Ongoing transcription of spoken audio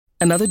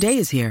Another day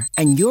is here,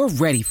 and you're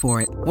ready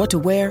for it. What to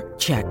wear?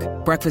 Check.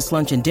 Breakfast,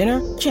 lunch, and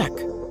dinner? Check.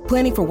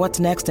 Planning for what's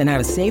next and how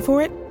to save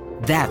for it?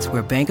 That's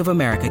where Bank of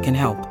America can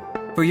help.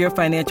 For your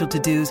financial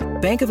to-dos,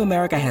 Bank of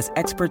America has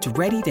experts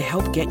ready to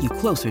help get you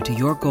closer to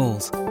your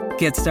goals.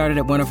 Get started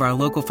at one of our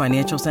local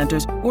financial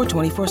centers or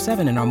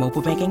 24/7 in our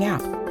mobile banking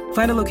app.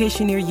 Find a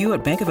location near you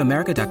at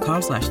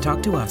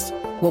bankofamerica.com/talktous.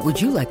 What would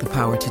you like the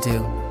power to do?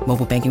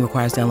 Mobile banking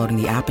requires downloading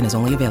the app and is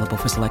only available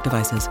for select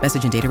devices.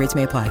 Message and data rates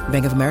may apply.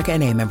 Bank of America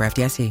N.A., member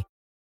FDIC.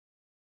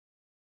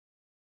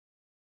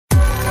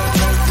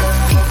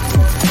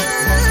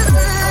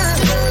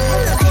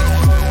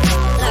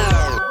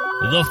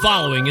 The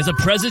following is a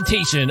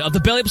presentation of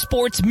the Belly Up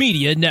Sports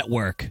Media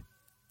Network.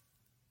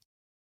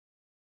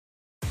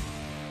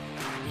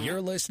 You're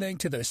listening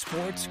to the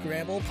Sports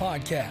Scramble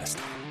Podcast,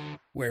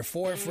 where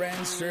four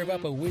friends serve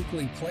up a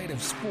weekly plate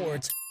of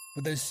sports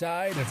with a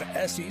side of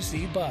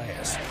SEC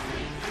bias.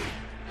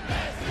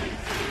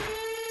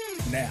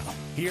 Now,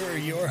 here are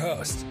your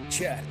hosts,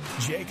 Chet,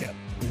 Jacob,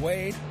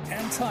 Wade,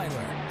 and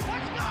Tyler. Let's go!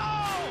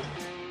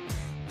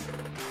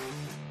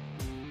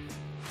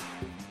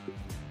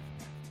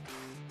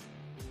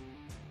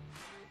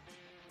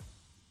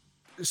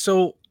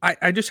 So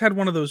I just had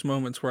one of those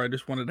moments where I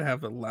just wanted to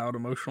have a loud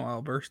emotional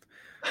outburst,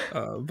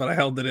 but I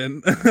held it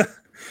in.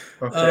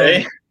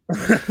 Okay.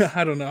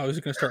 I don't know. I was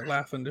going to start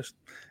laughing just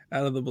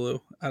out of the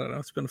blue. I don't know.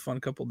 It's been a fun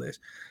couple days,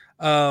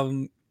 at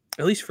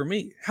least for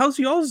me. How's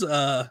y'all's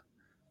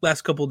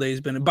last couple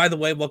days been? And by the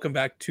way, welcome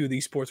back to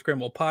the Sports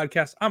Scramble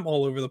Podcast. I'm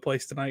all over the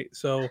place tonight,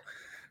 so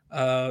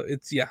I'm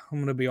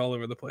going to be all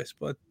over the place.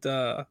 But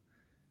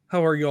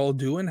how are y'all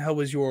doing? How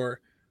was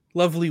your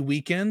lovely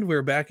weekend?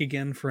 We're back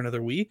again for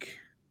another week.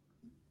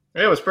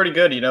 Yeah, it was pretty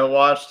good.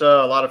 Watched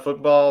a lot of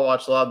football,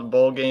 watched a lot of the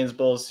bowl games,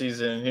 bowl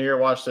season here,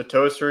 watched the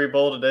Toastery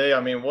Bowl today. I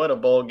mean, what a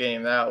bowl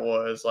game that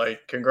was. Like,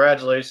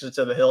 congratulations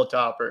to the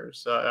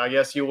Hilltoppers. I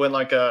guess you win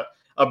like a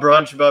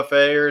brunch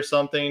buffet or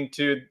something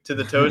to the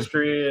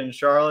Toastery in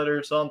Charlotte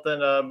or something.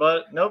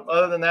 But nope,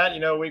 other than that,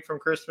 a week from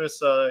Christmas,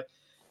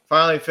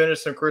 finally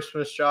finished some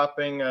Christmas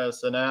shopping.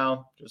 So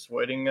now just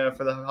waiting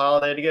for the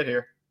holiday to get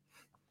here.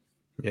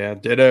 Yeah,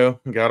 ditto.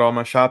 Got all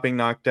my shopping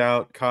knocked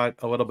out, caught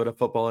a little bit of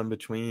football in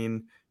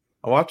between.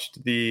 I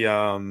watched the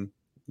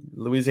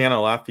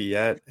Louisiana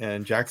Lafayette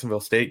and Jacksonville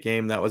State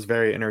game. That was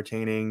very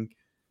entertaining.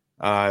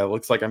 It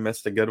looks like I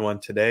missed a good one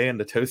today in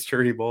the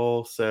Toastery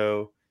Bowl.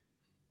 So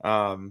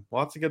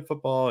lots of good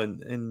football.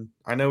 And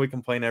I know we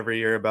complain every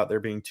year about there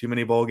being too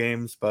many bowl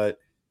games, but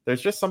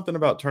there's just something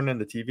about turning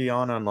the TV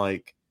on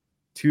like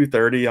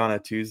 2:30 on a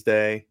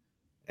Tuesday.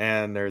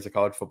 And there's a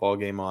college football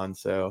game on.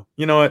 So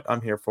you know what?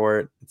 I'm here for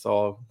it. It's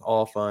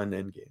all fun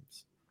and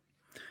games.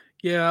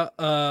 Yeah,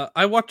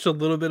 I watched a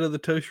little bit of the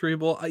Toastery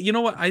Bowl. You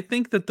know what? I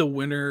think that the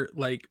winner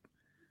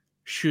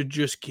should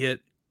just get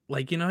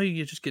how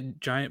you just get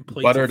giant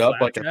plates buttered of up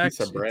like a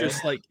piece of bread.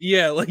 Just just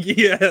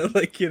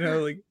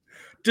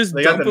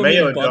they dump got the them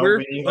mayo in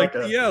butter. dump,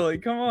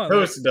 Come on,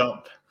 toast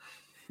dump.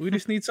 We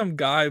just need some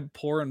guy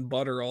pouring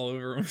butter all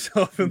over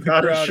himself in the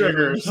Not crowd.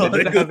 sugar.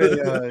 They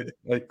did have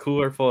a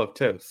cooler full of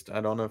toast.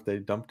 I don't know if they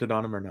dumped it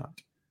on him or not.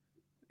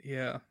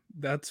 Yeah,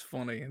 that's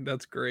funny.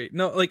 That's great.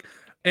 No,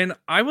 and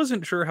I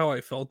wasn't sure how I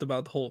felt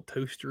about the whole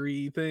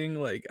toastery thing.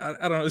 I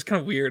don't know. It's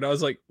kind of weird. I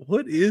was like,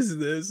 what is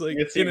this? And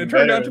it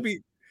turned out to be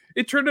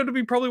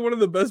probably one of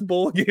the best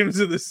bowl games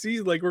of the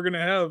season. We're going to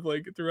have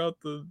throughout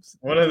the.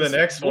 One of the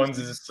next ones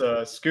is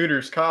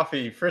Scooter's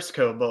Coffee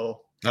Frisco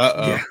Bowl.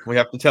 Yeah. We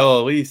have to tell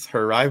Elise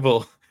her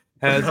rival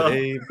has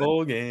a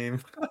bowl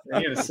game. You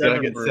need a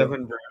 7 brew.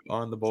 7 brew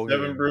on the bowl game.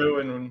 7 brew,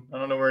 and I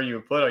don't know where you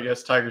would put. I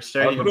guess Tiger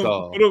Stadium. Put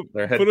them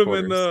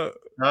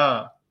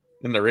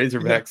in the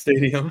Razorback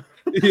Stadium.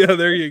 Yeah,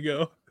 there you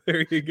go.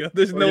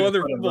 There's no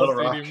other football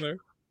stadium there.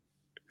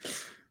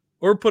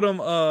 Or put them.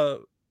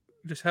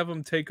 Just have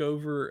them take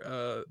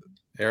over.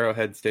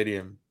 Arrowhead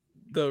Stadium.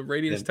 The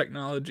Radiance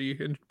Technology,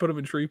 and put them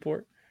in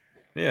Shreveport.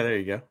 Yeah, there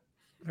you go.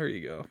 There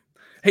you go.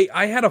 Hey,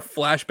 I had a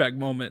flashback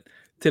moment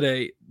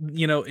today.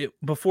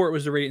 Before it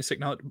was the Radiance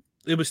Technology,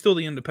 it was still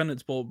the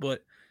Independence Bowl,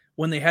 but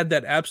when they had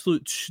that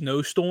absolute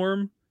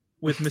snowstorm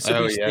with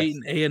Mississippi State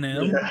and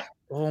A&M,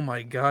 oh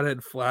my God, I had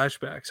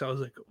flashbacks. I was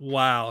like,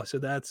 wow. So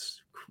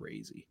that's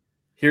crazy.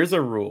 Here's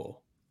a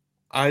rule.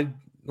 I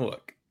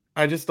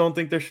just don't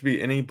think there should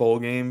be any bowl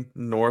game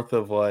north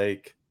of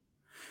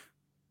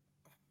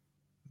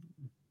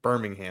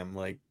Birmingham.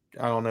 I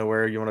don't know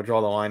where you want to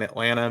draw the line.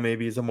 Atlanta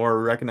maybe is a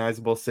more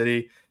recognizable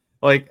city.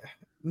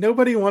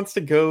 Nobody wants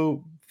to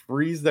go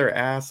freeze their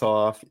ass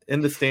off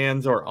in the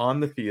stands or on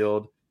the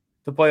field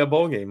to play a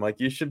bowl game.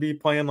 You should be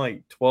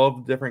playing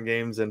 12 different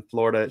games in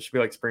Florida. It should be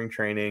like spring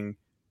training.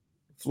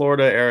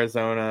 Florida,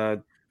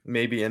 Arizona,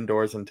 maybe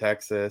indoors in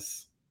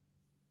Texas,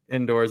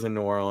 indoors in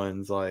New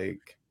Orleans.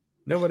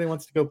 Nobody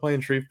wants to go play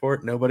in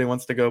Shreveport. Nobody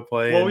wants to go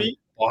play in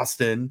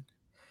Boston.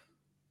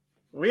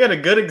 We had a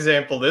good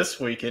example this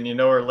weekend.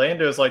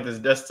 Orlando is this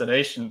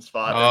destination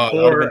spot. Oh,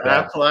 poor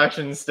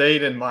Appalachian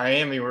State and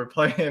Miami were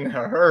playing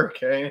a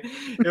hurricane.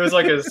 It was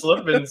like a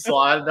slip and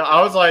slide.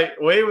 I was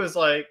Wade was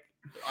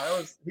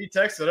he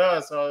texted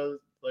us.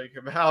 like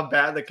how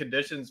bad the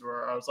conditions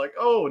were. I was like,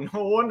 oh,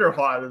 no wonder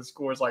why the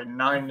score is like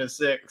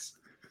 9-6.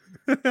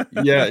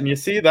 Yeah, and you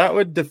see, that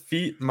would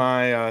defeat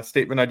my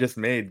statement I just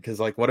made, because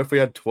like, what if we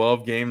had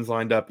 12 games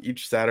lined up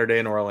each Saturday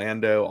in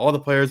Orlando? All the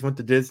players went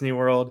to Disney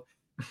World,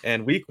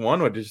 and week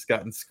 1 would have just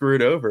gotten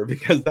screwed over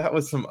because that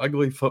was some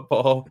ugly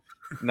football.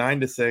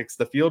 9-6.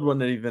 The field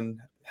wouldn't have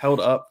even held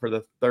up for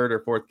the 3rd or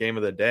 4th game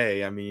of the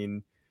day. I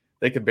mean,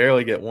 they could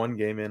barely get one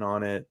game in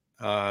on it.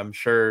 I'm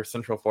sure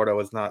Central Florida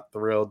was not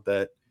thrilled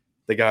that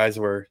the guys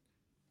were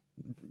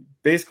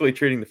basically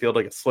treating the field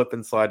like a slip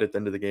and slide at the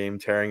end of the game,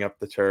 tearing up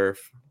the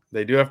turf.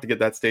 They do have to get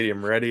that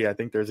stadium ready. I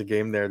think there's a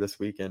game there this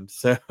weekend.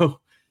 So,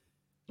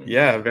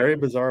 yeah, very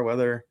bizarre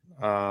weather.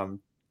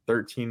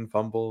 13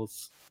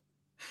 fumbles,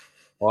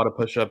 a lot of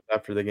push-ups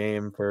after the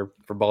game for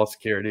ball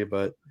security,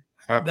 but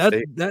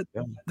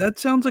that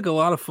sounds like a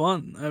lot of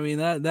fun. I mean,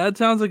 that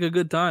sounds like a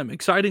good time.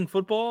 Exciting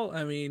football.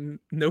 I mean,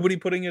 nobody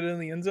putting it in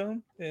the end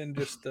zone, and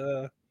just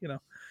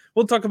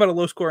we'll talk about a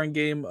low-scoring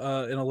game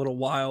in a little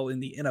while in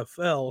the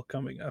NFL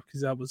coming up,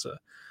 because that was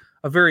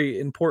a very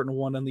important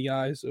one in the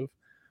eyes of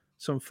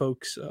some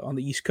folks on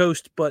the East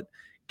Coast. But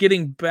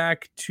getting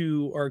back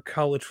to our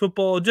college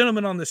football,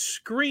 gentlemen on the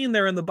screen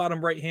there in the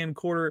bottom right-hand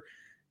corner,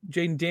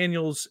 Jaden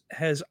Daniels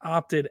has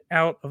opted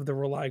out of the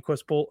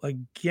ReliaQuest Bowl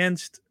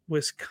against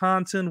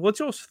Wisconsin.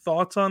 What's your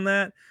thoughts on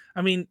that?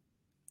 I mean,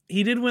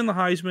 he did win the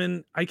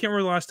Heisman. I can't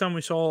remember the last time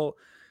we saw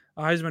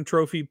a Heisman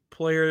Trophy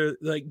player,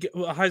 like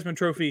a Heisman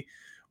Trophy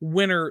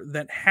winner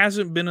that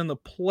hasn't been in the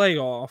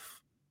playoff,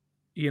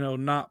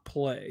 not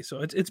play.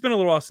 So it's been a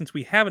little while since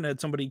we haven't had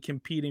somebody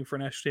competing for a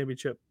national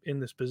championship in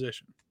this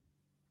position.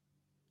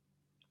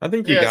 I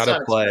think you got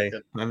to play.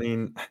 Expected. I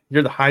mean,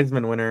 you're the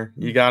Heisman winner.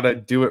 You got to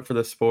do it for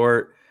the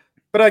sport.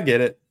 But I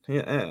get it.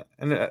 Yeah,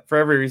 and for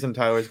every reason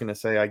Tyler's going to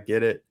say, I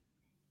get it.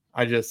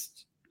 I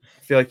just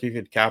feel like you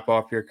could cap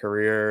off your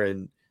career,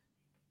 and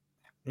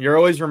you're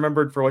always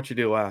remembered for what you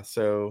do last.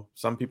 So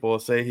some people will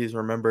say he's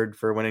remembered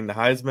for winning the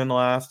Heisman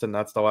last, and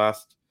that's the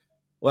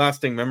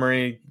lasting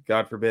memory.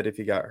 God forbid if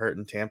he got hurt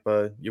in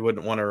Tampa, you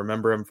wouldn't want to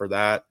remember him for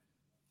that.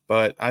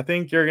 But I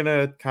think you're going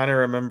to kind of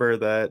remember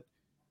that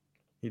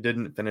he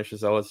didn't finish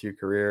his LSU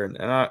career. And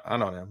I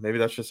don't know. Maybe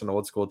that's just an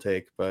old school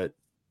take, but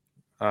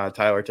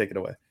Tyler, take it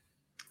away.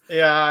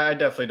 Yeah, I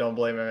definitely don't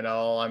blame him at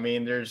all. I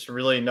mean, there's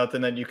really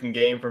nothing that you can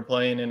gain from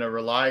playing in a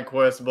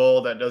ReliaQuest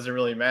Bowl that doesn't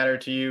really matter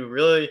to you.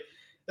 Really,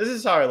 this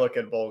is how I look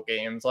at bowl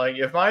games. Like,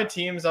 if my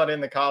team's not in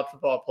the college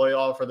football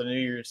playoff for the New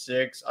Year's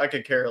Six, I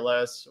could care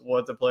less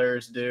what the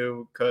players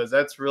do, because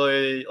that's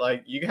really,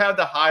 like, you have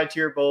the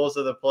high-tier bowls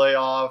of the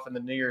playoff and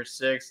the New Year's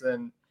Six,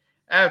 and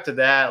after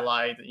that,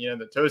 like,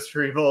 the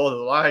Toastery Bowl, the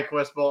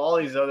ReliaQuest Bowl, all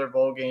these other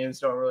bowl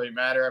games don't really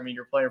matter. I mean,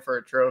 you're playing for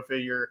a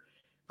trophy. You're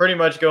pretty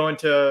much going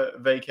to a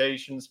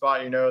vacation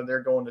spot.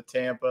 They're going to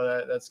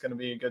Tampa. That's going to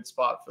be a good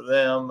spot for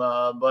them.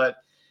 But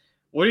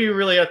what do you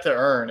really have to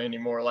earn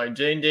anymore? Like,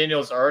 Jaden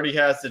Daniels already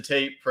has the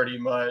tape pretty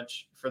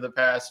much for the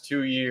past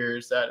 2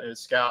 years that is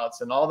scouts.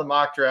 And all the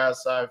mock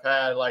drafts I've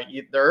had, like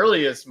the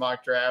earliest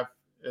mock draft,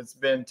 it's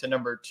been to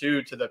number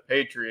 2 to the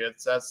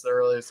Patriots. That's the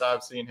earliest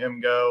I've seen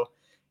him go.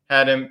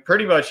 Had him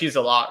pretty much, he's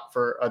a lock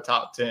for a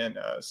top 10.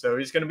 So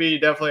he's going to be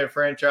definitely a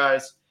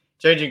franchise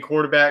changing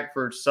quarterback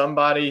for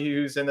somebody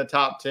who's in the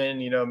top 10.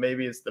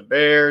 Maybe it's the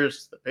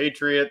Bears, the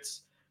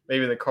Patriots,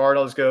 maybe the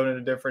Cardinals going in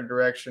a different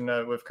direction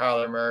with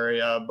Kyler Murray.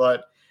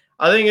 But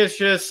I think it's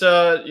just,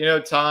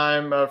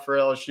 time for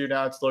LSU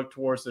now to look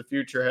towards the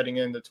future heading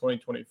into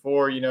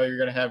 2024. You're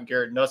going to have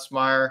Garrett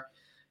Nussmeier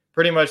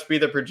pretty much be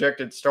the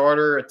projected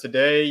starter.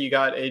 Today, you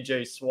got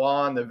A.J.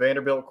 Swan, the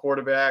Vanderbilt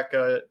quarterback,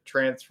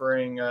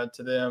 transferring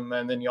to them.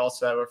 And then you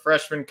also have a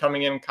freshman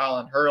coming in,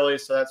 Colin Hurley.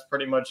 So that's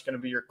pretty much going to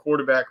be your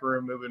quarterback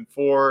room moving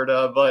forward.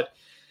 But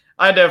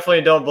I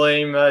definitely don't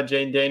blame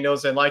Jaden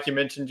Daniels. And like you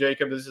mentioned,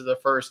 Jacob, this is the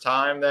first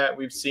time that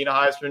we've seen a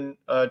Heisman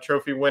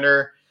Trophy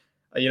winner,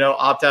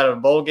 opt out of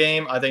a bowl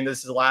game. I think this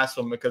is the last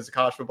one, because the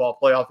college football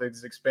playoff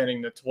is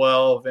expanding to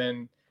 12.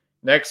 And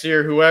next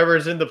year,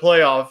 whoever's in the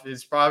playoff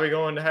is probably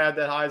going to have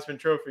that Heisman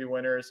Trophy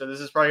winner. So this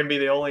is probably going to be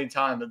the only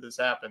time that this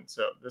happens.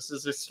 So this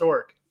is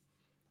historic.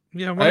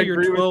 Yeah, one of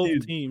your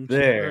 12 teams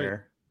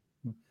there.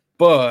 Right.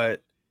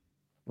 But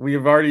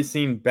we've already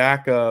seen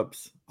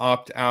backups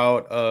opt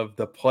out of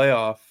the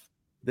playoff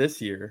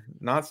this year.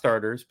 Not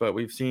starters, but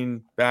we've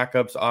seen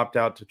backups opt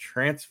out to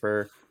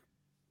transfer.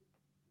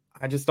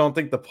 I just don't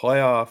think the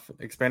playoff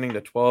expanding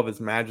to 12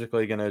 is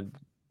magically going to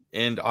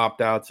end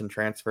opt-outs and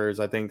transfers.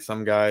 I think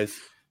some guys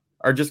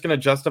are just going to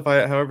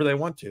justify it however they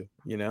want to.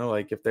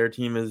 Like if their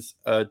team is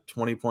a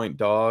 20-point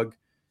dog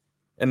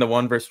in the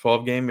 1 versus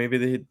 12 game, maybe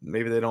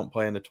they don't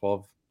play in the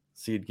 12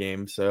 seed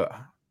game. So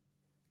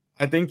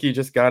I think you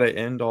just got to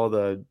end all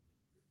the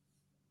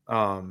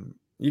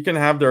you can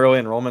have the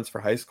early enrollments for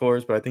high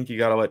schoolers, but I think you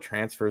got to let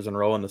transfers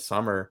enroll in the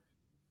summer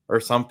or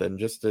something,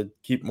 just to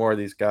keep more of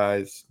these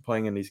guys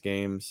playing in these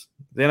games.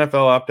 The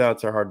NFL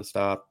opt-outs are hard to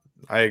stop.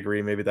 I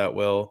agree. Maybe that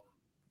will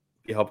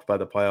be helped by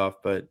the playoff,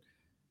 but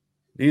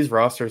these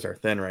rosters are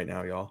thin right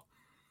now, y'all.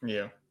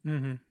 Yeah.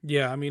 Mm-hmm.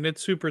 Yeah. I mean,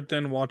 it's super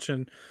thin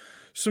watching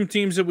some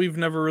teams that we've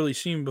never really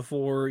seen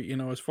before,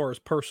 as far as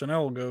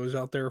personnel goes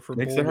out there for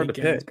Makes bowl it hard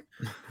to weekends. pick.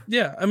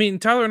 Yeah, I mean,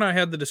 Tyler and I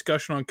had the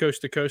discussion on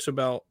Coast to Coast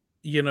about,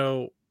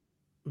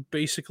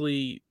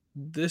 basically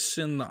this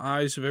in the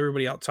eyes of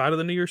everybody outside of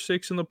the New Year's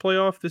Six in the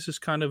playoff. This is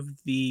kind of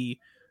the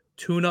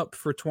tune-up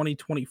for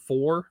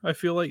 2024. I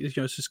feel like it's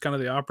just kind of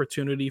the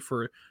opportunity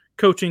for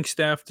coaching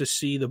staff to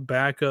see the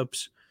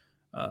backups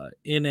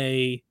in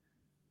a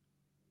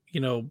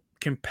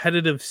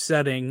competitive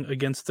setting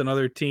against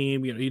another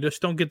team. You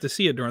just don't get to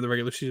see it during the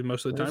regular season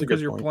most of the time That's a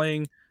because good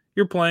point.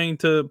 you're playing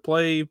to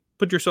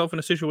put yourself in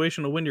a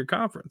situation to win your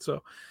conference.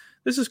 So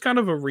this is kind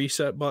of a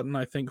reset button,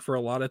 I think, for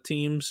a lot of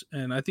teams.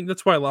 And I think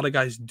that's why a lot of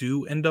guys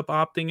do end up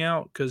opting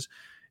out, because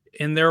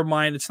in their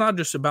mind, it's not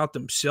just about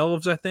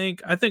themselves. I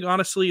think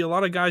honestly, a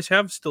lot of guys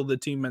have still the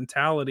team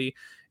mentality,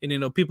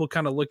 and people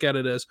kind of look at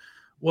it as,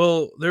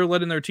 well, they're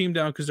letting their team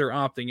down because they're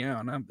opting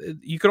out.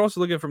 You could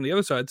also look at it from the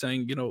other side,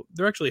 saying,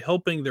 they're actually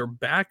helping their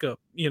backup,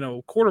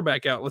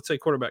 quarterback out. Let's say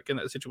quarterback in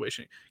that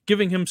situation,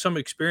 giving him some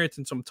experience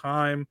and some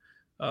time,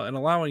 and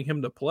allowing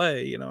him to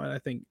play. And I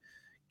think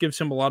gives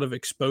him a lot of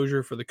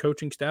exposure for the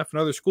coaching staff and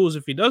other schools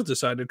if he does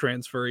decide to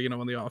transfer, in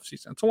the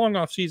offseason. It's a long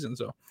offseason,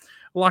 so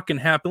a lot can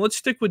happen. Let's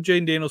stick with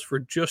Jaden Daniels for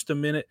just a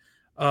minute.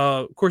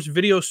 Of course,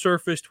 video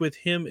surfaced with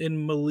him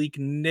and Malik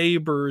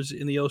Neighbors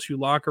in the LSU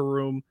locker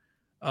room,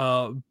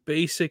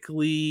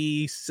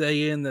 basically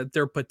saying that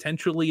they're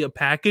potentially a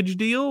package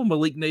deal.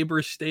 Malik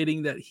Neighbors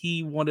stating that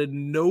he wanted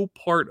no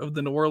part of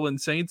the New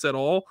Orleans Saints at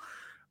all.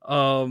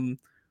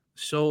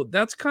 So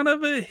that's kind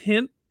of a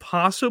hint.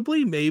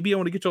 Possibly, maybe. I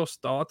want to get y'all's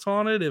thoughts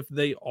on it. If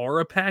they are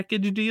a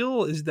package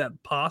deal, is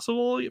that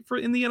possible for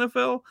in the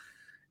NFL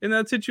in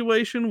that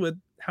situation with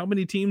how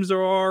many teams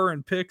there are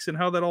and picks and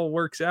how that all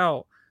works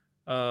out?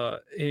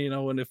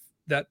 And if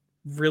that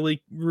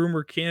really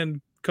rumor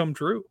can come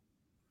true.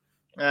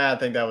 I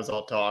think that was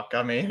all talk.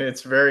 I mean,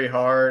 it's very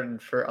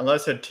hard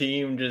unless a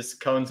team just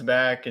comes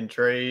back and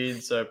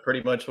trades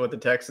pretty much what the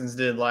Texans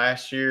did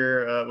last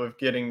year with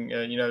getting,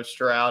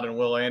 Stroud and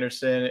Will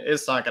Anderson.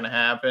 It's not going to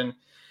happen.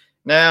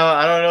 Now,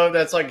 I don't know if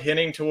that's like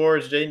hinting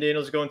towards Jaden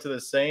Daniels going to the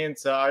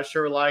Saints. I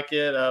sure like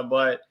it.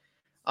 But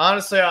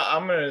honestly,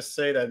 I'm going to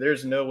say that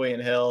there's no way in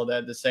hell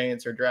that the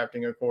Saints are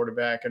drafting a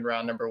quarterback in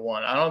round number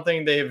 1. I don't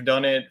think they've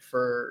done it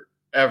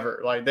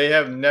forever. Like, they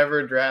have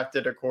never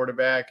drafted a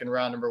quarterback in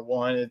round number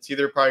 1. It's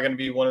either probably going to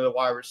be one of the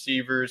wide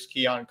receivers.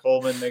 Keon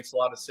Coleman makes a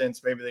lot of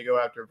sense. Maybe they go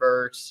after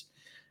Verts.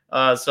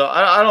 So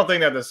I don't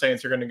think that the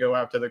Saints are going to go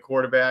after the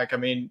quarterback. I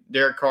mean,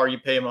 Derek Carr, you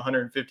pay him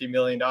 $150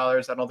 million.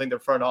 I don't think the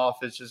front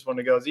office just when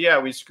it goes, yeah,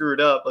 we screwed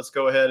up. Let's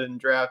go ahead and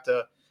draft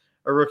a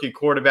rookie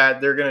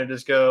quarterback. They're going to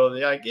just go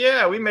like,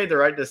 yeah, we made the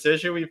right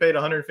decision. We paid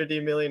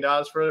 $150 million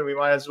for it. We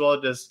might as well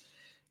just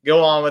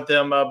go on with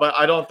them. But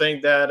I don't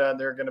think that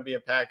they're going to be a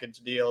package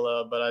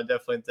deal. But I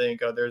definitely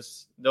think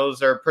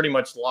those are pretty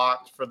much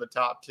locked for the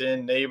top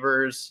 10.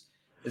 Neighbors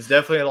is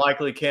definitely a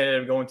likely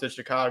candidate of going to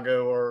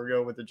Chicago or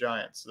go with the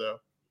Giants, though.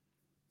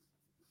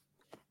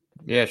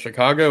 Yeah,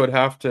 Chicago would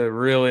have to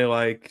really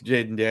like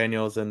Jaden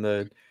Daniels in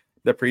the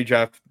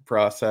pre-draft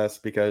process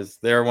because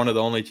they're one of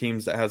the only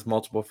teams that has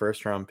multiple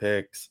first-round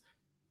picks.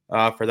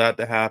 For that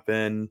to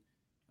happen,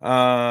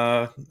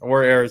 or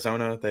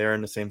Arizona, they are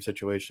in the same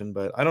situation,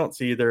 but I don't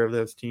see either of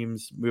those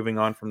teams moving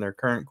on from their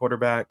current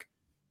quarterback.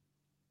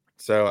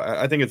 So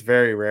I think it's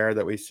very rare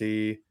that we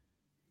see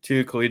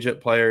two collegiate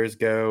players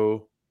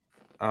go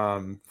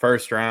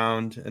first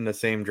round in the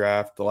same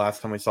draft. The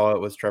last time we saw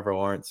it was Trevor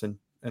Lawrence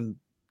and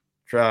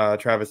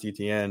Travis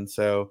Etienne.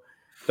 So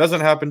it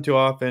doesn't happen too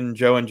often.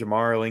 Joe and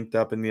Jamar are linked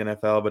up in the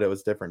NFL, but it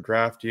was different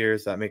draft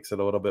years. That makes it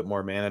a little bit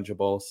more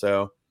manageable.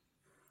 So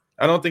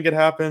I don't think it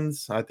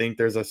happens. I think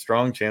there's a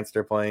strong chance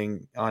they're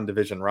playing on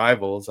division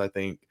rivals. I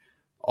think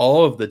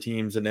all of the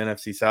teams in the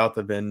NFC South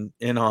have been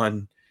in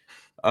on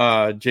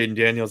Jaden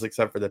Daniels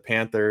except for the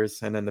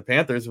Panthers. And then the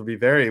Panthers would be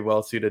very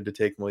well suited to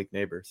take Malik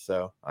Neighbors.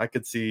 So I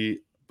could see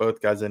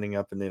both guys ending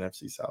up in the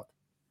NFC South.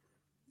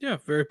 Yeah,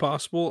 very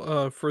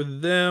possible. For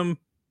them,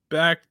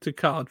 back to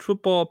college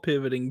football,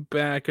 pivoting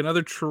back,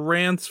 another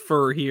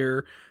transfer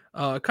here.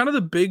 Kind of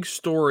the big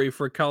story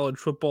for college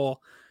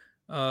football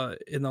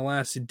in the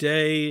last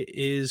day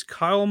is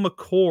Kyle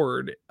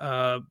McCord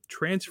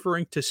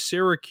transferring to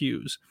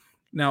Syracuse.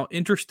 Now,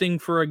 interesting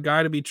for a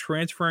guy to be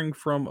transferring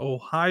from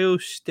Ohio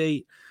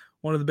State,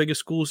 one of the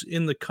biggest schools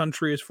in the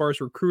country as far as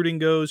recruiting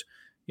goes.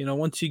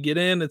 Once you get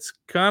in, it's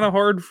kind of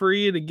hard for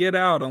you to get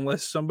out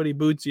unless somebody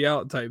boots you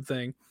out type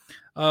thing.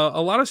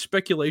 A lot of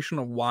speculation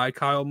of why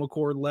Kyle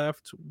McCord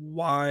left,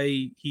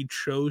 why he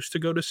chose to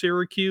go to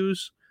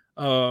Syracuse.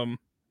 If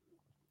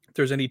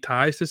there's any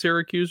ties to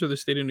Syracuse or the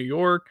state of New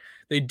York,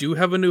 they do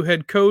have a new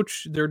head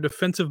coach. Their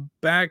defensive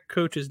back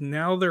coach is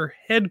now their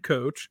head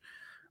coach,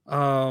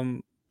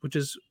 which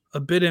is a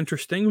bit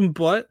interesting.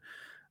 But,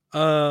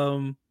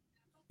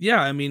 yeah,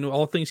 I mean,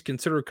 all things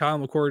considered, Kyle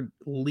McCord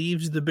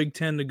leaves the Big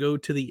Ten to go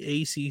to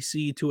the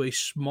ACC, to a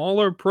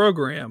smaller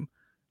program,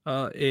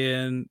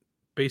 and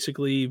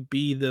basically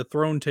be the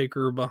throne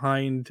taker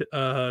behind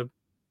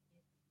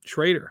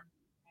Schrader.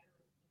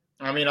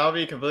 I mean, I'll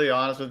be completely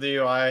honest with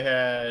you.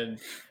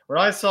 When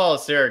I saw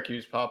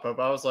Syracuse pop up,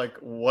 I was like,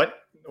 what?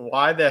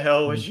 Why the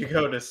hell would you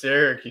go to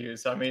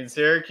Syracuse? I mean,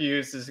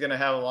 Syracuse is going to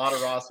have a lot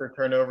of roster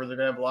turnover. They're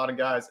going to have a lot of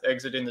guys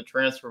exiting the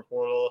transfer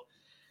portal.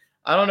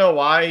 I don't know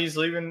why he's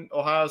leaving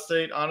Ohio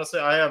State. Honestly,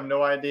 I have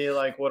no idea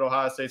like what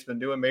Ohio State's been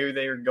doing. Maybe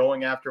they are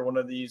going after one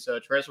of these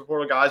transfer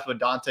portal guys, but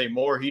Dante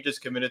Moore, he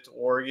just committed to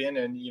Oregon,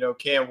 and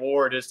Cam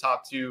Ward, his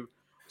top two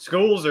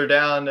schools are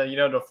down,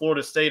 to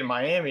Florida State and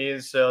Miami.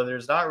 So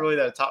there's not really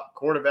that top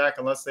quarterback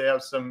unless they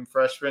have some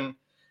freshmen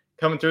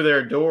coming through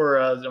their door.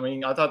 I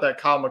mean, I thought that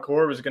Kyle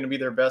McCord was going to be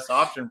their best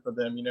option for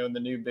them, in the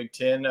new Big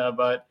Ten,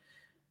 but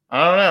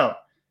I don't know.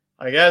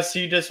 I guess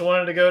he just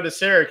wanted to go to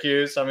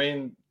Syracuse. I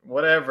mean,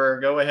 whatever,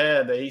 go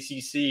ahead. The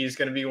ACC is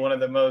going to be one of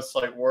the most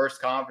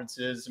worst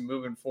conferences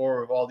moving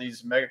forward with all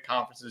these mega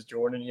conferences,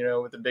 Jordan.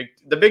 With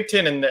the Big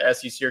Ten and the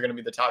SEC are going to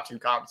be the top two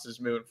conferences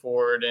moving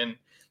forward, and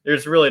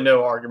there's really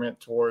no argument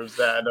towards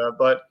that.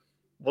 But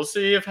we'll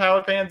see how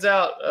it pans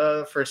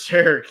out for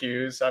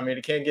Syracuse. I mean,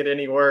 it can't get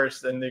any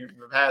worse than the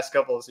past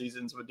couple of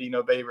seasons with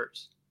Dino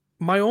Babers.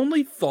 My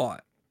only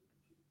thought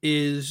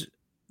is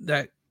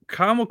that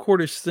Kyle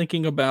McCord is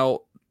thinking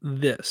about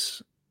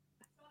this.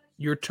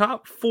 Your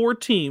top four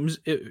teams,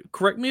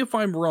 correct me if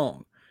I'm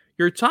wrong,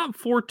 your top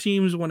four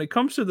teams when it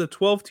comes to the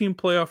 12-team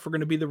playoff are going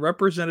to be the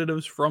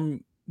representatives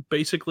from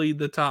basically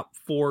the top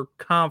four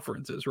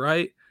conferences,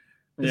 right?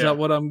 Is that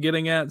what I'm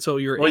getting at? So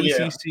your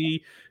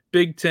ACC,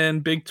 Big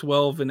 10, Big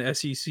 12, and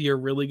SEC are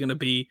really going to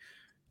be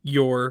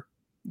your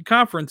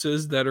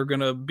conferences that are going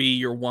to be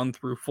your 1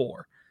 through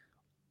 4.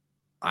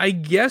 I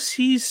guess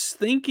he's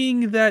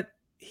thinking that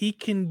he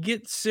can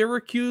get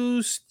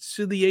Syracuse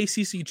to the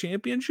ACC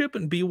championship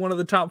and be one of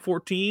the top 4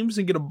 teams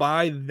and get a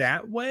bye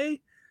that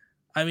way.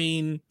 I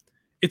mean,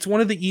 it's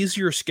one of the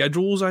easier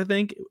schedules, I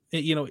think,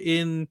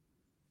 in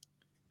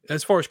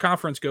as far as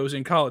conference goes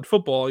in college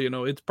football.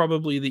 It's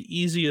probably the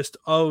easiest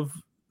of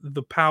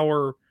the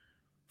Power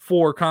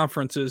 4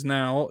 conferences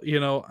now.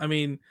 I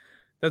mean,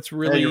 that's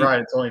really... Yeah, you're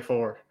right. It's only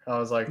 4. I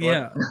was like,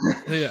 what?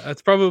 Yeah.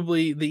 That's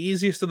probably the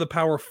easiest of the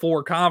Power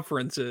 4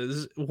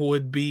 conferences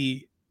would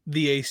be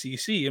the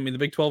ACC. I mean, the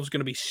Big 12 is going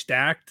to be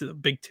stacked, the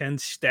Big 10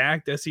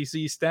 stacked,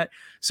 SEC stacked.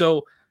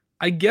 So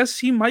I guess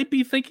he might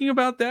be thinking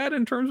about that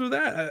in terms of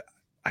that.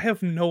 I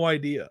have no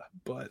idea,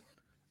 but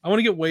I want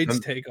to get Wade's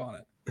take on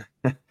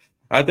it.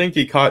 I think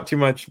he caught too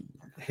much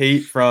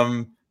hate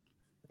from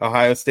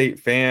Ohio State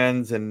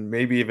fans and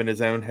maybe even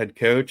his own head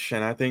coach.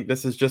 And I think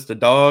this is just a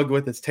dog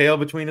with his tail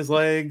between his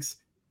legs.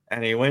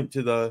 And he went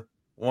to the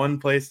one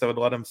place that would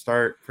let him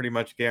start pretty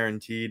much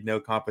guaranteed, no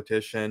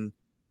competition.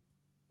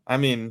 I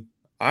mean,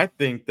 I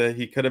think that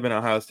he could have been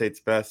Ohio State's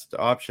best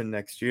option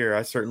next year.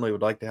 I certainly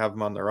would like to have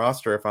him on the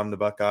roster if I'm the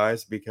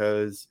Buckeyes,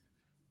 because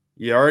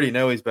you already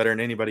know he's better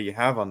than anybody you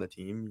have on the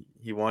team.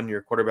 He won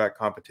your quarterback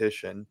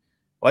competition.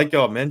 Like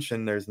y'all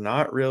mentioned, there's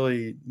not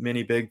really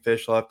many big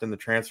fish left in the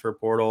transfer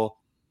portal.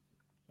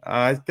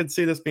 I could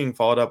see this being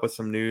followed up with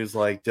some news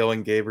like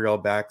Dylan Gabriel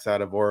backs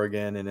out of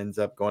Oregon and ends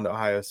up going to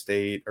Ohio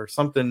State or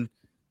something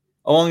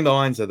along the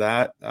lines of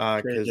that.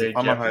 Because if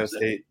I'm Ohio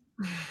State,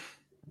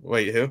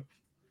 wait, who?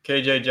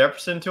 KJ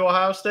Jefferson to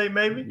Ohio State,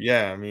 maybe?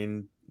 Yeah, I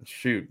mean,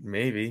 shoot,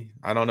 maybe.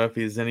 I don't know if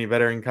he's any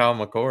better than Kyle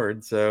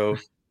McCord. So,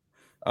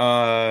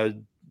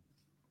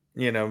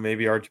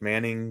 maybe Arch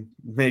Manning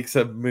makes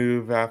a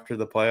move after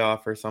the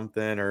playoff or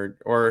something,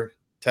 or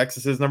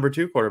Texas's number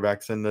 2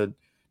 quarterbacks in the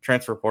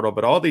transfer portal.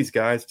 But all these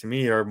guys, to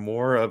me, are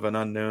more of an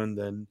unknown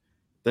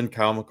than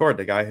Kyle McCord,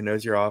 the guy who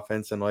knows your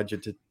offense and led you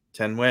to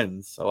 10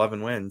 wins,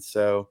 11 wins.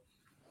 So,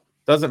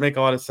 doesn't make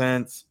a lot of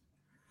sense.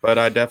 But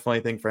I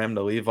definitely think for him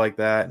to leave like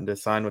that and to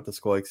sign with the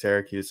school like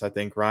Syracuse, I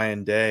think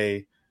Ryan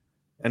Day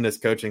and this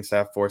coaching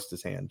staff forced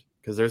his hand,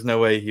 because there's no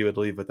way he would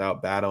leave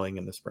without battling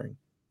in the spring.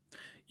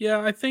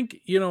 Yeah, I think,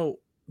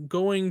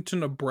 going to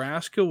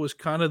Nebraska was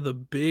kind of the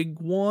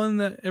big one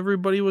that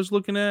everybody was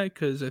looking at,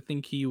 because I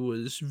think he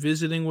was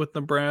visiting with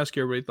Nebraska.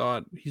 Everybody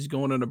thought he's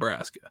going to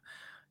Nebraska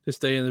to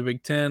stay in the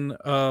Big Ten,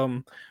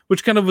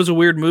 which kind of was a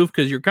weird move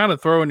because you're kind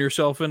of throwing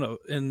yourself into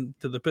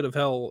the pit of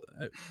hell,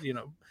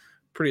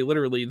 pretty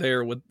literally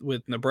there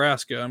with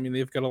Nebraska. I mean,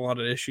 they've got a lot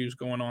of issues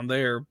going on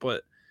there,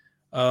 but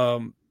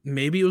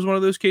maybe it was one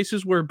of those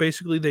cases where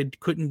basically they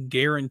couldn't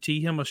guarantee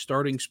him a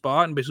starting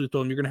spot and basically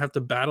told him you're going to have to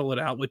battle it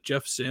out with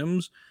Jeff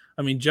Sims.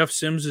 I mean, Jeff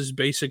Sims is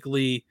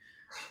basically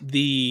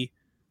the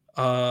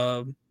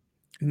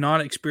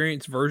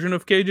non-experienced version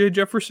of KJ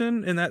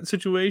Jefferson in that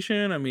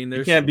situation. I mean,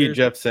 you can't beat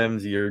Jeff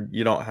Sims. You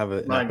don't have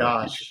it. My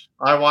gosh,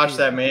 I watched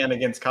that man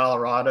against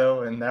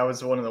Colorado, and that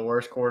was one of the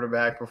worst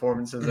quarterback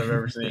performances I've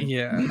ever seen.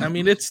 Yeah, I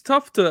mean, it's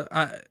tough to.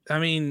 I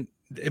mean,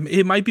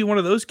 it might be one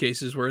of those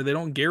cases where they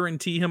don't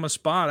guarantee him a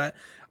spot.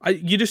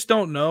 You just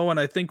don't know, and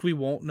I think we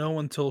won't know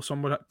until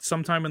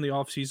sometime in the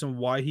offseason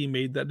why he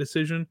made that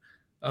decision.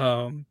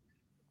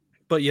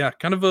 But yeah,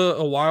 kind of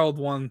a wild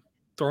one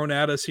thrown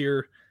at us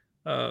here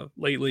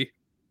lately.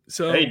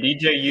 So hey,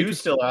 DJU's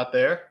still out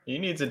there. He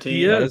needs a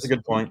team. That is a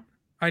good point.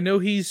 I know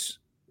he's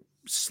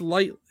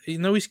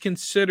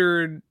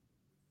considered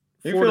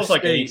He Florida feels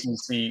like State.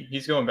 ACC.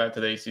 He's going back to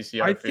the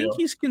ACC, I I think feel.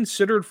 he's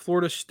considered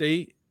Florida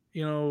State,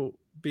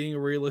 being a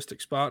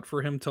realistic spot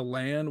for him to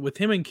land. With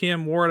him and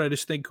Cam Ward, I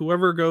just think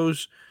whoever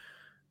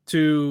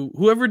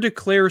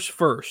declares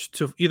first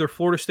to either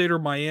Florida State or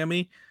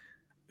Miami,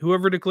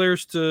 whoever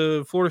declares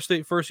to Florida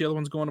State first, the other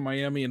one's going to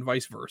Miami and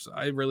vice versa.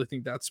 I really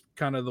think that's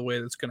kind of the way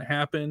that's going to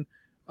happen.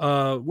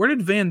 Where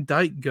did Van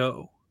Dyke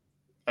go?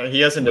 He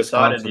hasn't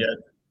Wisconsin. decided yet.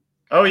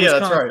 Oh, yeah,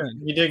 that's right.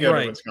 Wisconsin. He did go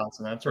Right. to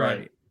Wisconsin. That's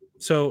right.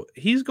 So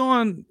he's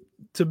gone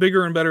to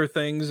bigger and better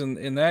things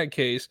in that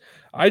case.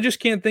 I just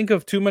can't think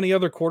of too many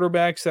other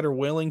quarterbacks that are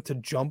willing to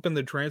jump in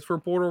the transfer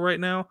portal right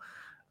now.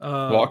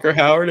 Walker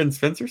Howard and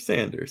Spencer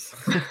Sanders.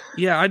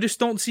 Yeah, I just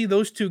don't see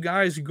those two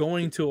guys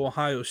going to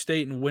Ohio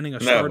State and winning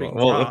a starting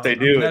job. If they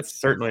do, that's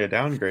certainly a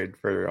downgrade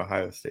for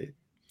Ohio State.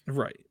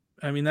 Right.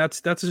 I mean,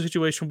 that's a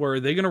situation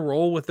where they're going to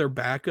roll with their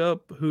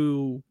backup,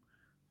 who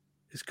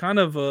is kind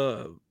of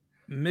a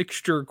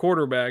mixture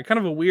quarterback, kind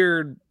of a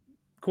weird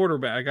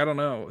quarterback. I don't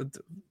know.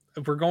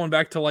 If we're going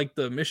back to like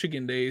the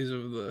Michigan days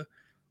of the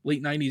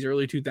late 90s,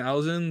 early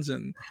 2000s,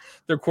 and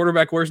their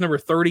quarterback wears number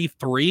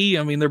 33.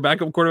 I mean, their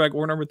backup quarterback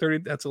wore number 30.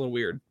 That's a little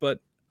weird, but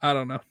I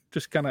don't know.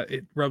 Just kind of,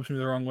 it rubs me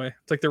the wrong way.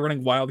 It's like they're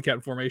running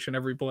Wildcat formation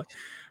every play.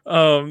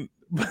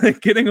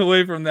 But getting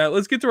away from that,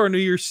 let's get to our New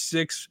Year's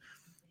Six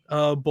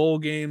bowl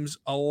games.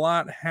 A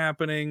lot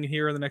happening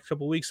here in the next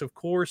couple of weeks. Of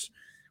course,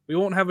 we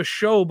won't have a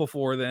show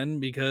before then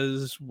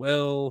because,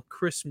 well,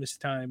 Christmas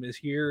time is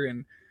here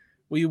and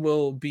we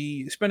will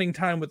be spending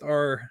time with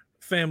our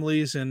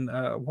families and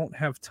won't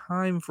have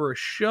time for a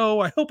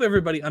show. I hope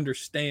everybody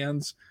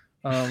understands.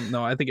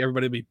 No, I think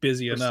everybody will be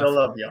busy enough. Still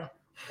love you.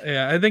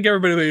 Yeah, I think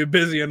everybody will be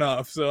busy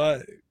enough. So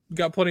I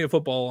got plenty of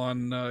football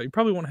on. You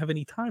probably won't have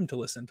any time to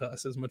listen to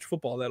us as much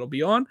football that'll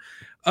be on.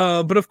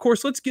 But of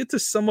course, let's get to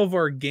some of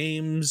our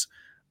games.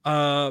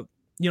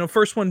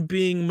 First one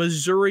being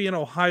Missouri and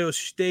Ohio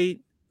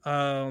State.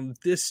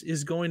 This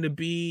is going to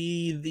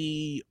be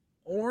the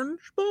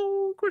Orange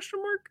Bowl ?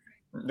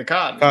 The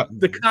Cotton.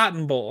 The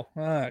Cotton Bowl.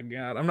 Oh,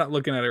 God. I'm not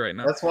looking at it right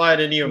now. That's why I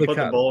didn't even put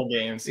the bowl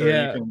games, so you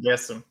can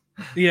guess them.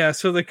 Yeah,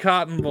 so the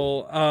Cotton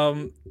Bowl.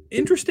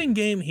 Interesting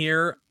game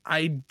here.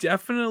 Ohio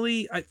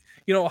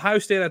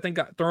State, I think,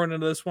 got thrown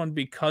into this one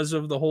because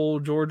of the whole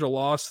Georgia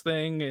loss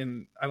thing,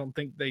 and I don't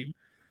think they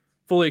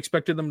fully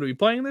expected them to be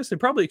playing this. They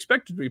probably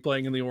expected to be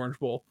playing in the Orange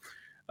Bowl,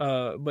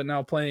 but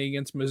now playing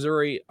against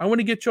Missouri. I want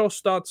to get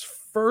y'all's thoughts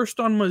first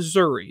on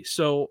Missouri.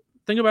 So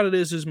thing about it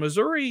is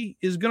Missouri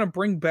is going to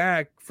bring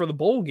back for the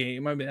bowl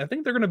game. I mean, I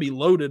think they're going to be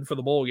loaded for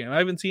the bowl game. I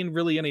haven't seen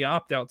really any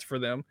opt-outs for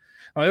them.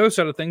 On the other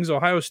side of things,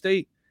 Ohio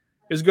State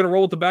is going to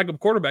roll with the backup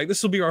quarterback.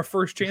 This will be our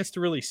first chance to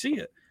really see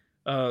it.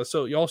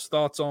 So y'all's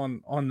thoughts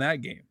on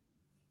that game?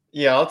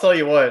 Yeah, I'll tell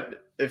you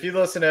what. If you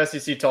listen to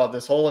SEC Talk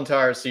this whole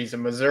entire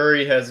season,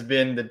 Missouri has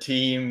been the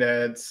team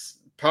that's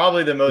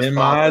probably the most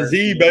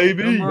M-I-Z,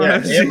 baby.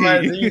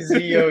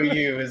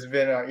 M-I-Z-Z-O-U has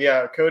been,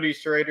 Cody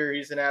Schrader,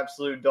 he's an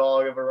absolute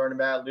dog of a running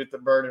back. Luther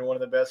Burden, one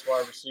of the best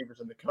wide receivers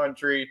in the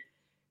country.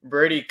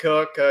 Brady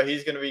Cook,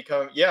 he's going to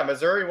become,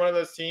 Missouri, one of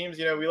those teams,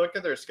 we look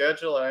at their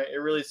schedule, and it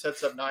really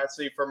sets up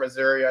nicely for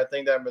Missouri. I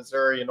think that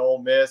Missouri and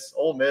Ole Miss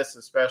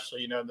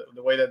especially,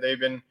 the way that they've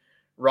been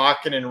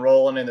rocking and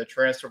rolling in the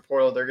transfer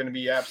portal, they're going to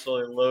be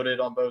absolutely loaded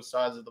on both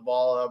sides of the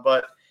ball.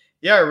 But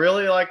I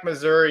really like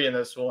Missouri in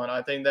this one.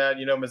 I think that,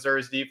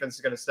 Missouri's defense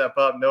is going to step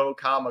up. No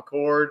Kyle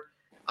McCord.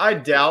 I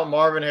doubt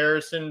Marvin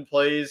Harrison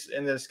plays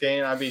in this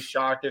game. I'd be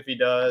shocked if he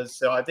does.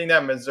 So I think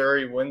that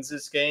Missouri wins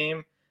this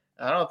game.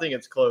 I don't think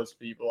it's close,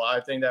 people.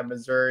 I think that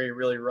Missouri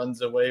really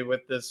runs away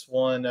with this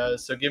one.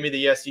 So give me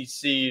the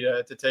SEC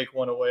to take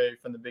one away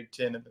from the Big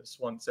Ten in this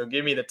one. So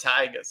give me the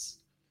Tigers.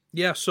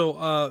 Yeah,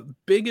 so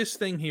biggest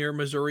thing here,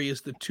 Missouri, is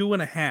the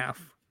 2.5.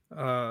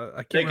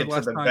 I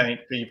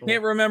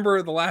can't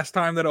remember the last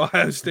time that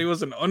Ohio State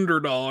was an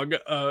underdog,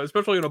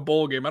 especially in a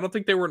bowl game. I don't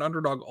think they were an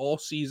underdog all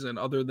season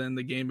other than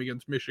the game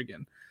against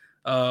Michigan.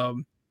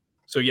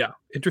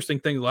 Interesting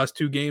thing. The last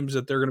two games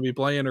that they're going to be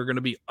playing are going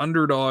to be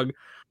underdog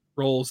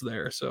roles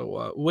there.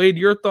 So, Wade,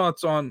 your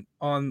thoughts on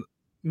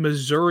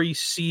Missouri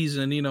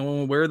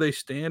season, where they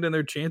stand and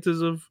their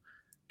chances of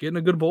getting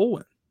a good bowl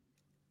win?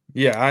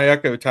 Yeah, I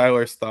echo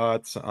Tyler's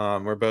thoughts.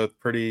 We're both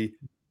pretty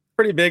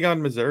big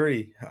on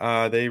Missouri.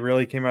 They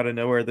really came out of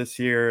nowhere this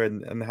year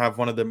and have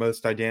one of the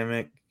most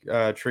dynamic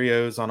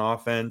trios on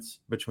offense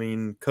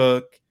between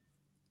Cook,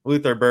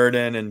 Luther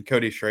Burden, and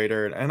Cody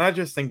Schrader. And I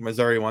just think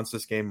Missouri wants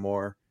this game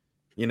more.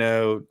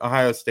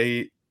 Ohio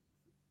State,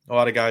 a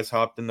lot of guys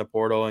hopped in the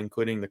portal,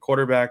 including the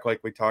quarterback, like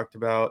we talked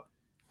about.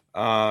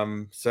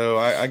 So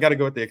I got to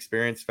go with the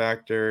experience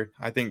factor.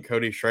 I think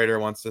Cody Schrader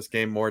wants this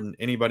game more than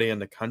anybody in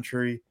the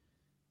country.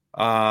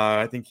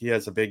 I think he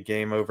has a big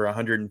game, over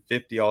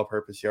 150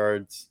 all-purpose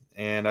yards,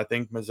 and I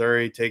think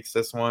Missouri takes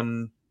this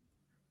one.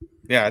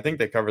 Yeah, I think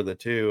they cover the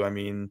 2. I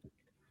mean,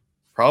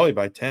 probably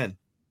by 10.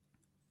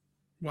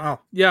 Wow.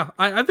 Yeah,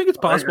 I think it's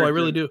possible. I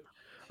really do.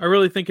 I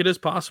really think it is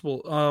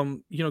possible.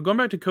 Going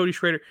back to Cody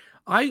Schrader,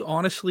 I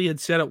honestly had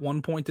said at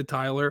one point to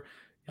Tyler,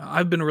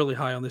 I've been really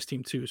high on this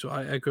team too, so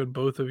I echoed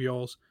both of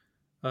y'all's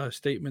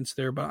statements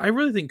there, but I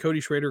really think Cody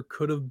Schrader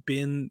could have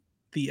been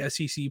the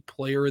SEC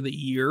Player of the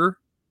Year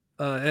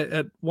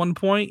at one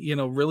point.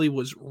 Really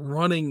was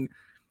running.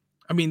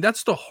 I mean,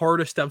 that's the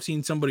hardest I've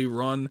seen somebody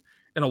run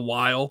in a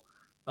while,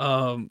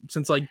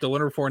 since like the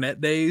Leonard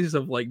Fournette days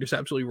of like just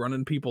absolutely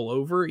running people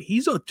over.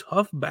 He's a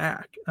tough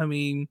back. I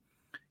mean,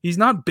 he's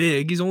not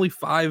big. He's only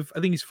 5. I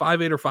think he's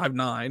 5'8" or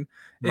 5'9".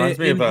 Reminds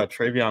me of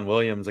Travion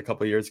Williams a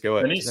couple years ago.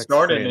 And he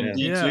started in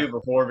D2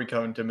 before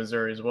becoming to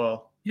Missouri as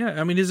well. Yeah,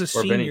 I mean, as a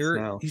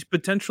senior, he's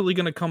potentially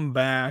going to come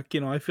back.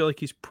 I feel like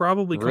he's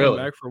probably coming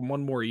back for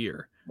one more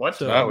year. What?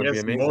 So, that would be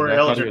amazing. More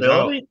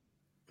eligibility?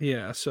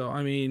 Yeah, so,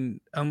 I mean,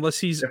 unless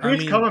he's... If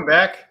he's coming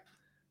back,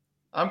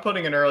 I'm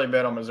putting an early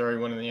bet on Missouri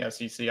winning the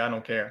SEC. I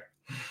don't care.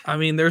 I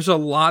mean, there's a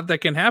lot that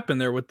can happen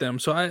there with them.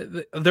 So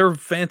they're a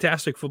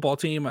fantastic football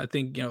team. I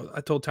think,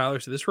 I told Tyler,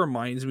 so this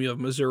reminds me of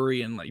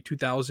Missouri in like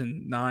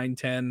 2009,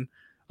 10,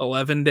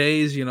 11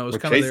 days. It's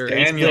kind of their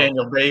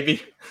Daniel,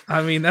 baby.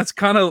 I mean, that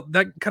kind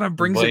of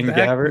brings it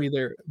back to me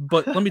there.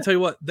 But let me tell you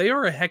what, they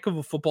are a heck of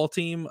a football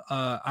team.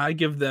 I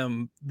give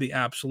them the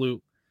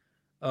absolute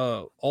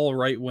all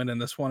right win in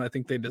this one. I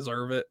think they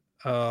deserve it.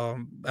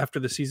 After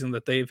the season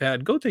that they've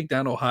had, go take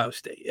down Ohio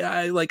State.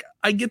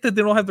 I get that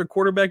they don't have their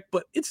quarterback,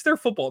 but it's their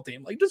football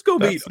team. Like, just go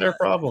beat them. That's their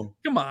problem.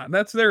 Come on,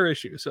 that's their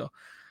issue. So,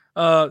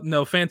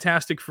 no,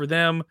 fantastic for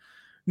them.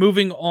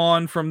 Moving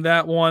on from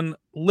that one,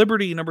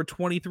 Liberty, number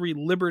 23,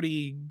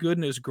 Liberty,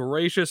 goodness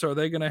gracious, are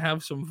they going to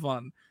have some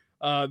fun?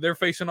 They're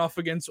facing off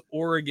against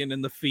Oregon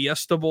in the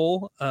Fiesta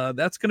Bowl.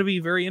 That's going to be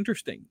very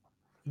interesting.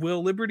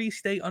 Will Liberty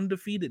stay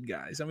undefeated,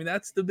 guys? I mean,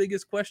 that's the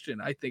biggest question,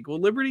 I think. Will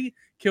Liberty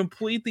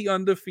complete the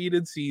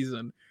undefeated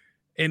season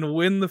and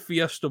win the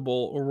Fiesta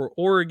Bowl over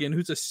Oregon,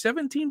 who's a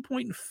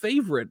 17-point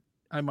favorite,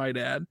 I might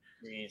add,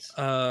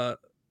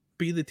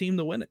 be the team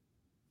to win it?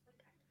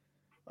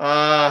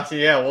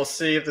 Yeah, we'll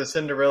see if the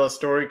Cinderella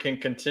story can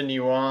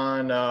continue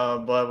on.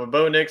 But with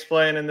Bo Nix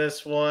playing in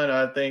this one,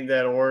 I think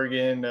that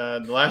Oregon,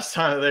 the last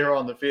time they were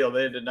on the field,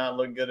 they did not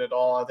look good at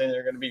all. I think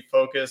they're going to be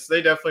focused.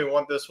 They definitely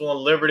want this one.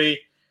 Liberty,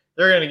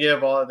 they're going to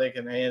give all that they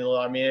can handle.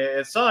 I mean,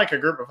 it's not like a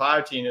group of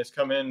 5 team that's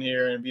come in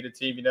here and beat a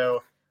team.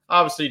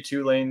 Obviously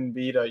Tulane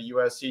beat a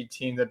USC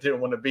team that didn't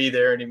want to be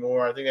there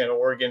anymore. I think that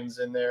Oregon's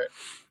in there.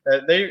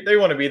 They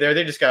want to be there.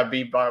 They just got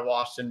beat by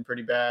Washington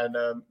pretty bad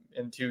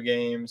in 2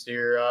 games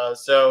here.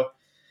 So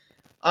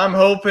I'm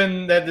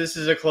hoping that this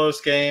is a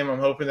close game. I'm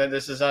hoping that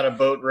this is not a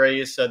boat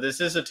race.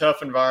 This is a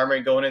tough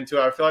environment going into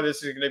it. I feel like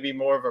this is going to be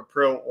more of a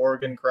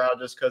pro-Oregon crowd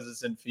just because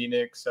it's in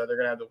Phoenix. They're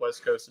going to have the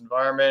West Coast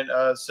environment.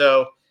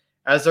 So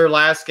as their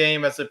last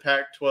game as a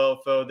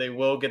Pac-12 foe, they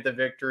will get the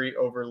victory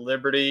over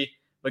Liberty.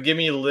 But give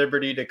me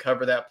Liberty to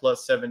cover that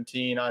plus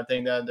 17. I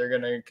think that they're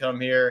going to come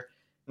here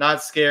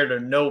not scared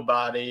of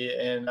nobody,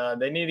 and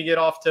they need to get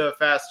off to a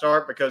fast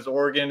start because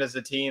Oregon is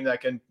a team that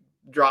can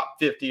drop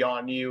 50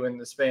 on you in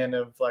the span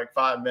of like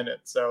 5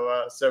 minutes.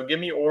 So give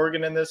me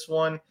Oregon in this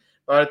one,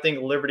 but I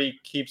think Liberty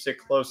keeps it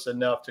close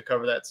enough to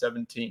cover that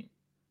 17.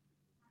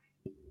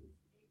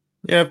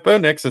 Yeah, if Bo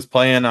Nix is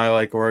playing, I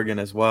like Oregon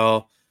as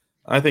well.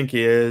 I think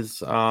he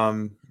is.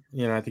 I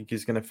think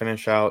he's going to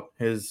finish out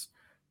his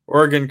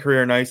Oregon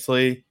career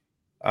nicely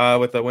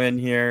with a win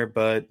here.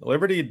 But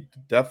Liberty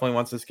definitely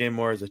wants this game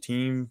more as a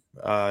team,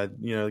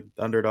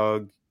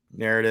 underdog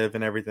narrative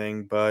and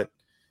everything. But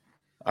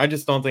I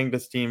just don't think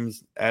this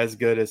team's as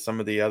good as some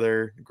of the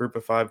other group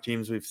of 5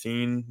 teams we've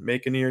seen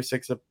make a New Year's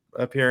Six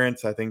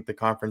appearance. I think the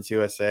Conference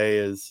USA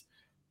is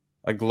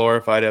a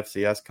glorified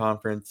FCS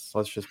conference.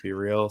 Let's just be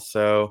real.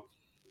 So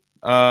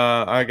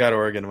I got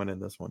Oregon winning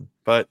this one,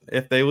 but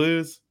if they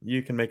lose,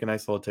 you can make a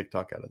nice little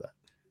TikTok out of that.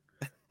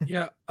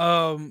 Yeah.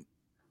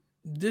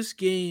 This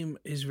game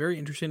is very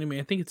interesting to me.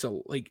 I think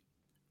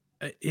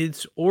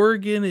it's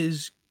Oregon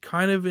is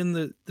kind of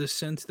in the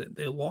sense that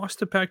they lost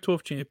the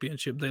Pac-12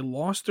 championship. They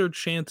lost their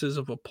chances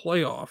of a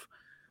playoff.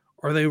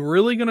 Are they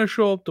really going to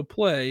show up to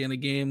play in a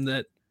game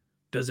that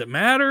does it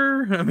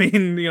matter? I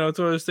mean, it's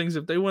one of those things.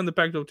 If they win the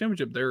Pac-12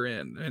 championship, they're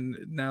in. And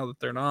now that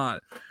they're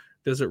not,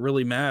 does it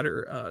really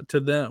matter to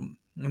them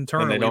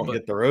internally? And they don't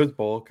get the Rose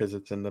Bowl because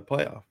it's in the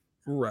playoff.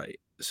 Right.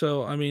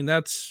 So, I mean,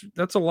 that's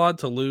a lot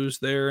to lose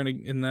there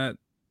in that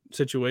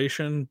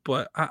situation.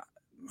 But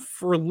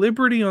for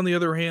Liberty, on the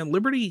other hand,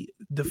 Liberty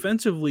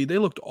defensively, they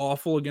looked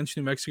awful against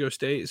New Mexico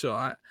State. So,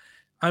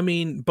 I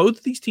mean, both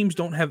of these teams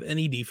don't have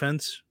any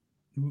defense,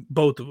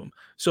 both of them.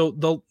 So,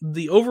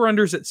 the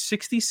over-under's at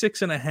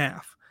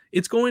 66.5.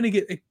 It's going to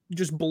get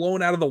just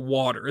blown out of the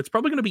water. It's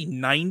probably going to be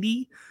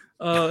 90.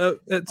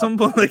 At some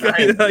point,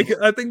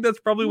 I think that's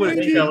probably what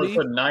it should be. I would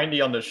put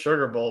 90 on the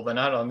Sugar Bowl, but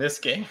not on this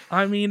game.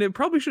 I mean, it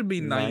probably should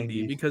be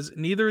 90 because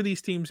neither of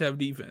these teams have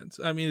defense.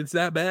 I mean, it's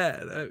that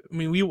bad. I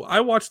mean,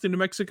 I watched the New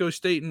Mexico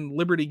State and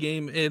Liberty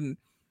game, and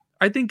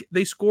I think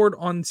they scored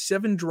on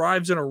 7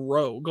 drives in a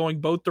row,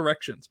 going both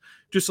directions.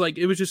 Just like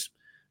it was just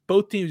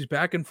both teams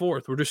back and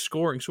forth. We're just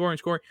scoring,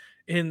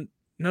 and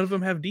none of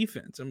them have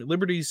defense. I mean,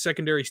 Liberty's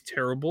secondary is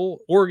terrible.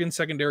 Oregon's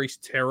secondary is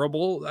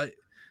terrible.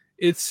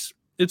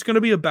 It's going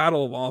to be a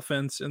battle of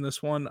offense in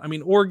this one. I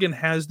mean, Oregon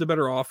has the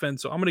better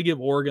offense, so I'm going to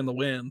give Oregon the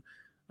win.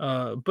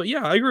 But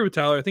yeah, I agree with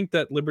Tyler. I think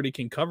that Liberty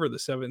can cover the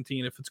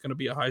 17 if it's going to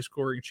be a high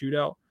scoring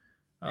shootout.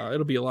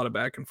 It'll be a lot of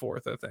back and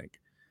forth, I think.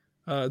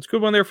 It's a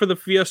good one there for the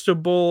Fiesta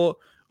Bowl.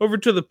 Over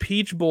to the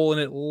Peach Bowl in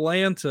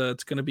Atlanta.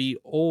 It's going to be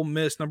Ole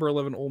Miss, number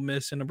 11 Ole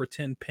Miss, and number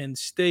 10 Penn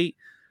State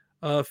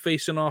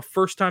facing off.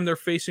 First time they're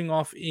facing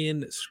off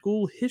in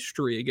school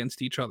history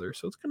against each other.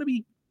 So it's going to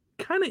be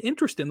kind of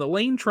interesting. The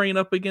Lane Train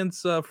up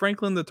against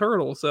Franklin the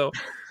Turtle. So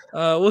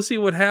we'll see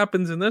what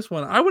happens in this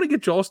one. I want to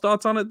get y'all's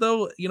thoughts on it,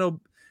 though.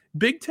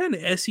 Big Ten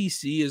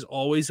SEC is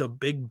always a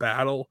big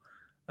battle.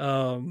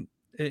 And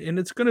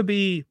it's going to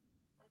be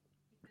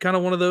kind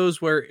of one of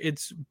those where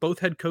it's both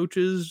head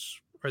coaches.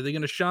 Are they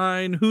going to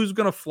shine? Who's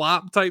going to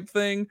flop type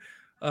thing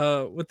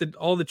with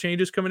all the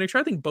changes coming next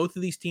year? I think both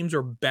of these teams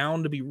are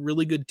bound to be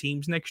really good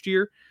teams next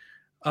year.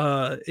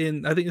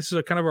 And I think this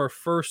is kind of our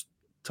first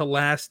to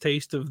last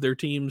taste of their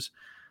teams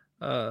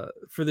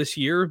for this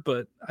year.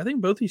 But I think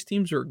both these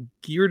teams are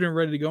geared and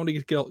ready to go. And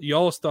to get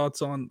y'all's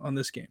thoughts on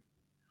this game.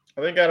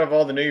 I think out of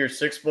all the New Year's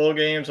Six bowl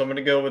games, I'm going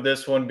to go with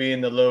this one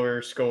being the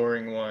lower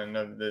scoring one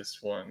of this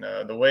one.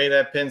 The way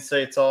that Penn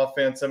State's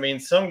offense, I mean,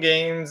 some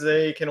games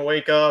they can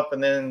wake up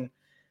and then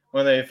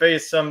when they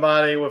face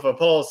somebody with a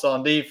pulse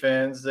on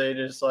defense, they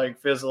just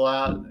like fizzle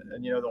out.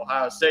 And, the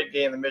Ohio State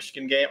game, the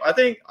Michigan game. I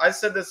think I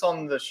said this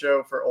on the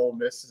show for Ole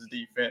Miss's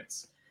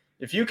defense.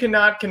 If you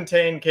cannot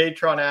contain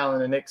Katron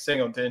Allen and Nick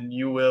Singleton,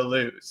 you will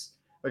lose.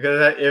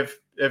 Because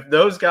if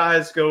those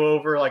guys go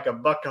over like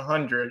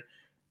 $100,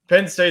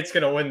 Penn State's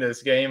going to win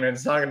this game, and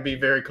it's not going to be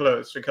very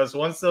close. Because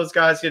once those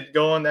guys get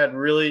going, that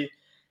really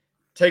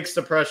takes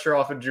the pressure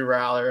off of Drew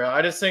Raller.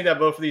 I just think that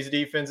both of these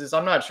defenses,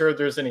 I'm not sure if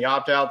there's any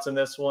opt-outs in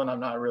this one. I'm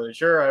not really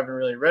sure. I haven't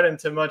really read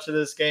into much of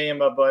this game.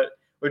 But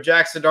with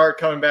Jackson Dart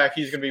coming back,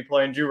 he's going to be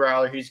playing. Drew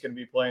Raller, he's going to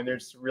be playing.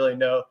 There's really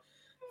no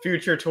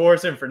future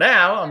towards him for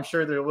now. I'm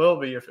sure there will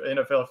be an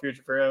NFL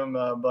future for him,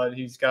 but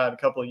he's got a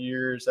couple of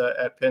years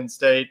at Penn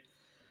State.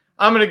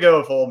 I'm going to go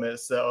with Ole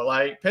Miss, though.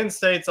 Like, Penn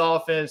State's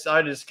offense,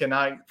 I just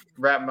cannot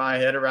wrap my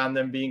head around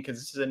them being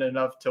consistent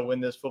enough to win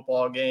this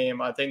football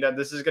game. I think that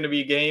this is going to be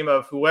a game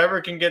of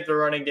whoever can get the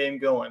running game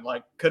going.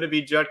 Like, could it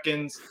be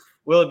Judkins?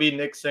 Will it be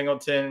Nick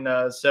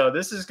Singleton? So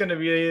this is going to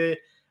be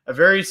a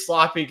very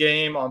sloppy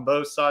game on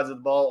both sides of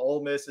the ball.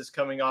 Ole Miss is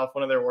coming off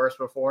one of their worst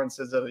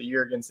performances of the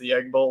year against the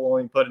Egg Bowl,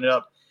 only putting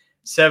up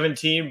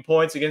 17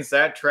 points against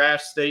that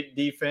trash State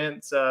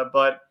defense.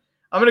 But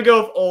I'm going to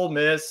go with Ole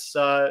Miss.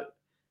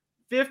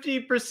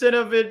 50%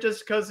 of it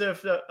just because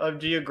of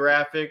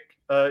geographic,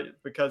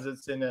 because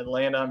it's in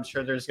Atlanta. I'm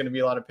sure there's going to be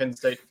a lot of Penn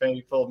State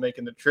faithful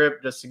making the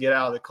trip just to get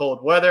out of the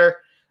cold weather.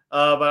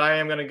 But I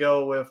am going to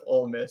go with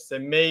Ole Miss.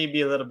 There may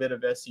be a little bit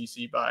of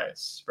SEC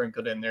bias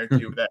sprinkled in there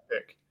too with that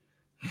pick.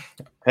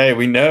 Hey,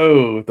 we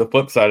know the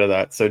flip side of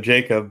that. So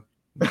Jacob,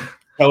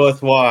 tell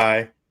us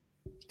why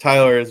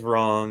Tyler is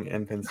wrong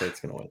and Penn State's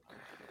going to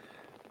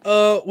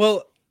win.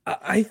 Well,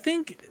 I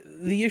think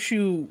the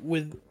issue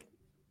with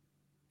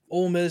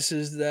Ole Miss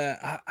is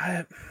that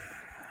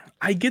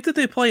I get that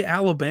they play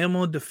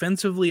Alabama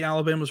defensively.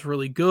 Alabama's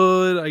really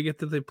good. I get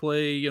that they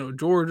play,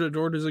 Georgia.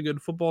 Georgia's a good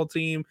football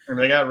team. And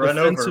they got run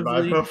over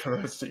by both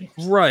of those teams.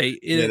 Right.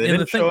 Yeah, they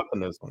didn't show up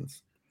in those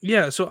ones.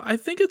 Yeah, so I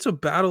think it's a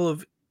battle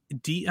of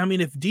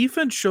if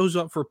defense shows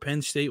up for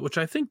Penn State, which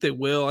I think they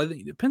will, I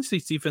think Penn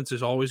State's defense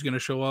is always going to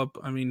show up.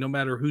 I mean, no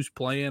matter who's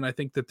playing, I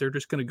think that they're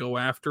just going to go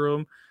after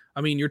them.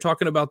 I mean, you're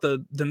talking about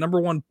the number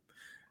one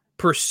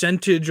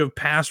percentage of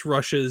pass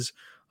rushes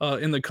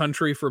in the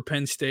country for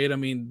Penn State. I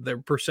mean, their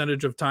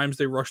percentage of times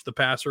they rush the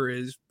passer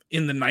is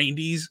in the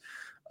 90s.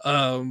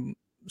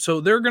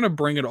 So they're going to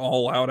bring it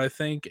all out, I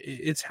think.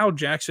 It's how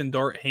Jackson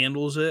Dart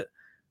handles it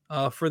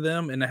for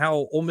them and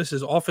how Ole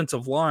Miss's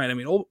offensive line. I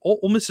mean,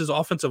 Ole Miss's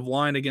offensive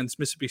line against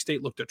Mississippi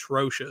State looked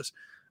atrocious.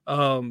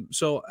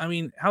 So, I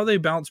mean, how they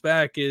bounce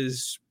back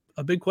is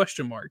a big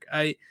question mark.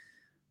 I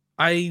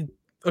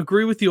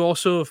agree with you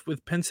also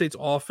with Penn State's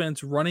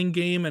offense, running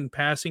game and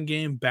passing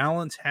game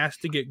balance has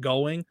to get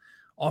going.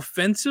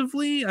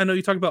 Offensively, I know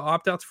you talked about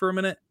opt-outs for a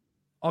minute.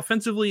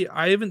 Offensively,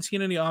 I haven't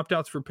seen any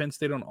opt-outs for Penn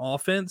State on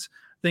offense.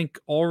 I think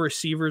all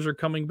receivers are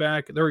coming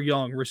back. They're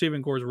young.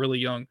 Receiving core is really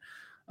young.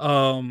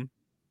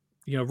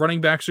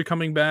 Running backs are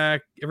coming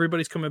back.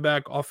 Everybody's coming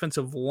back.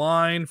 Offensive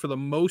line, for the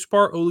most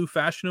part, Olu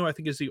Fashanu, I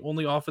think, is the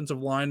only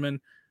offensive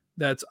lineman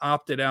that's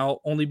opted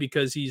out, only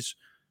because he's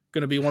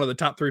going to be one of the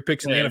top 3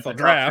 picks in the NFL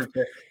draft.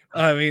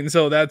 I mean,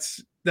 so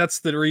that's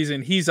the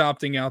reason he's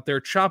opting out there.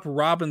 Chop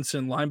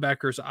Robinson,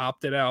 linebackers,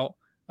 opted out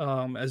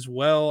as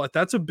well.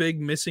 That's a big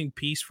missing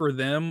piece for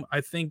them.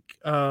 I think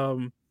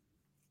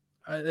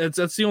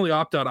that's the only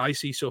opt-out I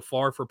see so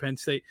far for Penn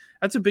State.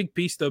 That's a big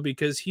piece, though,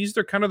 because he's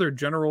their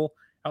general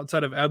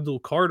outside of Abdul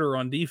Carter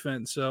on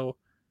defense. So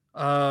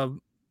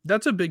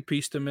that's a big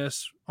piece to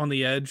miss on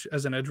the edge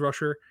as an edge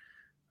rusher.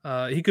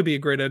 He could be a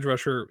great edge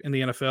rusher in the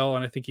NFL,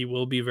 and I think he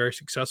will be very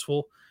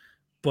successful.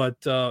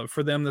 But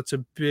for them, that's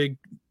a big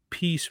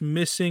piece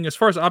missing. As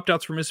far as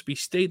opt-outs for Mississippi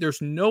State, there's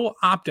no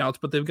opt-outs,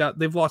 but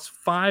they've lost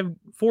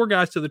 4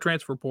 guys to the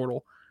transfer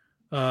portal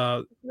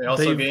They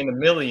also gained $1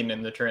 million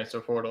in the transfer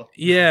portal.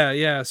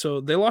 Yeah.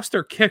 So they lost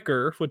their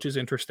kicker, which is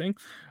interesting.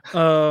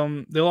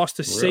 They lost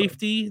a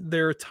safety,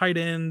 their tight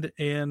end,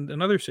 and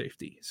another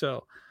safety.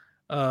 So,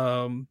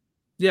 a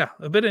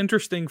bit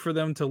interesting for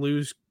them to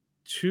lose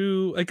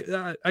two,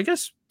 I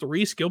guess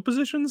 3 skill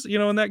positions,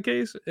 in that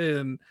case.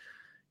 And,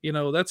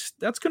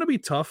 that's going to be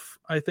tough,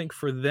 I think,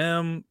 for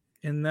them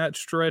in that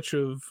stretch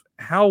of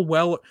how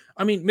well.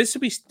 I mean,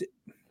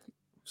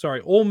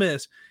 Ole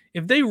Miss,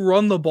 if they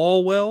run the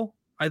ball well,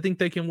 I think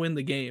they can win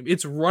the game.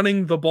 It's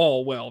running the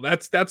ball well.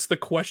 That's the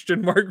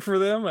question mark for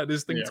them. I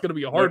just think it's going to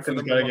be hard for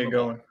them to get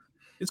going.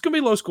 It's going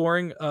to be low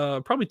scoring,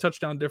 probably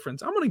touchdown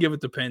difference. I'm going to give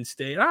it to Penn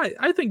State.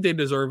 I think they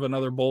deserve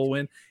another bowl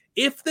win.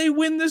 If they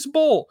win this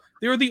bowl,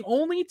 they're the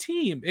only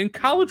team in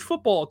college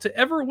football to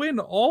ever win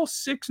all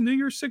 6 New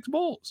Year's 6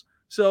 bowls.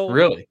 So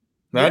really,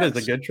 that is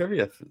a good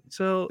trivia.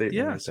 So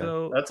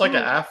so that's like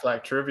an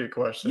Aflac trivia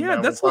question. Yeah,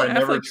 that's like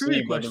Aflac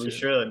trivia question. But we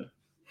should.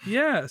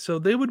 Yeah, so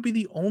they would be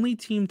the only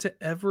team to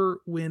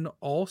ever win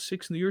all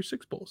 6 New Year's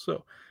 6 bowls.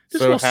 So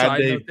just a little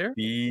side note there.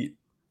 Beat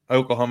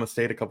Oklahoma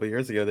State a couple of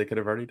years ago, they could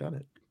have already done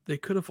it. They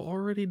could have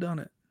already done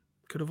it.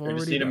 We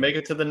just need to make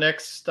it to the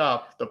next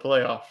stop, the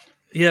playoff.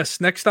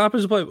 Yes, next stop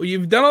is the playoff. Well,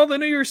 you've done all the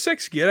New Year's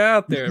 6. Get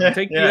out there.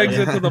 Take the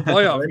exit to the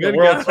playoff. The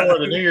World Tour,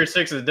 the New Year's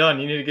 6 is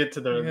done. You need to get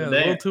to the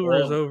World Tour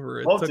is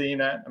over. 12 team.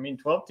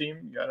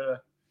 You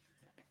gotta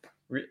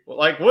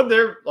would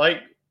there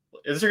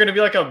is there going to be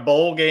like a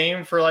bowl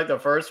game for like the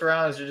first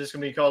round? Is it just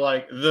going to be called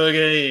like the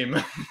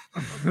game?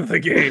 The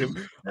game.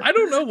 I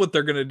don't know what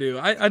they're going to do.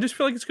 I just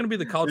feel like it's going to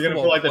be the college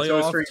football playoff. Like the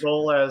Toast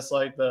Bowl as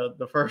like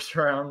the first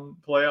round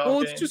playoff. Well,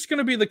 it's just going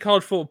to be the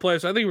college football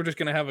playoffs. I think we're just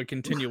going to have a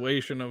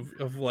continuation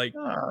of like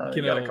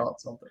you gotta call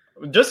it something.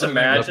 Just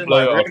imagine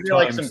like we're going to be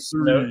like some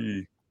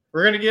snow.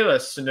 We're going to get a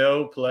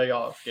snow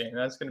playoff game.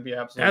 That's going to be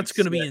absolutely. That's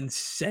going to be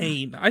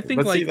insane. I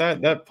think see,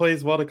 that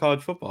plays well to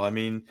college football. I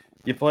mean,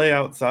 you play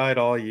outside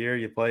all year.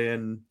 You play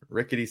in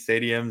rickety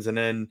stadiums, and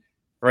then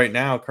right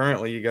now,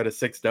 currently, you go to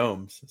 6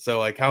 domes. So,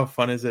 like, how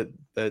fun is it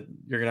that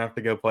you're gonna have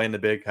to go play in the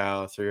Big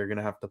House, or you're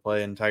gonna have to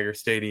play in Tiger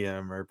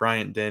Stadium, or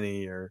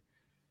Bryant-Denny, or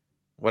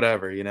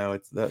whatever?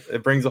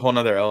 It brings a whole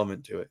nother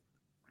element to it.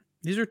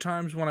 These are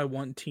times when I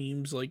want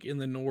teams like in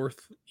the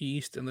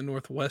Northeast and the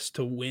Northwest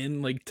to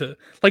win, like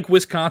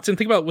Wisconsin.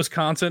 Think about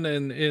Wisconsin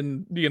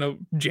in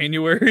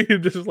January,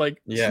 just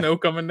like snow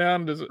coming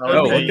down. Look at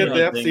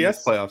the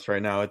FCS playoffs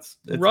right now. It's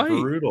right.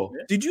 Brutal.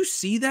 Did you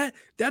see that?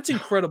 That's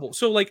incredible.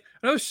 So like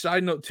another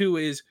side note too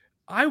is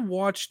I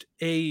watched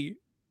a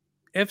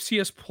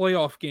FCS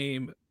playoff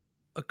game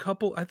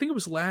I think it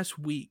was last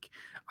week.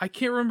 I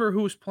can't remember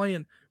who was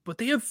playing, but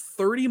they have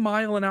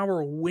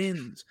 30-mile-an-hour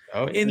winds.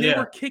 And they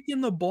were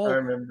kicking the ball. I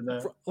remember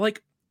that.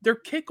 Like their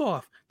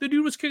kickoff. The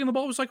dude was kicking the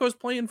ball. It was like I was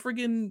playing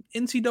friggin'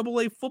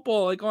 NCAA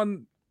football, like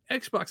on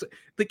Xbox.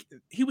 Like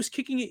he was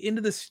kicking it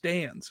into the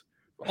stands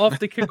off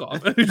the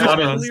kickoff.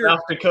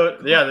 South Dakota.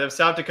 Yeah, the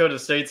South Dakota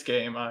State's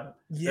game.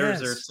 There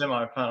was their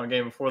semifinal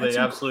game before they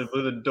absolutely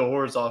blew the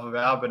doors off of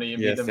Albany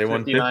and beat them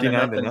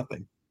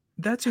 59-0.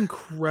 That's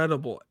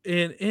incredible.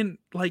 And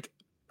like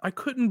I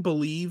couldn't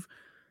believe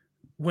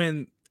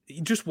when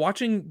just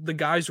watching the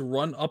guys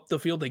run up the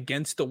field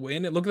against the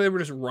wind, it looked like they were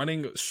just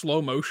running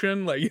slow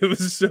motion. Like it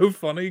was so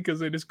funny because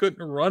they just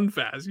couldn't run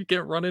fast. You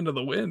can't run into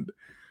the wind.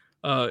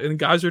 And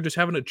guys are just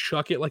having to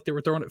chuck it like they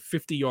were throwing it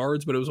 50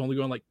 yards, but it was only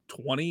going like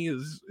 20. It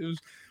was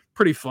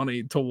pretty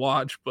funny to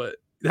watch, but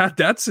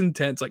that's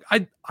intense. Like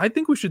I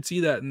think we should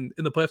see that in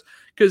the playoffs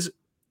because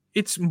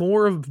it's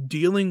more of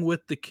dealing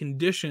with the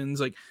conditions.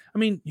 Like, I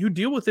mean, you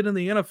deal with it in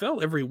the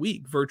NFL every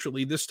week,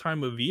 virtually this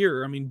time of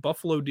year. I mean,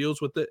 Buffalo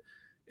deals with it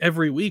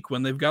every week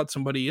when they've got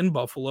somebody in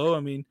Buffalo. I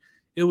mean,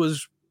 it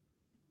was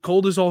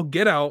cold as all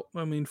get out.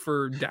 I mean,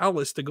 for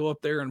Dallas to go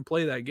up there and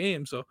play that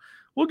game. So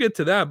we'll get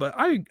to that, but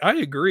I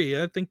agree.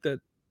 I think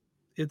that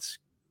it's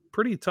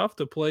pretty tough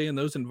to play in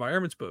those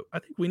environments, but I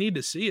think we need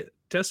to see it,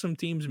 test some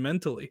teams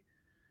mentally.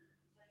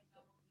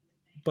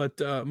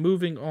 But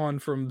moving on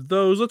from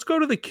those, let's go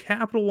to the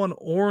Capital One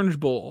Orange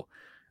Bowl.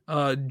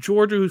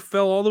 Georgia, who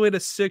fell all the way to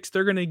 6,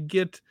 they're going to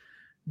get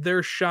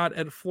their shot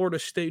at Florida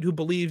State, who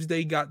believes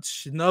they got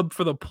snubbed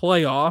for the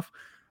playoff.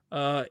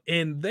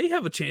 And they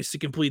have a chance to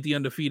complete the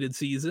undefeated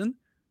season,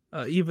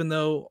 even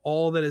though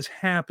all that has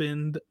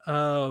happened.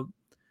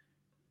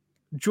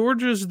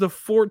 Georgia's the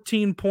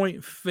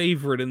 14-point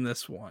favorite in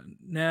this one.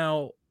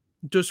 Now,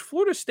 does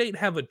Florida State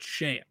have a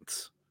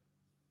chance?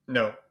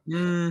 No.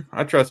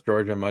 I trust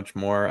Georgia much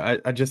more.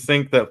 I just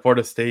think that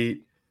Florida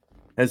State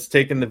has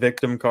taken the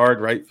victim card,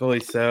 rightfully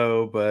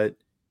so, but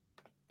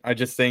I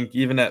just think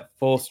even at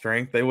full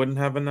strength, they wouldn't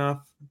have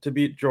enough to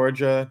beat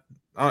Georgia.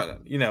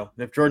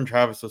 If Jordan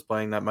Travis was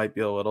playing, that might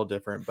be a little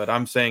different, but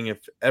I'm saying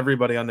if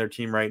everybody on their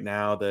team right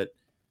now that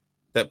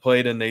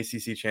played in the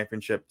ACC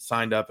championship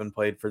signed up and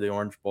played for the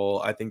Orange Bowl,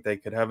 I think they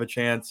could have a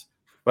chance,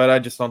 but I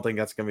just don't think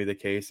that's going to be the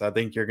case. I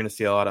think you're going to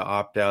see a lot of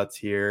opt-outs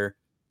here.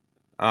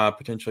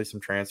 Potentially some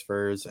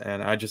transfers.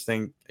 And I just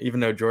think even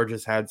though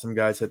Georgia's had some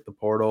guys hit the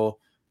portal,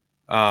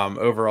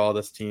 overall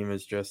this team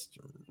is just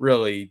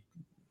really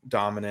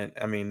dominant.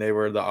 I mean, they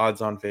were the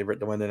odds-on favorite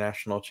to win the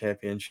national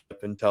championship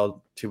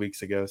until 2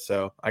 weeks ago.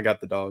 So I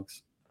got the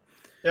Dogs.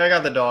 Yeah, I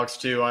got the Dogs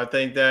too. I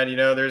think that,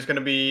 there's going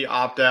to be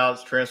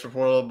opt-outs, transfer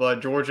portal,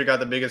 but Georgia got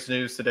the biggest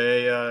news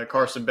today.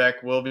 Carson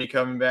Beck will be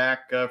coming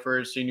back for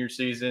his senior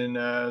season.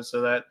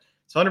 So that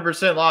it's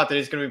 100% locked that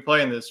he's going to be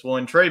playing this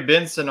one. Trey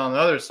Benson on the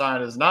other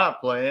side is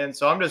not playing.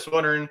 So I'm just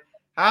wondering,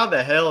 how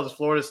the hell is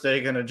Florida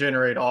State going to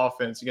generate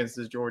offense against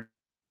this Georgia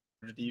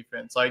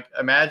defense? Like,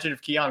 imagine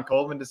if Keon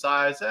Coleman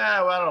decides,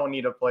 well, I don't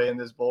need to play in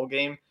this bowl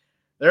game.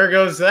 There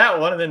goes that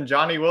one. And then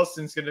Johnny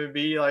Wilson's going to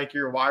be like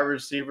your wide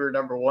receiver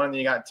number one. Then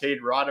you got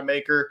Tate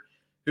Rodemaker.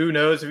 Who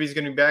knows if he's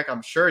going to be back?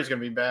 I'm sure he's going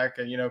to be back.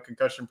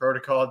 Concussion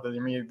protocol. I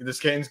mean,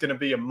 this game's going to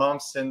be a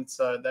month since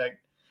that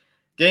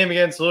game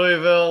against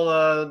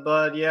Louisville.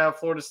 But yeah,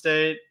 Florida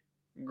State,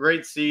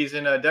 great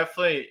season.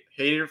 Definitely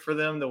hated it for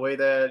them the way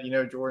that,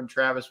 Jordan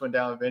Travis went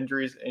down with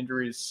injuries.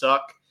 Injuries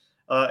suck.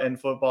 And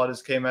football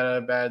just came out at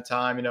a bad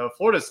time.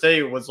 Florida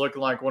State was looking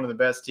like one of the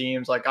best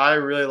teams. Like, I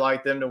really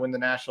liked them to win the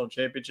national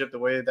championship the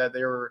way that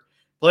they were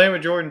playing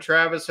with Jordan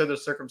Travis. So the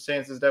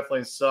circumstances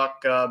definitely suck.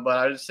 But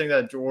I just think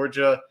that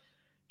Georgia,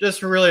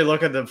 just really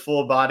look at the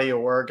full body of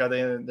work, I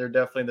think they're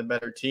definitely the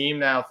better team.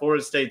 Now,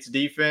 Florida State's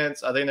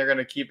defense, I think they're going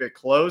to keep it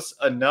close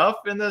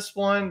enough in this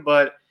one.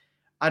 But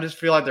I just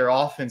feel like their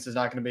offense is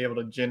not going to be able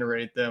to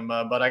generate them.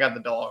 But I got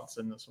the Dogs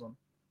in this one.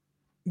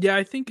 Yeah,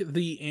 I think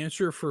the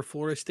answer for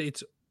Florida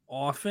State's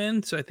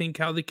offense, I think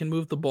how they can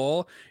move the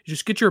ball, you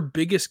just get your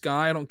biggest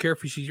guy. I don't care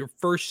if he's your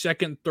first,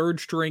 second, third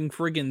string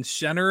friggin'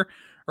 center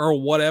or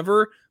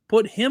whatever.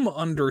 Put him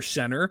under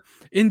center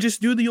and just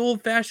do the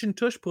old fashioned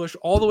tush push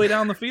all the way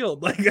down the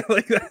field. Like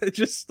that.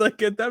 Just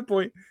like at that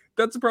point,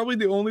 that's probably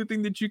the only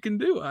thing that you can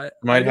do. I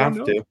have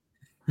to.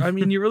 I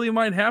mean, you really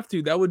might have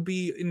to. That would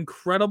be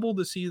incredible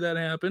to see that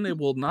happen. It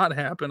will not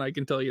happen. I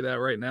can tell you that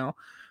right now.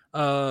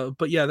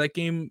 But yeah, that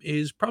game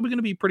is probably going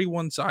to be pretty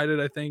one-sided.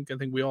 I think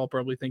we all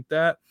probably think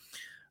that,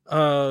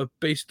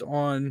 based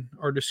on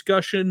our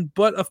discussion.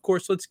 But of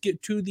course, let's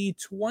get to the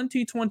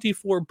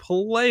 2024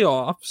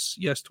 playoffs.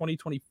 Yes,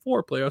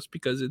 2024 playoffs,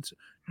 because it's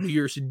New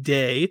Year's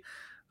Day.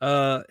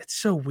 It's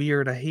so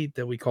weird. I hate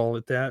that we call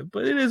it that,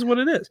 but it is what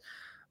it is.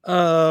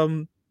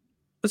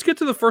 Let's get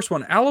to the first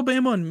one.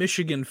 Alabama and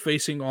Michigan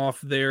facing off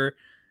there.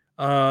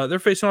 They're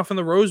facing off in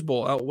the Rose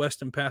Bowl out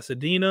west in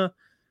Pasadena.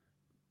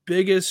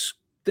 Biggest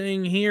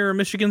thing here,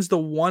 Michigan's the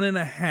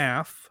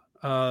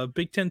 1.5.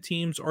 Big Ten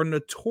teams are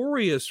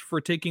notorious for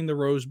taking the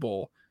Rose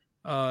Bowl.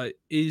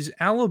 Is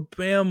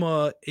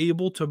Alabama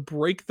able to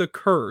break the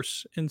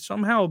curse and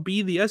somehow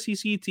be the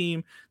SEC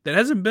team that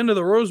hasn't been to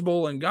the Rose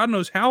Bowl in God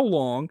knows how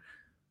long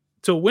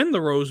to win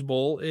the Rose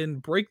Bowl and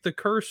break the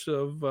curse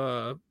of,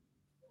 or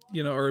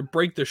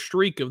break the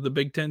streak of the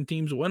Big Ten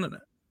teams winning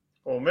it?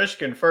 Well,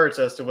 Michigan first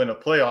has to win a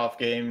playoff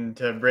game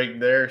to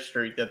break their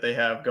streak that they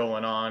have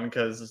going on,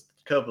 because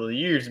couple of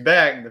years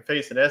back, they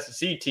faced an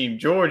SEC team,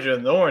 Georgia,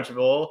 in the Orange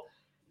Bowl,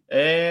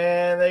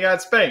 and they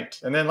got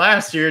spanked. And then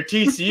last year,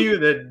 TCU,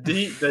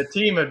 the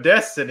team of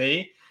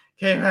destiny,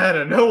 came out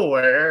of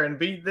nowhere and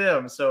beat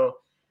them. So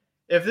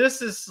if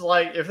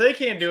they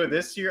can't do it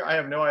this year, I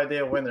have no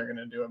idea when they're going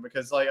to do it,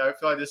 because I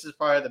feel like this is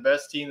probably the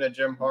best team that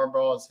Jim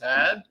Harbaugh has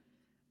had.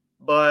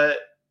 But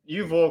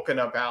you've woken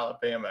up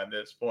Alabama at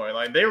this point.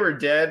 Like, they were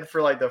dead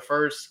for the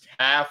first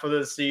half of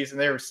the season.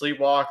 They were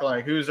sleepwalking,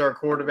 like, who's our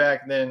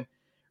quarterback? And then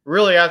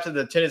really after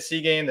the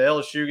Tennessee game, the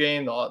LSU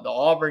game, the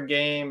Auburn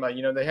game,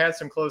 they had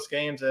some close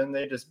games and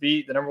they just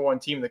beat the number one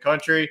team in the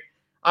country.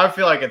 I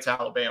feel like it's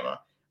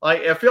Alabama.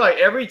 I feel like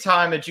every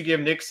time that you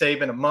give Nick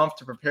Saban a month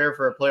to prepare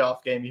for a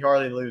playoff game, he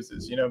hardly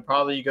loses.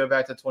 Probably you go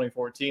back to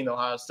 2014, the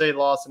Ohio State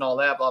loss and all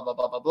that, blah, blah,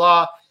 blah, blah,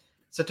 blah.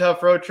 It's a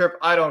tough road trip.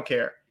 I don't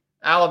care.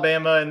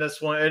 Alabama in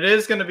this one, it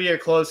is going to be a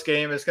close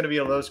game. It's going to be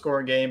a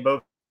low-scoring game.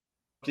 Both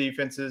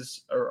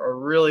defenses are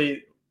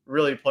really,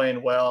 really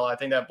playing well. I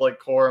think that Blake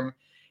Corum,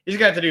 he's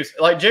going to have to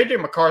do, J.J.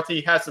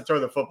 McCarthy has to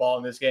throw the football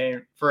in this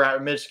game for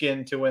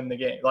Michigan to win the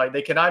game.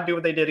 They cannot do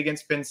what they did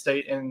against Penn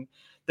State and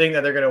think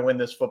that they're going to win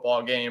this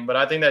football game. But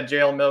I think that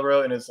Jalen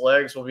Milroe and his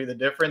legs will be the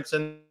difference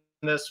in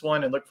this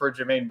one, and look for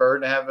Jermaine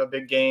Burton to have a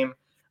big game.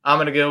 I'm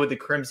going to go with the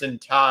Crimson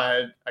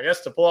Tide, I guess,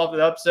 to pull off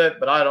the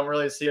upset, but I don't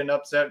really see an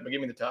upset, but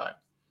give me the Tide.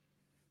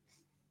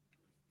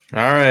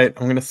 All right,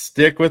 I'm going to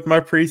stick with my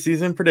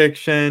preseason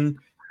prediction.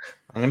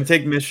 I'm going to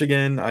take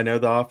Michigan. I know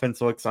the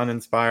offense looks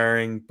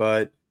uninspiring,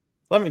 but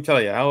let me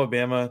tell you,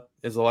 Alabama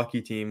is a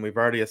lucky team. We've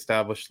already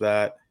established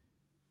that.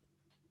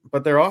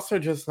 But they're also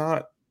just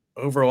not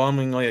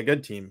overwhelmingly a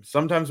good team.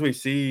 Sometimes we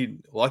see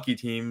lucky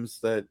teams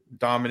that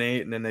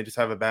dominate and then they just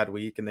have a bad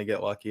week and they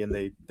get lucky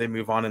and they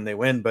move on and they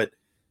win. But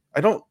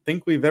I don't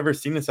think we've ever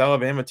seen this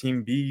Alabama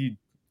team be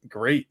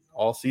great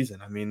all season.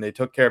 I mean, they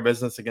took care of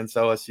business against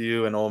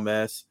LSU and Ole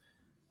Miss.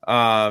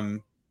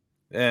 And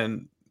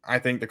I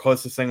think the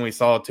closest thing we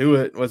saw to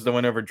it was the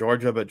win over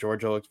Georgia, but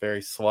Georgia looked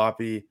very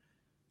sloppy.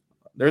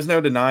 There's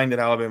no denying that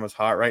Alabama's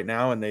hot right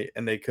now, and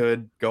they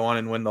could go on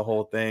and win the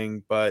whole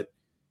thing. But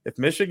if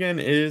Michigan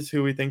is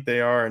who we think they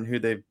are and who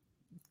they've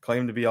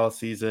claimed to be all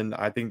season,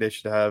 I think they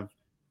should have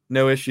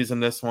no issues in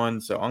this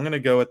one. So I'm going to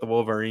go with the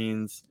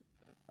Wolverines.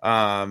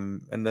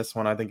 And this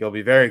one, I think it'll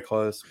be very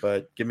close,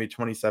 but give me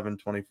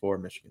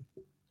 27-24 Michigan.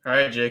 All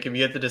right, Jacob,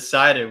 you get to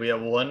decide it. We have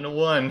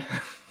 1-1.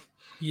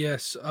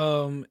 Yes.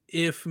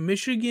 If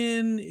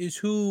Michigan is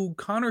who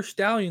Connor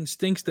Stallions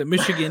thinks that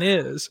Michigan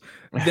is,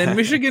 then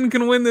Michigan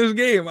can win this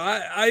game.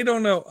 I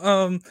don't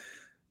know.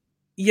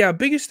 Yeah,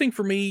 biggest thing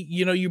for me,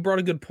 you brought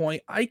a good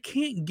point. I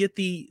can't get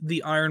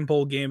the Iron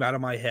Bowl game out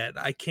of my head.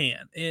 I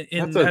can't.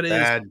 And That's a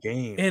bad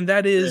game. And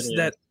that is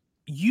that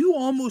you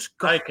almost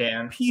got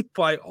beat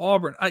by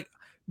Auburn.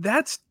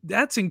 That's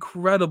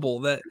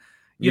incredible that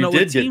you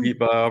did get beat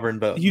by Auburn,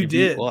 but you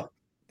did.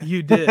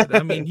 You did.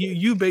 I mean,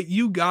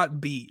 you got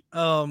beat.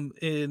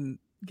 In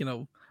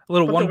a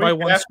little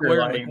 1-by-1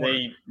 square.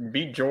 They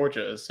beat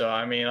Georgia, so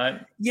I mean,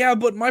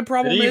 but my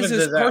problem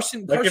is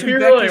Carson. If you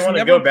really want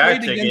to go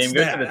back to the game,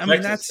 go to the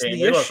Texas game.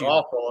 They look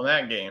awful in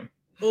that game.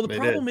 Well, the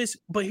problem is,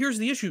 but here's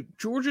the issue: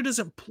 Georgia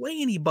doesn't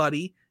play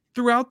anybody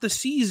throughout the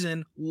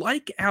season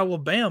like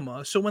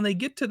Alabama. So when they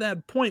get to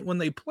that point when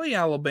they play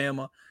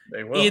Alabama,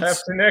 they will have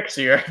to next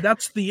year.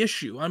 That's the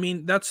issue. I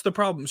mean, that's the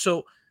problem.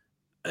 So,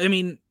 I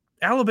mean,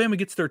 Alabama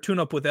gets their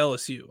tune-up with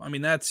LSU. I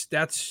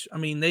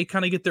mean, they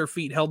kind of get their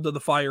feet held to the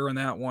fire in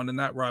that one, in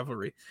that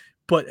rivalry.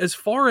 But as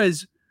far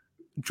as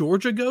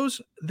Georgia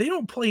goes, they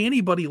don't play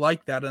anybody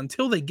like that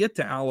until they get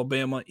to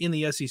Alabama in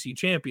the SEC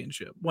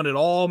championship, when it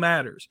all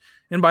matters.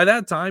 And by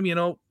that time,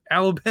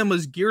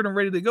 Alabama's geared and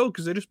ready to go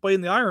because they just played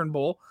in the Iron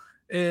Bowl.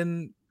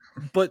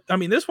 But I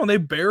mean, this one, they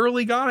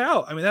barely got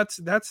out. I mean,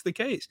 that's the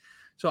case.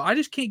 So I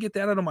just can't get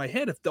that out of my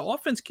head. If the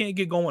offense can't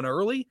get going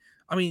early,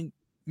 I mean,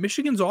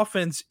 Michigan's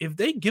offense, if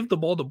they give the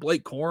ball to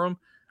Blake Corum,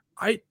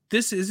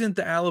 this isn't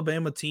the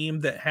Alabama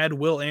team that had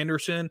Will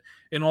Anderson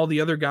and all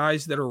the other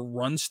guys that are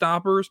run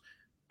stoppers.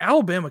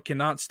 Alabama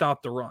cannot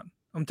stop the run.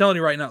 I'm telling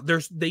you right now,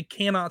 they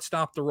cannot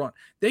stop the run.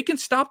 They can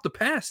stop the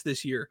pass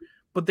this year,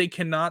 but they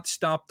cannot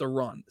stop the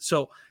run.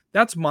 So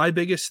that's my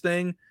biggest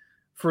thing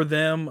for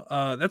them.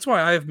 That's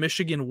why I have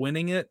Michigan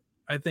winning it.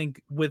 I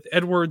think with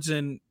Edwards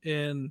and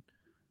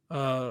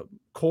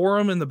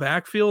Corum in the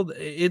backfield,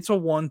 it's a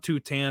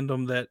 1-2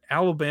 tandem that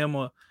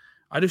Alabama,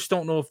 I just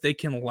don't know if they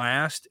can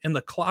last, and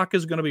the clock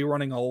is going to be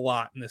running a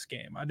lot in this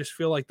game. I just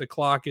feel like the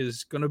clock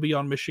is going to be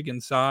on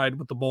Michigan's side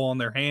with the ball in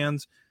their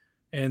hands,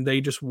 and they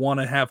just want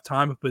to have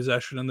time of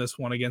possession in this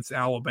one against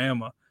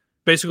Alabama.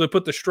 Basically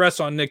put the stress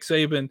on Nick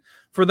Saban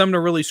for them to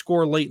really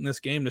score late in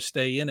this game to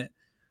stay in it.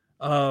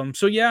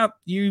 So yeah,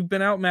 you've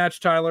been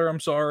outmatched, Tyler.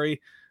 I'm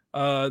sorry.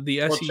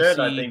 The SEC. Chet,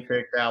 I think,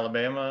 picked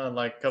Alabama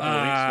like a couple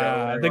of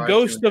weeks ago. The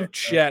ghost of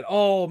Chet.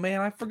 Oh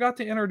man, I forgot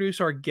to introduce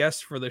our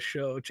guest for the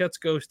show. Chet's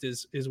ghost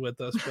is with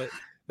us, but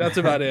that's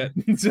about it.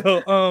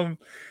 So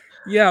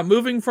yeah,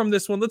 moving from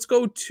this one, let's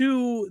go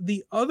to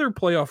the other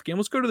playoff game.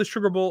 Let's go to the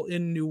Sugar Bowl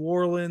in New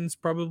Orleans.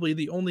 Probably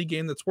the only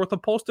game that's worth a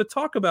pulse to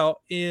talk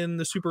about in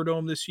the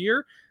Superdome this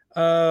year.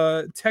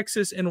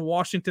 Texas and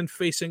Washington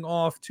facing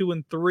off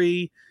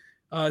 2-3.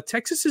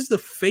 Texas is the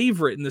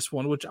favorite in this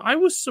one, which I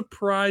was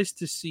surprised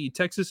to see.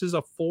 Texas is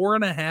a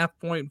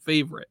 4.5-point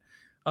favorite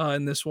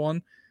in this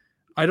one.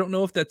 I don't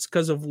know if that's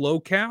because of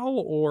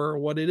locale or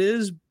what it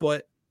is,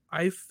 but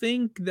I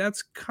think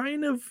that's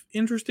kind of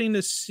interesting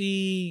to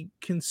see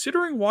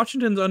considering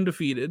Washington's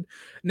undefeated.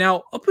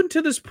 Now, up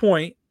until this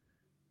point,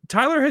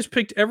 Tyler has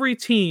picked every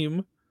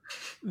team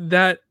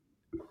that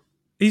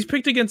he's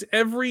picked against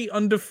every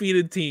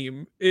undefeated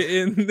team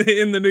in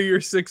the New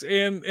Year's Six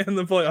and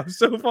the playoffs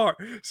so far.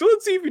 So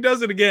let's see if he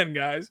does it again,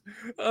 guys.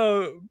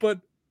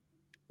 But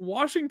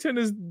Washington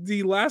is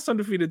the last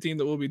undefeated team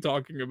that we'll be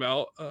talking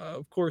about,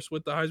 of course,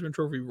 with the Heisman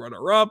Trophy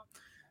runner-up.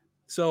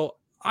 So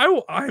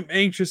I'm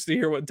anxious to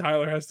hear what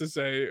Tyler has to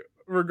say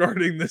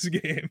regarding this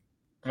game.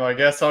 Well, I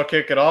guess I'll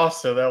kick it off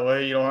so that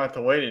way you don't have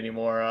to wait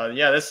anymore.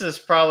 This is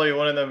probably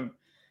one of the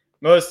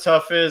most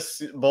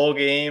toughest bowl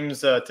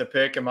games to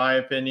pick, in my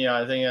opinion.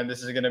 I think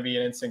this is going to be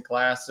an instant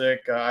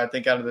classic. I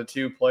think out of the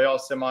two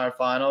playoff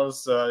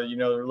semifinals,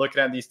 they're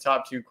looking at these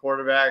top two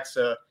quarterbacks.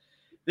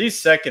 These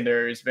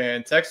secondaries,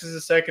 man.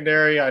 Texas'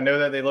 secondary, I know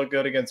that they look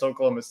good against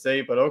Oklahoma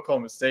State, but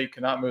Oklahoma State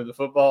could not move the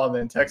football. And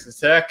then Texas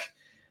Tech,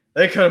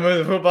 they couldn't move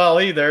the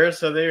football either.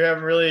 So they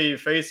haven't really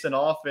faced an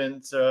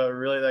offense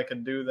really that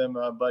could do them.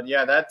 But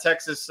yeah, that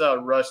Texas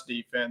rush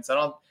defense,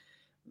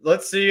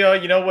 let's see,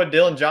 what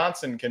Dylan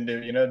Johnson can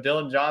do.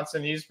 Dylan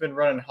Johnson, he's been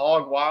running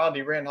hog wild.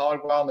 He ran hog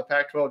wild in the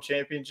Pac-12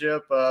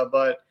 championship.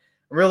 But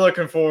I'm really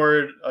looking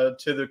forward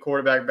to the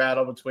quarterback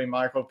battle between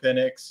Michael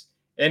Penix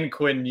and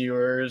Quinn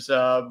Ewers.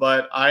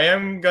 But I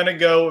am going to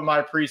go with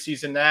my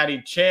preseason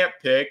Natty champ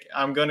pick.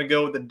 I'm going to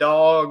go with the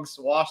Dogs,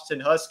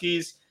 Washington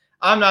Huskies.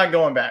 I'm not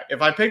going back.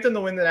 If I picked them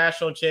to win the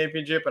national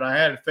championship and I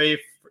had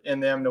faith in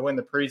them to win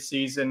the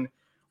preseason,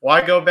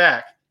 why go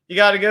back? You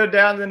got to go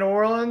down to New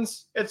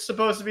Orleans. It's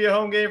supposed to be a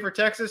home game for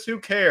Texas. Who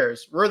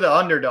cares? We're the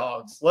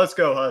underdogs. Let's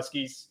go,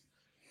 Huskies.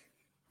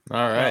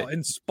 All right. Well,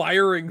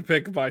 inspiring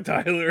pick by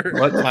Tyler.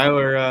 Let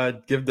Tyler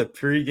give the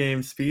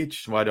pregame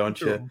speech. Why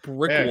don't you?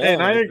 Brick wall.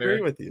 And I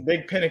agree with you.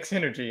 Big Penix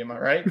energy. Am I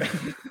right?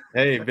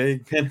 Hey,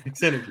 big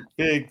Penix energy.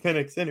 Big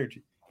Penix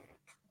energy.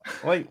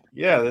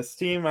 This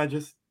team, I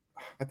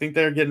think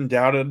they're getting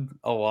doubted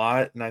a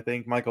lot, and I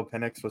think Michael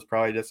Penix was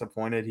probably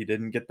disappointed he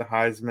didn't get the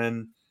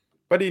Heisman,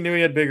 but he knew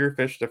he had bigger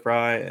fish to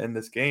fry in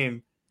this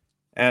game.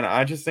 And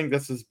I just think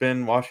this has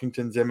been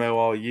Washington's MO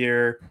all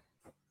year.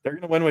 They're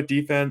going to win with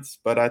defense,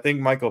 but I think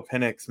Michael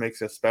Penix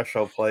makes a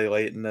special play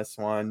late in this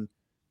one.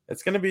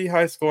 It's going to be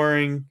high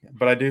scoring,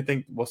 but I do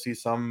think we'll see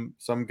some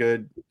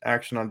good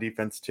action on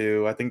defense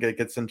too. I think it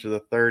gets into the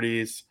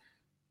 30s.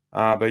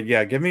 But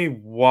yeah, give me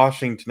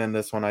Washington in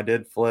this one. I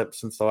did flip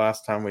since the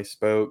last time we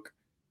spoke.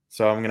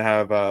 So I'm going to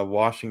have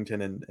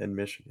Washington and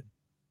Michigan.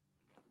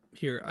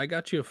 Here, I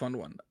got you a fun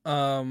one.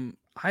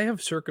 I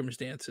have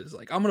circumstances.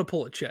 Like, I'm going to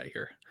pull a Chet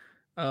here.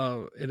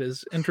 It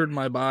has entered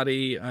my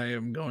body. I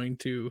am going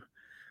to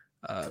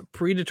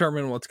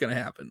predetermine what's going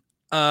to happen.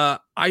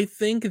 I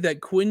think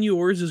that Quinn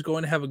Ewers is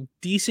going to have a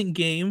decent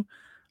game.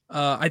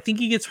 I think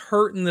he gets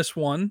hurt in this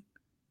one.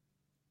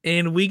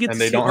 And we get to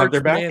see Arch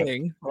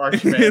Manning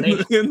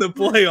in the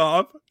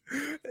playoff.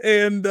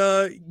 And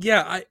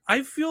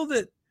I feel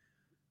that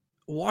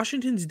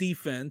Washington's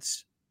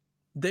defense,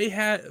 they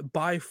had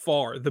by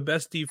far the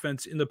best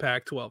defense in the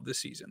Pac-12 this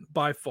season.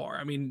 By far.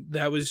 I mean,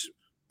 that was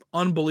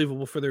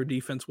unbelievable for their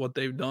defense, what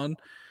they've done.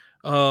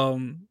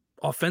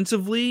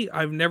 Offensively,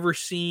 I've never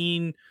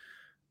seen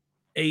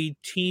a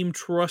team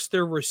trust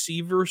their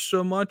receivers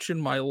so much in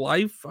my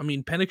life. I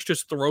mean, Penix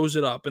just throws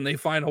it up and they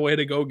find a way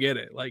to go get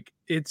it. Like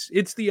it's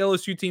the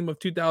LSU team of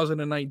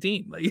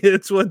 2019. Like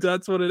that's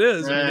what it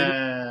is.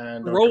 I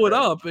mean, they throw it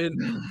up and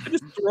they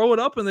just throw it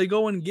up and they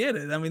go and get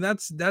it. I mean,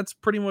 that's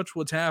pretty much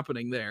what's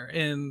happening there.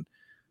 And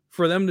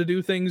for them to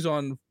do things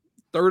on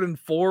 3rd and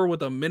 4 with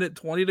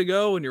 1:20 to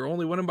go and you're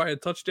only winning by a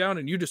touchdown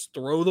and you just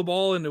throw the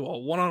ball into a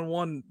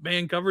one-on-one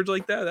man coverage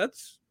like that,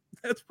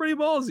 that's pretty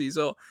ballsy.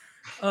 So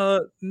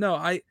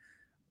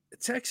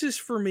Texas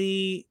for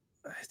me,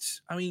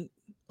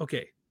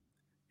 okay.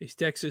 Is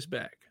Texas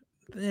back?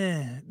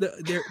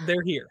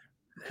 They're here.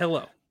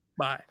 Hello.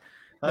 Bye.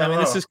 I mean,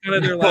 this is kind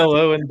of their last.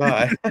 Hello and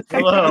bye.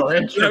 Hello.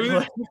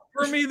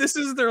 For me, this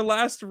is their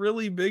last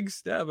really big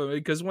step. I mean,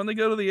 because when they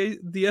go to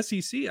the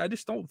SEC, I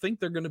just don't think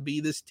they're going to be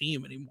this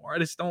team anymore. I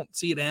just don't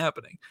see it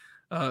happening.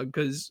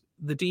 Because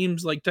the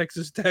teams like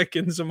Texas Tech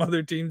and some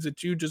other teams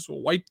that you just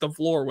wipe the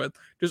floor with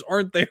just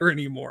aren't there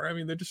anymore. I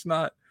mean, they're just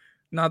not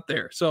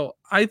there. So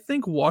I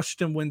think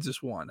Washington wins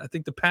this one. I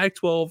think the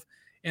Pac-12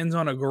 ends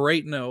on a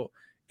great note.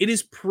 It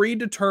is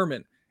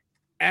predetermined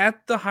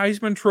at the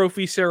Heisman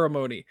Trophy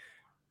ceremony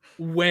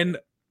when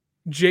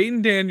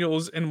Jaden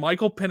Daniels and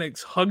Michael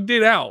Penix hugged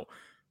it out.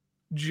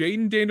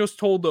 Jaden Daniels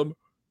told them,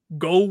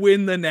 go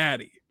win the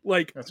Natty.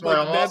 Like that's why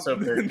I'm also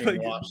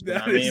picking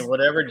Washington. I mean,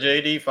 whatever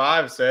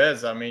JD5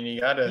 says, I mean,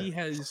 you gotta. He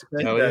has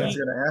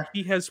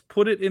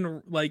put it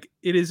in, like,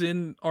 it is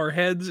in our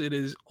heads. It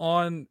is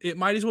on. It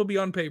might as well be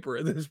on paper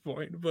at this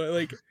point. But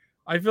like,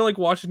 I feel like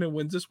Washington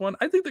wins this one.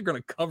 I think they're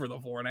going to cover the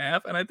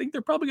 4.5, and I think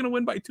they're probably going to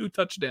win by 2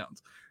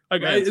 touchdowns.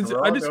 Like, we're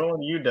all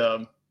going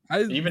UW.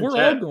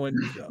 We're all going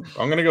UW.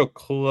 I'm going to go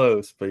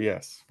close, but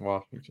yes,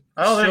 Washington.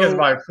 I don't think it's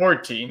by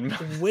 14.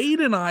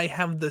 Wade and I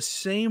have the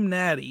same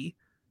Natty.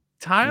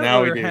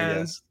 Tyler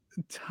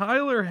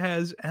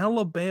has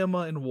Alabama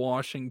and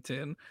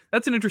Washington.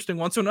 That's an interesting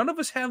one. So none of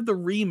us have the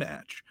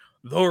rematch.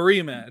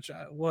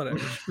 Whatever.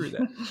 Screw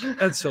that.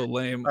 That's so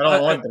lame. I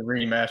don't want the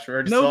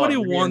rematch. Nobody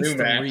wants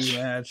the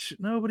rematch.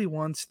 Nobody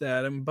wants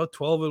that. I'm about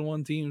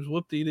 12-1 teams.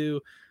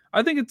 Whoop-de-doo.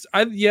 I think it's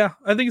going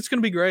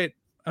to be great.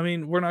 I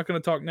mean, we're not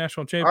going to talk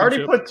national championship. I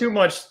already put too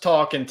much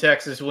talk in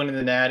Texas winning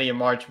the Natty and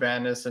March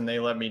Madness, and they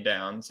let me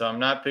down. So I'm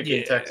not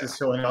picking Texas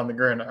to win on the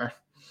gridiron.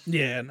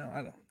 Yeah,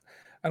 no,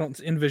 I don't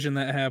envision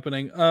that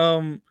happening.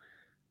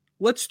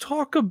 Let's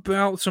talk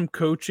about some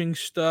coaching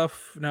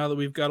stuff now that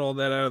we've got all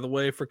that out of the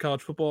way for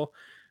college football.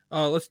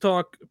 Let's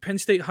talk Penn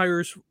State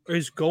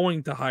is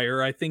going to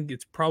hire. I think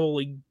it's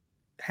probably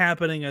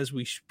happening as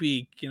we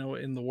speak,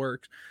 in the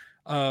works.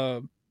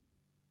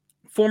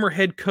 Former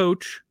head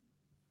coach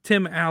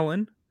Tom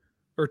Allen,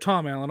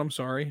 I'm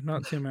sorry,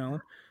 not Tim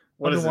Allen.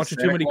 I've been watching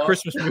too many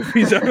Christmas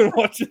movies. They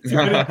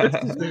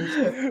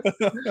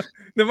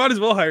might as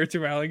well hire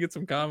Tim Allen, get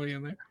some comedy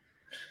in there.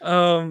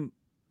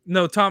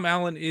 No, Tom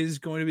Allen is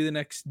going to be the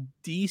next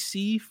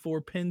DC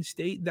for Penn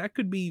State. That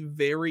could be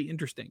very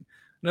interesting.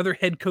 Another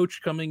head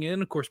coach coming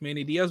in. Of course,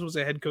 Manny Diaz was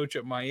a head coach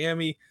at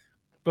Miami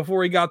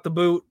before he got the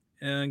boot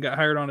and got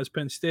hired on as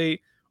Penn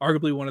State.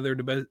 Arguably one of their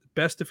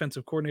best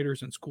defensive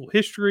coordinators in school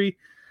history.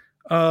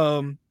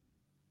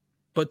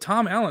 But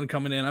Tom Allen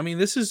coming in, I mean,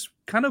 this is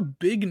kind of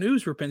big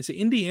news for Penn State.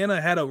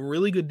 Indiana had a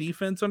really good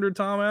defense under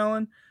Tom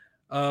Allen.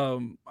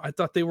 I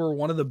thought they were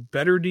one of the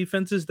better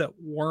defenses that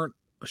weren't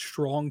a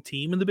strong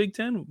team in the Big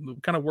Ten.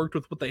 Kind of worked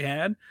with what they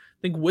had.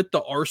 I think with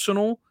the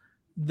arsenal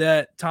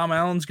that Tom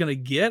Allen's going to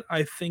get,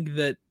 I think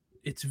that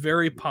it's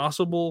very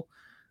possible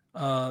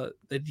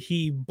that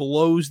he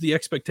blows the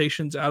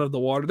expectations out of the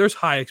water. There's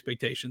high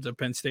expectations of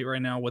Penn State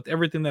right now with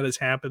everything that has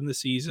happened this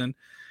season.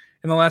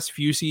 In the last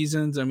few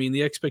seasons, I mean,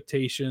 the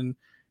expectation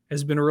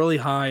has been really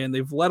high, and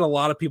they've let a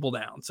lot of people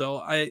down.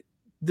 So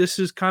this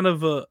is kind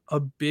of a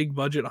big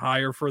budget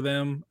hire for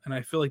them, and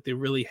I feel like they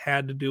really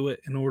had to do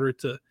it in order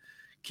to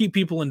keep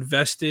people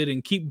invested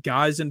and keep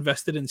guys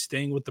invested in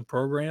staying with the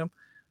program.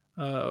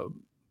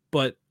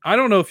 But I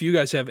don't know if you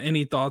guys have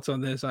any thoughts on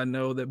this. I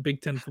know that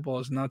Big Ten football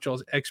is not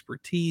y'all's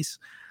expertise,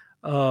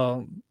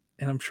 and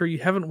I'm sure you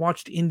haven't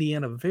watched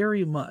Indiana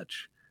very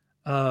much.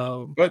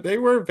 But they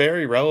were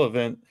very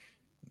relevant,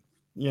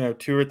 2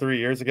 or 3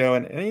 years ago.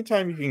 And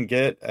anytime you can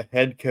get a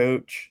head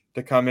coach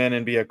to come in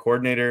and be a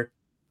coordinator,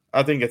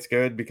 I think it's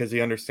good because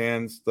he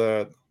understands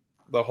the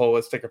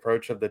holistic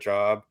approach of the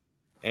job.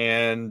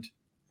 And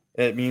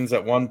it means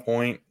at one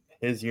point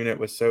his unit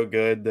was so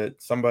good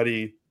that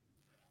somebody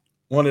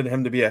wanted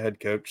him to be a head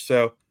coach.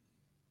 So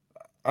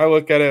I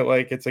look at it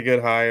like it's a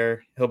good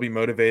hire. He'll be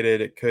motivated.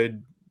 It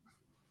could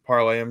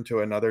parlay him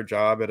to another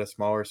job at a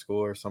smaller school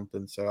or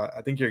something. So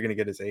I think you're going to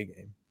get his A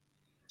game.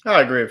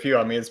 I agree with you.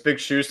 I mean, it's big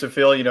shoes to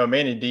fill.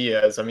 Manny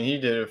Diaz, I mean, he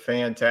did a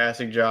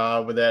fantastic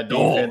job with that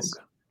defense.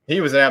 He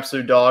was an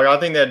absolute dog. I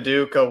think that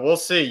Duke, we'll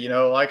see.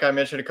 Like I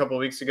mentioned a couple of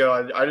weeks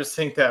ago, I just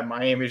think that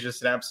Miami is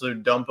just an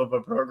absolute dump of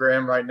a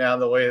program right now,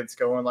 the way it's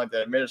going, like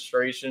the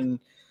administration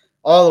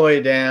all the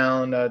way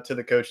down to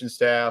the coaching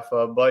staff.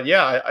 But,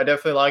 yeah, I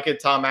definitely like it.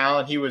 Tom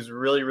Allen, he was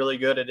really, really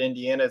good at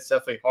Indiana. It's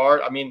definitely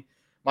hard. I mean,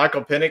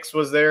 Michael Penix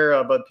was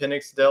there, but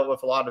Penix dealt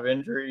with a lot of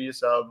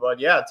injuries. But,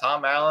 yeah,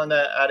 Tom Allen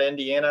at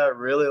Indiana,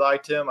 really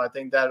liked him. I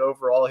think that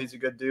overall he's a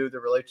good dude. The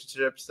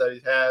relationships that he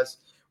has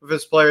with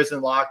his players in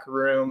the locker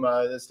room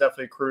is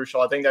definitely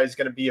crucial. I think that he's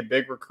going to be a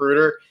big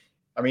recruiter.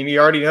 I mean, he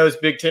already knows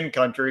Big Ten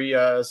country,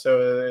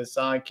 so it's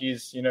not like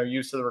he's,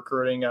 used to the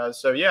recruiting.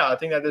 So, yeah, I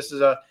think that this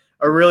is a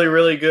really,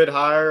 really good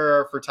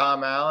hire for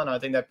Tom Allen. I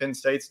think that Penn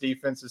State's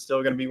defense is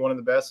still going to be one of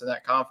the best in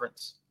that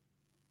conference.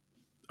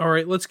 All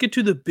right, let's get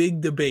to the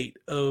big debate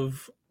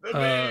of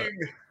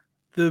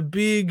the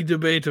big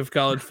debate of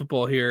college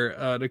football here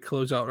to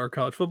close out our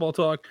college football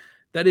talk.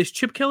 That is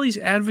Chip Kelly's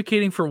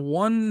advocating for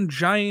one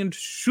giant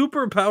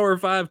Super Power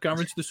 5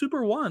 conference, the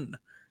Super 1.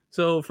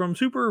 So from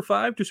Super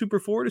 5 to Super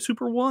 4 to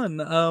Super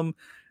 1.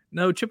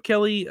 No, Chip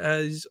Kelly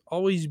has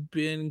always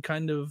been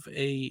kind of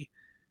a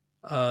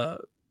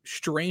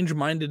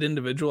strange-minded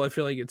individual. I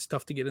feel like it's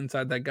tough to get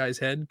inside that guy's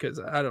head because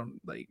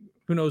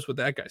who knows what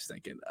that guy's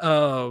thinking.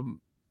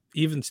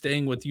 Even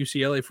staying with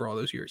UCLA for all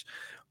those years.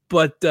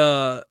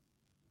 But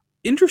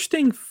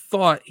interesting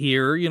thought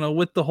here,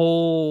 with the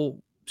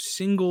whole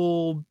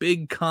single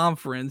big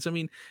conference. I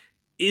mean,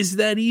 is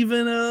that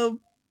even a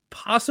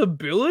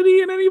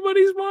possibility in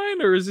anybody's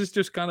mind, or is this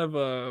just kind of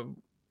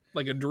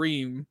a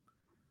dream?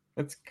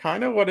 It's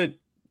kind of what it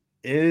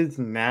is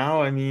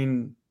now. I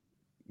mean,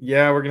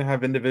 yeah, we're going to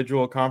have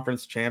individual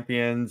conference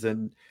champions,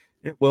 and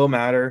it will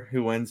matter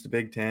who wins the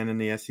Big Ten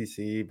and the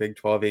SEC, Big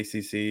 12,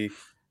 ACC.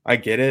 I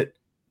get it.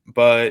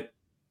 But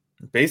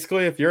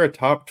basically, if you're a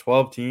top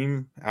 12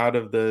 team out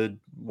of the,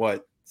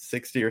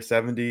 60 or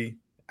 70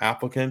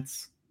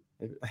 applicants,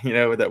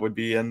 that would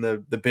be in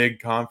the big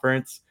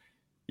conference,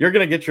 you're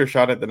going to get your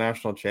shot at the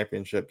national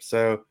championship.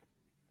 So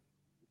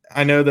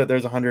I know that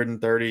there's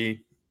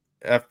 130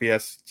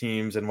 FBS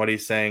teams, and what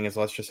he's saying is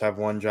let's just have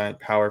one giant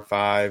Power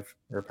 5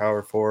 or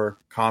Power 4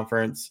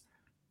 conference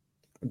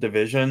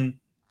division.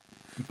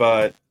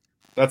 But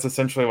that's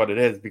essentially what it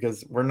is,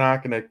 because we're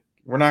not going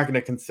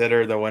to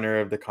consider the winner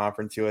of the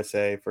Conference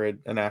USA for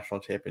a national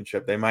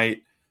championship. They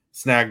might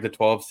snag the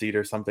 12 seed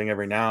or something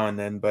every now and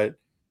then, but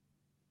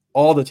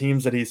all the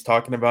teams that he's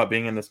talking about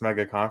being in this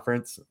mega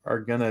conference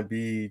are going to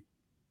be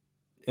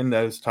in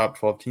those top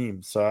 12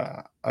 teams.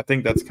 So I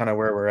think that's kind of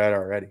where we're at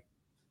already.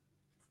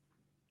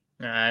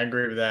 I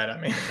agree with that.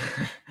 I mean,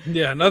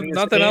 yeah, nothing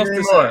else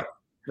to say.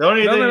 The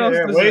only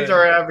thing Wade's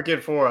our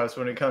advocate for us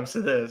when it comes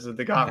to this at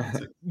the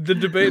conferences. The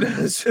debate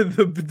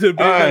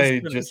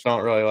I just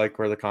don't really like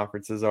where the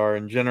conferences are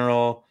in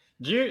general.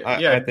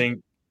 I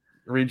think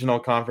regional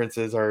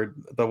conferences are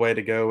the way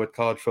to go with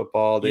college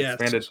football. The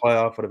expanded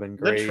playoff would have been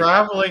great. The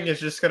traveling is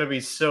just going to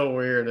be so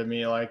weird to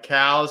me. Like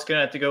Cal's going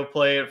to have to go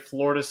play at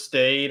Florida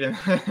State, and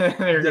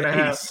they're going to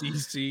have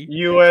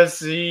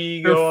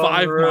USC. They're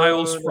 5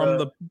 miles from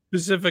the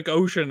Pacific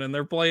Ocean, and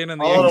they're playing in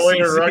the all ACC. the way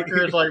to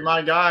Rutgers. Like,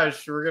 my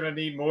gosh, we're going to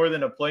need more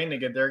than a plane to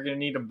get there. We're going to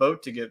need a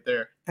boat to get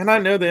there. And I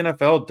know the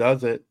NFL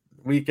does it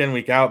week in,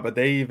 week out, but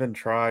they even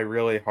try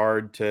really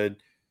hard to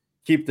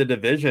keep the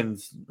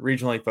divisions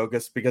regionally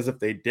focused, because if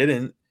they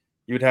didn't,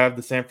 you would have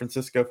the San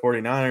Francisco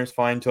 49ers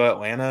flying to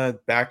Atlanta,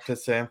 back to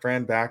San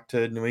Fran, back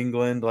to New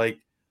England.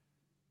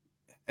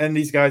 And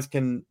these guys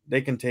can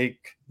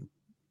take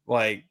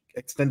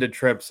extended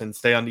trips and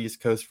stay on the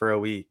East Coast for a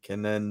week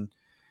and then,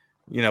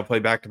 play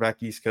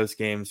back-to-back East Coast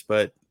games.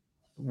 But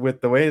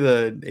with the way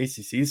the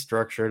ACC is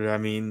structured, I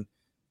mean,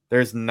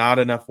 there's not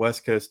enough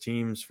West Coast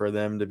teams for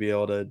them to be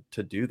able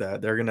to do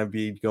that. They're going to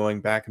be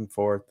going back and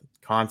forth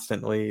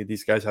constantly.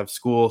 These guys have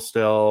school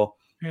still.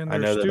 And I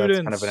know students,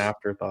 that's kind of an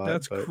afterthought.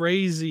 That's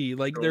crazy.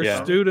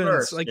 They're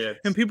students.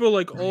 And people are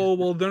like, oh,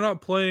 well, they're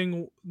not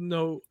playing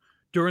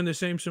during the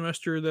same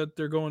semester that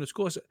they're going to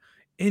school.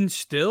 And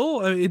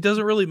still, it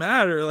doesn't really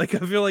matter. Like, I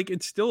feel like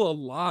it's still a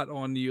lot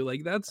on you.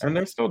 Like, And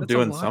they're still that's a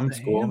doing lot some to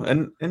school,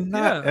 handle. and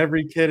not Yeah.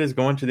 every kid is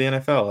going to the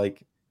NFL.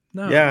 Like,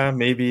 No. yeah,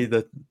 maybe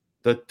the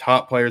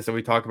top players that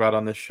we talk about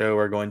on this show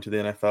are going to the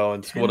NFL,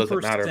 and school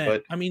doesn't matter. 10%.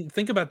 But I mean,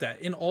 think about that.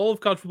 In all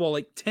of college football,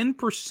 like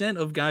 10%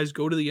 of guys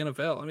go to the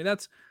NFL. I mean,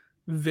 that's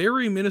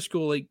very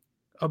minuscule, like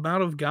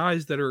amount of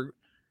guys that are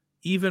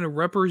even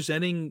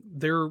representing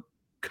their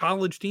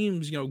college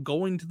teams,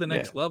 going to the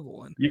next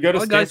level. And you go a to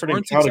lot of guys Stanford and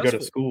aren't Cal to go to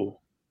successful.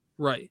 school.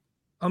 Right.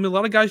 I mean, a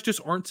lot of guys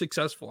just aren't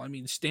successful. I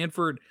mean,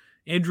 Stanford,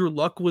 Andrew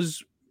Luck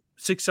was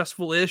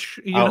successful-ish,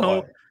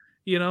 Outlier.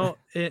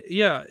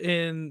 yeah.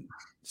 And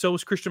so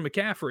was Christian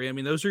McCaffrey. I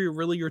mean, those are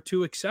really your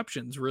two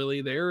exceptions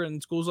really there in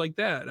schools like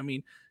that. I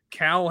mean,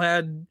 Cal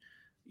had,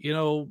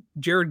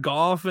 Jared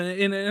Goff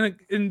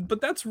and but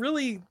that's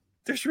really,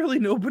 there's really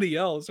nobody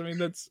else. I mean,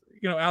 that's,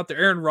 out there.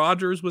 Aaron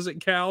Rodgers was at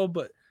Cal,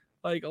 but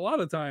like a lot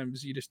of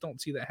times you just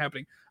don't see that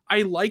happening.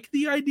 I like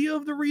the idea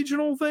of the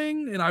regional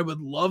thing, and I would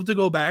love to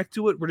go back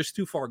to it. We're just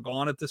too far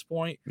gone at this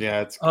point.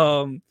 Yeah, it's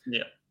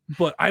Yeah.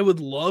 But I would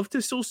love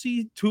to still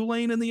see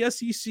Tulane in the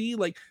SEC.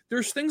 Like,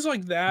 there's things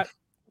like that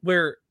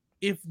where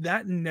if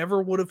that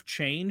never would have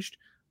changed,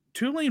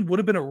 Tulane would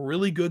have been a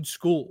really good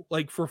school,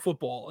 like for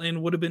football,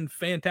 and would have been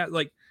fantastic.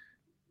 Like,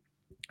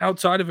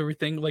 outside of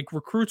everything, like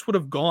recruits would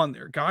have gone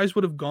there, guys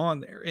would have gone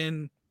there,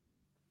 and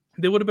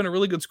they would have been a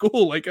really good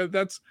school. Like,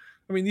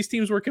 these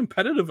teams were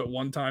competitive at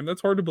one time.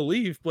 That's hard to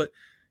believe, but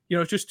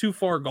it's just too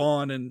far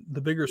gone, and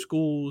the bigger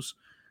schools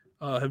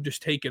have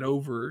just taken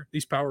over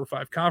these Power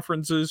 5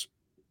 conferences.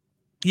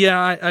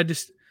 Yeah, I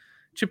just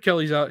Chip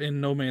Kelly's out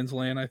in no man's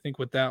land, I think,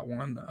 with that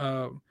one.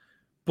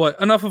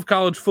 But enough of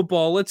college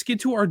football. Let's get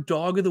to our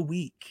dog of the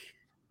week.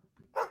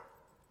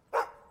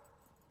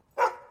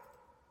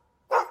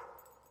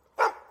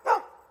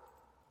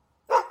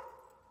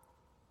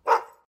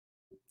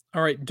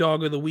 All right,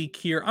 dog of the week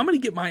here. I'm going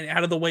to get mine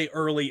out of the way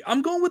early.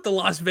 I'm going with the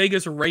Las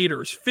Vegas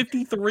Raiders.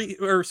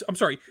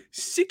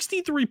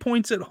 63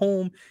 points at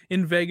home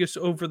in Vegas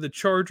over the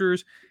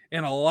Chargers.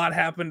 And a lot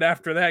happened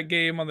after that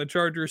game on the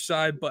Chargers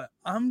side, but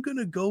I'm going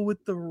to go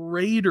with the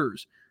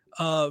Raiders.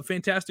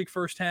 Fantastic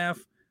first half.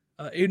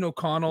 Aiden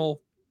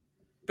O'Connell,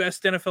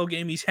 best NFL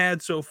game he's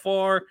had so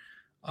far.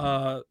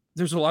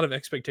 There's a lot of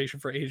expectation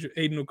for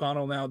Aiden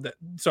O'Connell now.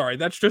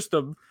 That's just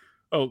a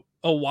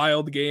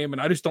wild game,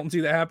 and I just don't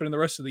see that happening the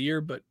rest of the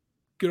year, but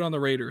good on the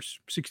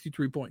Raiders.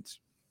 63 points.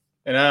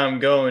 And I'm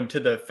going to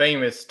the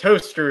famous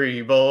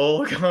Toastery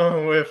Bowl,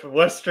 going with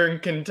Western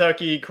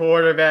Kentucky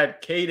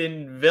quarterback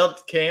Caden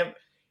Veltkamp.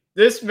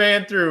 This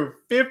man threw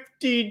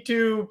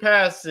 52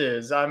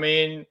 passes. I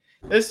mean,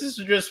 this is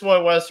just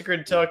what Western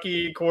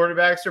Kentucky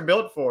quarterbacks are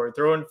built for,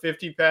 throwing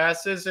 50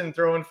 passes and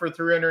throwing for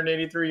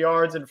 383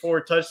 yards and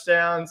 4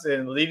 touchdowns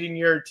and leading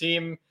your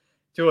team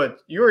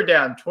you were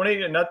down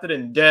 20-0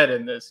 and dead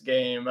in this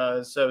game.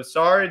 So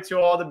sorry to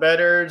all the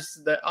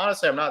bettors.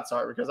 Honestly, I'm not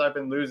sorry because I've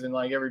been losing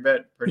like every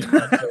bet pretty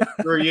much. So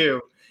for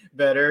you,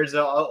 bettors,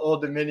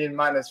 Old Dominion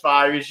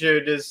 -5. You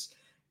should just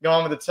go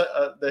on with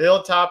the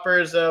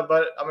Hilltoppers.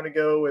 But I'm going to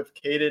go with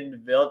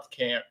Caden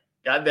Veltkamp.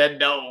 Got that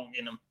dog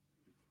in him.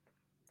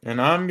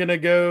 And I'm going to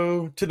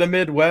go to the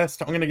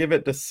Midwest. I'm going to give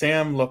it to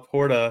Sam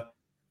Laporta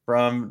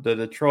from the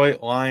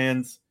Detroit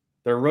Lions.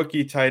 Their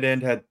rookie tight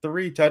end had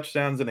 3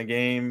 touchdowns in a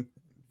game.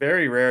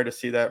 Very rare to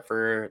see that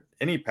for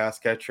any pass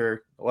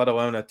catcher, let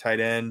alone a tight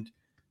end.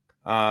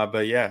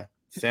 But yeah,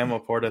 Sam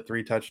Laporta,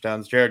 3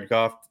 touchdowns. Jared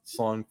Goff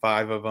slung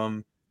 5 of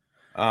them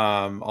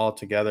all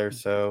together.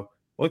 So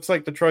looks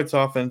like Detroit's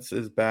offense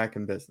is back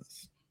in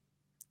business.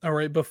 All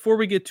right, before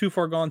we get too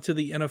far gone to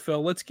the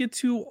NFL, let's get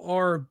to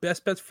our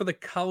best bets for the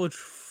college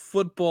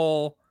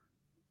football.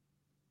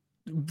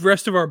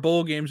 Rest of our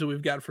bowl games that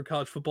we've got for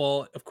college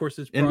football, of course,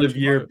 it's end of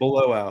year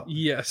blowout.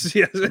 Yes,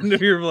 end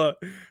of year blowout.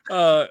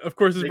 Of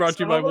course, it's brought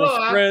to you by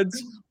Wolf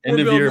Spreads. End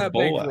of year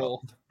blowout.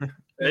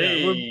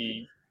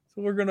 Hey.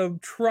 So we're gonna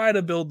try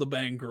to build the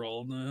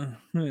bankroll.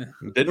 We're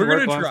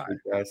gonna try. Week,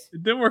 guys.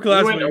 It didn't work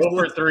last week. We went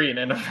over 3 in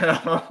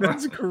NFL.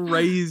 That's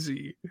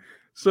crazy.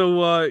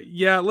 So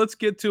let's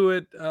get to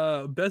it.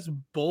 Best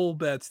bowl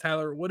bets,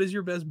 Tyler. What is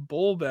your best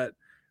bowl bet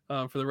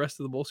for the rest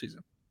of the bowl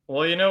season?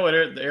 Well, you know what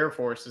the Air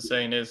Force is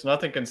saying is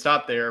nothing can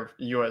stop the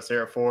U.S.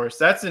 Air Force.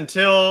 That's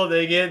until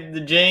they get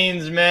the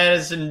James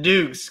Madison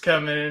Dukes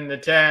coming into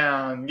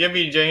town. Give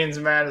me James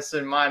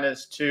Madison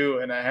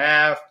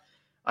 -2.5.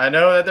 I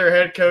know that their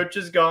head coach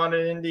is gone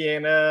in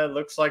Indiana.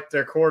 Looks like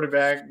their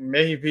quarterback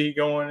may be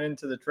going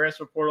into the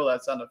transfer portal.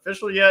 That's not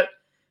official yet.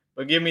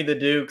 But give me the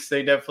Dukes.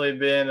 They definitely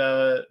been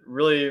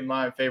really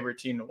my favorite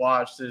team to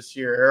watch this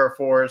year. Air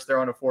Force, they're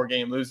on a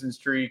 4-game losing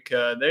streak.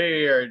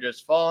 They are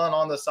just falling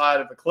on the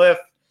side of a cliff.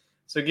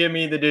 So give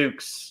me the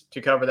Dukes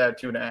to cover that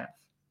 2.5.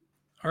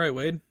 All right,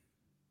 Wade.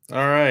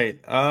 All right.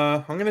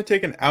 I'm going to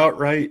take an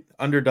outright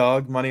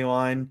underdog money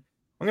line.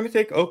 I'm going to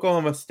take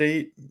Oklahoma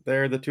State.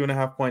 They're the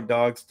 2.5-point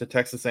dogs to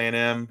Texas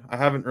A&M. I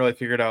haven't really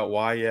figured out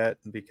why yet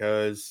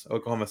because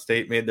Oklahoma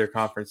State made their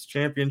conference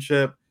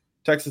championship.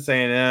 Texas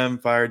A&M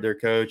fired their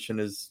coach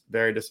and is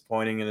very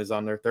disappointing and is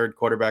on their 3rd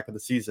quarterback of the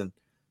season.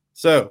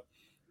 So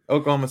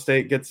Oklahoma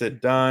State gets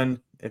it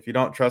done. If you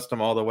don't trust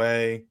them all the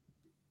way,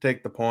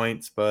 take the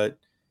points. But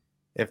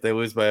if they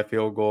lose by a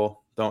field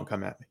goal, don't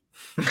come at me.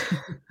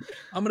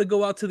 I'm going to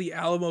go out to the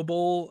Alamo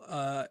Bowl.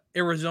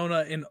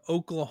 Arizona and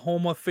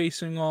Oklahoma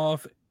facing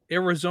off.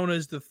 Arizona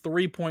is the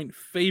 3-point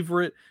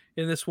favorite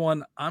in this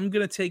one. I'm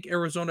going to take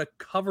Arizona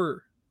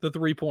cover the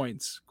 3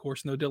 points. Of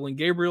course, no Dylan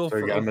Gabriel So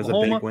you for got them as a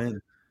Oklahoma. big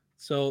win.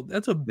 So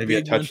that's a Maybe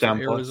a big win for touchdown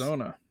plus.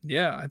 Arizona.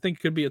 Yeah, I think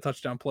it could be a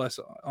touchdown plus,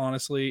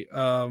 honestly.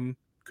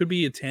 Could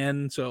be a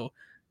 10. So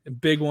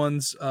big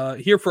ones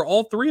here for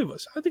all three of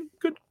us. I think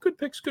good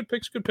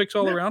picks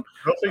all around.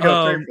 Hopefully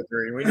go 3 for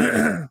 3. We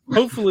need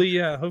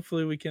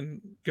hopefully we can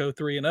go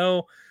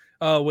 3-0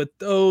 with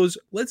those.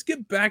 Let's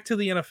get back to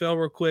the NFL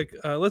real quick.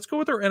 Let's go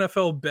with our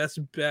NFL best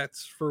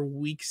bets for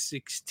week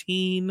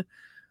 16.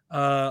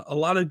 A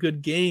lot of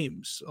good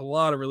games, a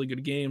lot of really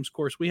good games. Of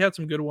course, we had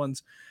some good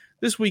ones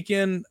this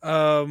weekend.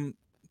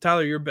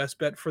 Tyler, your best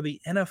bet for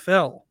the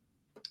NFL.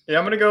 Yeah,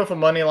 I'm going to go with a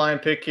money line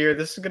pick here.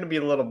 This is going to be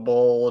a little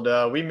bold.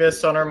 We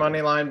missed on our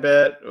money line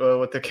bet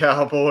with the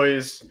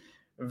Cowboys.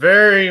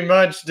 Very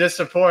much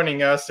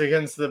disappointing us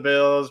against the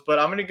Bills. But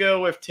I'm going to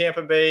go with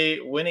Tampa Bay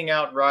winning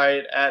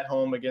outright at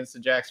home against the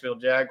Jacksonville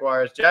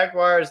Jaguars.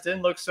 Jaguars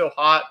didn't look so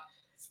hot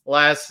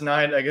last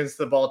night against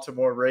the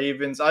Baltimore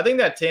Ravens. I think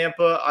that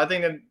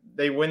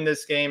they win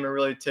this game and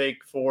really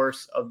take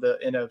force of the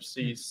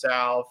NFC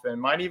South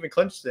and might even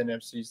clinch the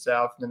NFC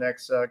South in the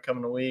next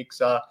coming weeks.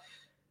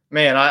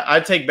 Man, I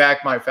take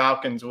back my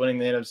Falcons winning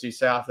the NFC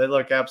South. They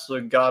look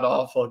absolutely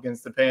god-awful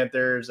against the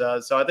Panthers.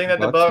 So I think that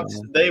the Bucs,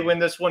 they win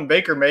this one.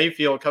 Baker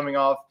Mayfield coming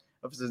off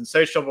of a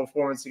sensational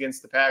performance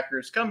against the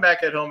Packers. Come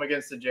back at home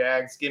against the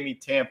Jags. Give me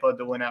Tampa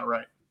to win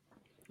outright.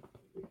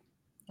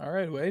 All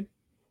right, Wade.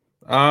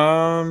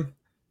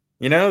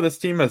 This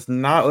team has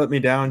not let me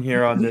down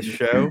here on this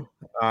show.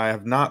 I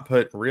have not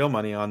put real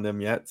money on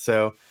them yet,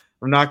 so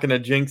I'm not going to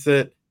jinx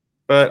it.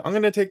 But I'm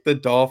going to take the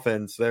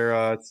Dolphins.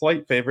 They're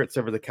slight favorites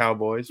over the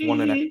Cowboys,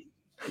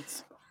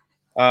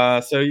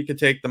 1.5. So you could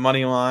take the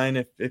money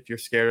line if you're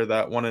scared of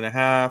that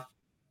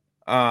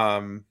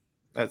 1.5.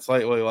 That's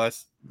slightly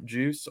less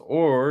juice,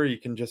 or you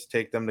can just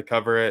take them to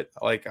cover it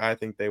like I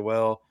think they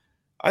will.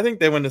 I think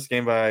they win this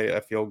game by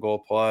a field goal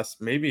plus,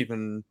 maybe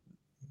even,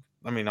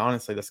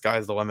 honestly, the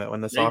sky's the limit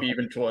when this maybe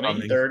even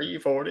 20, 30,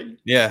 40.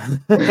 Yeah.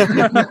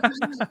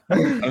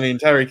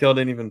 Tyreek Hill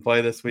didn't even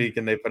play this week,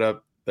 and they put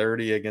up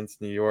 30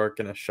 against New York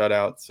in a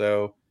shutout.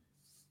 So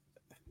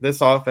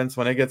this offense,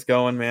 when it gets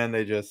going, man,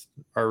 they just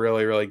are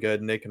really, really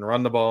good, and they can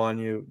run the ball on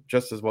you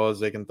just as well as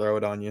they can throw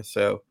it on you.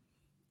 So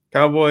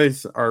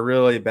Cowboys are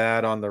really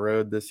bad on the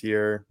road this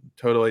year,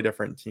 totally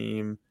different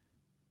team,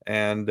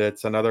 and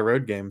it's another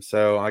road game.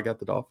 So I got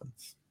the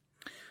Dolphins.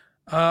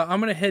 I'm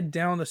going to head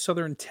down to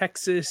Southern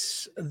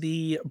Texas.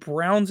 The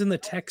Browns and the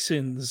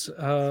Texans.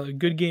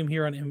 Good game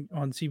here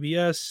on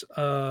CBS.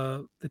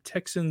 The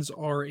Texans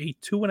are a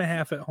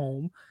 2.5 at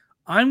home.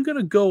 I'm going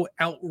to go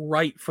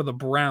outright for the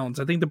Browns.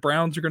 I think the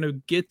Browns are going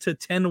to get to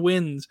 10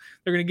 wins.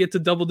 They're going to get to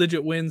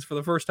double-digit wins for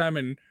the first time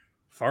in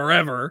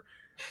forever.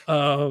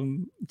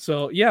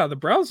 The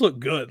Browns look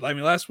good.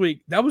 Last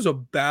week, that was a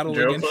battle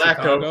against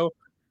Chicago.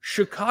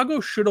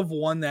 Chicago should have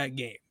won that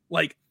game.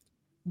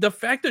 The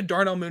fact that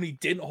Darnell Mooney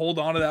didn't hold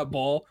on to that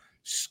ball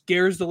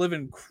scares the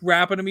living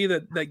crap out of me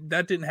that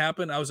didn't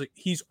happen. I was like,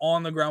 he's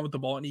on the ground with the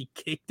ball, and he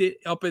kicked it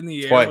up in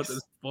the air with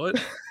his foot.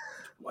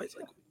 Twice.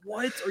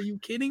 What? Are you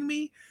kidding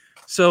me?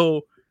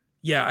 So,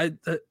 yeah,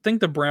 I think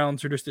the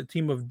Browns are just a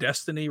team of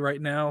destiny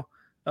right now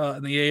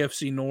in the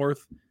AFC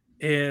North.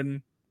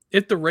 And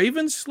if the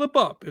Ravens slip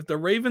up,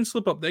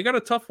 they got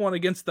a tough one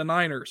against the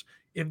Niners.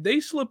 If they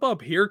slip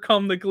up, here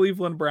come the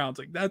Cleveland Browns.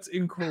 That's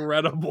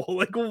incredible.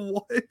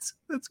 What?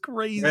 That's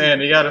crazy.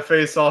 Man, you got to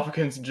face off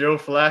against Joe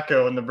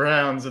Flacco and the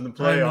Browns in the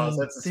playoffs.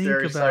 That's a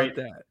scary sight.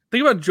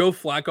 Think about Joe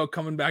Flacco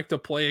coming back to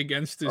play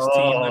against his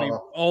team.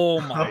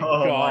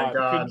 My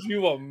God. Could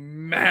you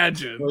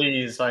imagine?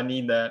 Please, I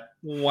need that.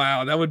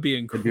 Wow, that would be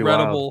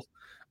incredible.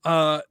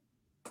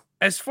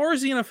 As far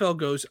as the NFL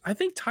goes, I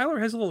think Tyler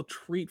has a little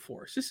treat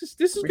for us. This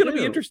is going to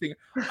be interesting.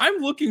 I'm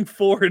looking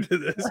forward to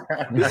this.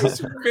 This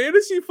is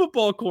Fantasy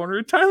Football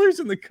Corner. Tyler's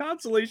in the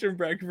consolation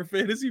bracket for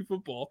Fantasy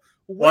Football.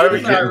 Why do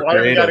we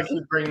got to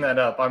keep bringing that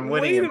up? I'm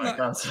winning in my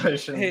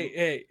consolation.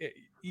 Hey.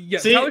 Yeah,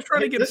 see, Tyler's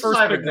trying to get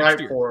first pick next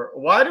year.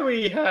 Why do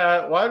we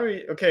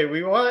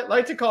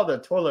like to call it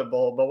a toilet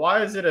bowl, but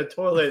why is it a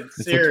toilet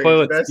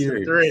series? Best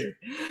of 3.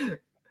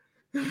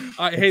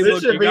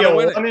 This should be a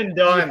one and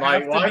done.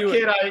 Why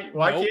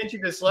can't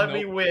you just let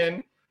me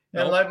win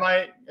and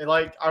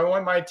I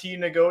want my team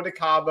to go to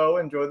Cabo,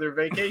 enjoy their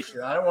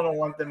vacation. I don't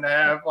want them to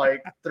have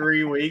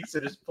 3 weeks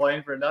of just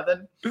playing for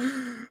nothing.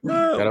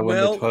 Gotta win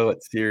the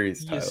toilet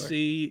series, Tyler. You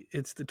see,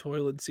 it's the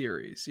toilet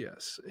series,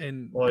 yes.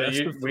 And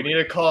we need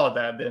to call it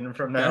that then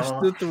from now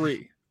on.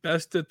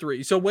 Best of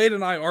 3. So Wade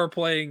and I are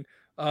playing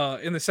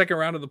in the second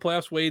round of the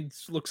playoffs. Wade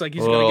looks like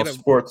he's going to get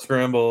sports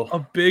scramble,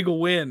 a big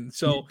win.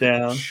 So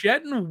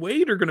Chet and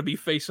Wade are going to be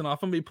facing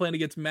off. I'm going to be playing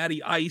against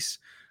Matty Ice.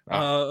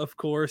 of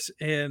course,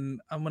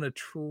 and I'm gonna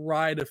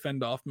try to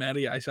fend off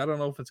Matty Ice. I don't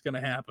know if it's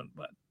gonna happen,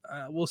 but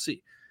we'll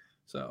see.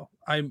 So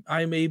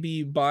I may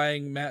be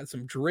buying Matt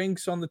some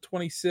drinks on the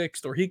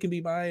 26th, or he can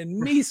be buying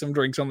me some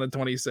drinks on the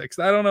 26th.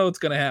 I don't know what's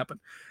gonna happen.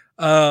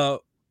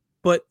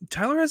 But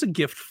Tyler has a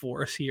gift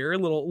for us here. A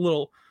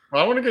little.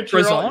 Well, I want to get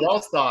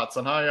y'all's thoughts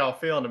on how y'all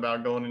feeling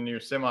about going into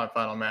your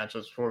semifinal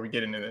matches before we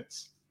get into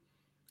this.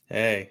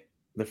 Hey,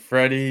 this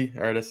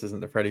isn't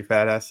the Freddie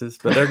Fat Asses,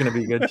 but they're going to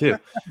be good too.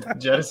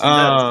 Jettas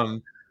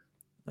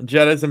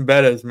and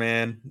Bettas,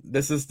 man.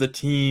 This is the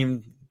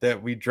team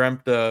that we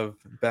dreamt of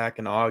back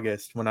in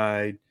August when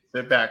I,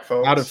 sit back,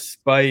 folks, out of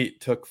spite,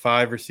 took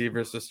 5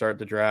 receivers to start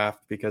the draft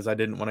because I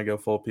didn't want to go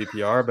full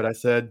PPR. But I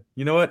said,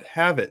 you know what?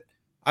 Have it.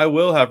 I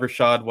will have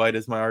Rachaad White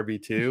as my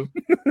RB2.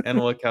 And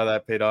look how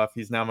that paid off.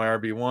 He's now my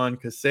RB1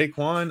 because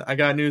Saquon, I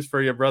got news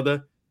for you,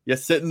 brother. You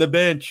sit in the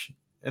bench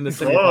in the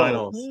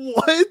semifinals.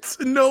 What?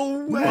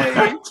 No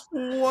way.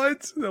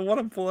 What? I want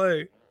to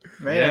play.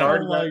 Man,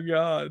 oh my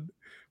God.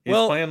 He's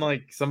playing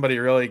like somebody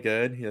really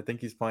good. I think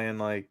he's playing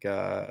like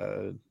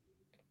I'll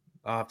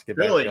have to get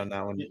Philly. back on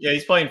that one. Yeah,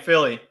 he's playing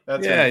Philly.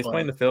 He's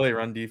playing the Philly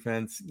run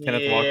defense.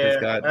 Kenneth Walker's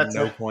got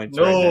no points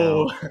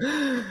right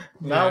now.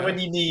 Not when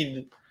you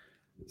need.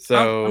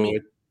 So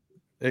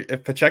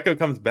if Pacheco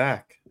comes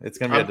back, it's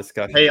going to be a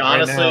discussion. Hey,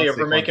 honestly, if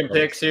we're making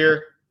picks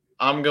here,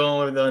 I'm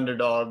going with the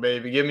underdog,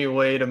 baby. Give me a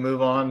way to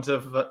move on to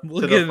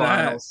the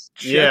finals.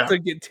 Chet to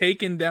get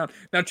taken down.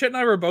 Now, Chet and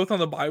I were both on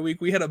the bye week.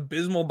 We had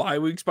abysmal bye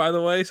weeks, by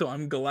the way, so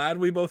I'm glad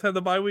we both had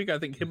the bye week. I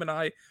think him and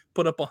I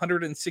put up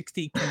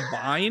 160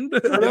 combined.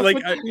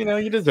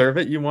 You deserve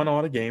it. You won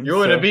all the games. You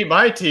would have beat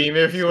my team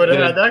if you would have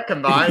had that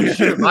combined.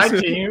 Shoot, my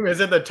team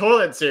is in the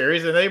toilet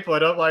series, and they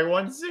put up like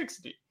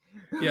 160.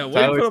 Yeah, we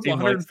put up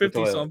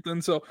 150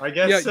 something. So I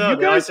guess you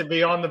guys should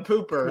be on the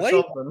pooper or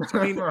something.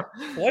 I mean,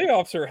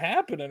 playoffs are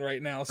happening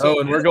right now. So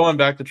and we're going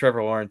back to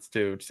Trevor Lawrence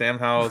too. Sam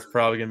Howell's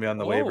probably going to be on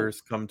the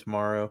waivers come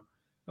tomorrow.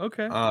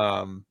 Okay.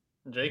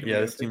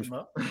 This team's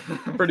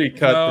pretty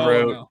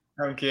cutthroat. No.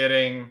 I'm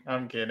kidding. I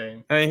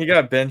mean, he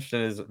got benched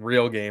in his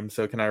real game,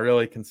 so can I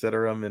really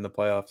consider him in the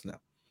playoffs?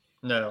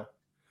 No.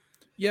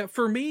 Yeah,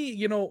 for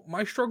me,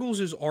 my struggles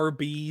is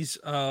RBs.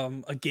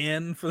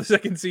 Again, for the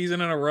second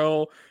season in a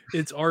row,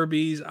 it's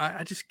RBs.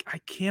 I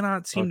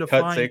cannot seem to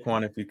cut find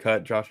Saquon if you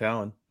cut Josh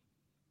Allen.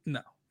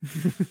 No,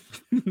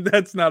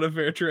 that's not a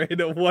fair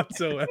trade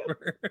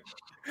whatsoever.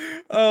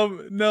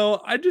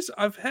 No,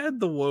 I've had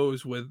the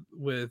woes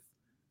with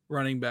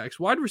running backs.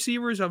 Wide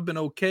receivers I've been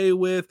okay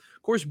with.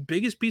 Of course,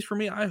 biggest piece for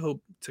me, I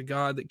hope to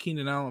God that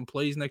Keenan Allen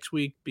plays next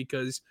week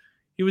because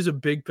he was a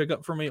big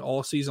pickup for me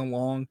all season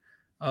long.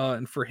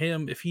 And for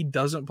him, if he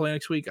doesn't play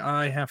next week,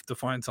 I have to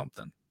find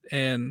something.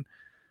 And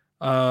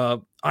I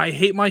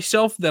hate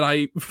myself that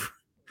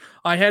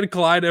I had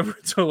Clyde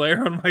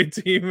Edwards-Helaire on my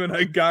team and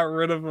I got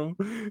rid of him.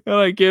 And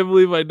I can't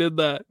believe I did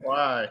that.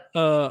 Why?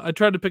 I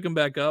tried to pick him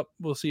back up.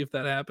 We'll see if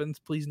that happens.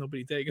 Please,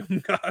 nobody take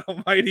him. God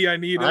almighty, I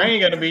need him. I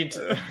ain't going to be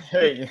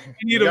hey,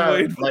 you need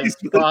him.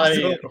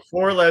 Probably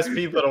 4 less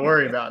people to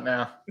worry about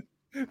now.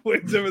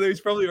 Wade's over there. He's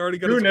probably already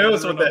got. Who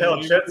knows what the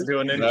hell Chet's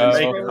doing in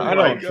Jamaica? I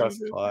don't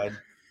trust Clyde.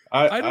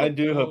 I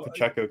do hope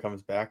Pacheco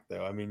comes back,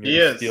 though. I mean,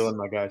 you're stealing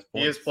my guy's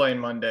points. He is playing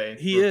Monday.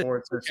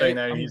 Reports are saying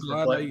that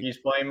he's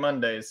playing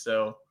Mondays.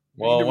 So,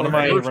 well, one of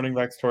my running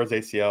backs towards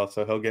ACL,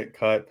 so he'll get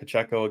cut.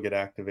 Pacheco will get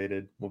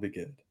activated. We'll be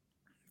good.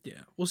 Yeah,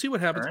 we'll see what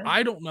happens. Right.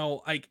 I don't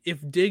know. Like, if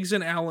Diggs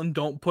and Allen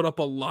don't put up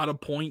a lot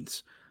of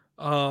points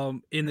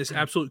in this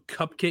absolute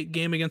cupcake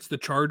game against the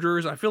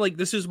Chargers, I feel like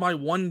this is my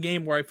one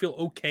game where I feel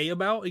okay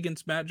about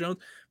against Matt Jones.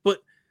 But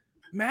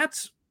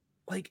Matt's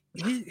like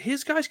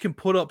his guys can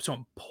put up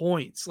some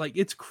points. Like,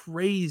 it's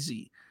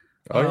crazy.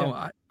 I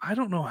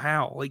don't know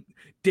how. Like,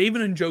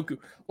 David Njoku,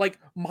 like,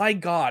 my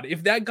God,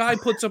 if that guy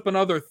puts up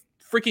another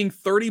freaking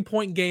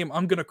 30-point game,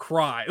 I'm gonna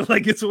cry.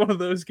 Like, it's one of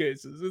those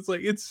cases. It's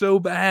like, it's so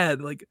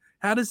bad. Like,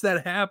 how does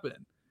that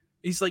happen?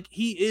 He's like,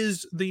 he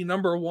is the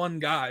number one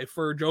guy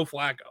for Joe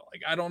Flacco.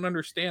 Like, I don't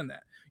understand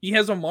that. He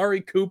has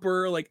Amari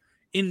Cooper. Like,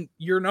 in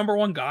your number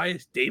one guy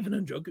is David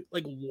Njoku.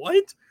 Like,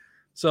 what?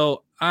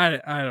 So I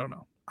don't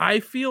know. I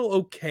feel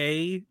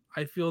okay.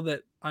 I feel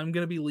that I'm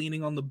going to be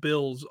leaning on the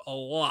Bills a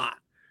lot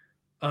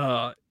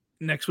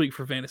next week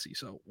for fantasy.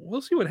 So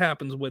we'll see what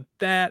happens with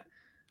that.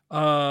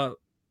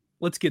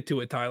 Let's get to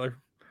it, Tyler.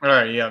 All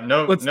right. Yeah.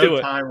 No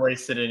time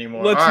wasted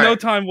anymore. No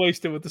time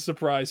wasted with the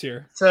surprise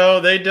here.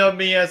 So they dubbed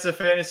me as a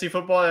fantasy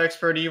football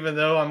expert, even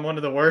though I'm one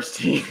of the worst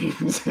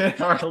teams in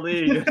our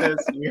league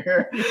this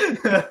year.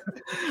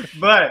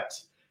 But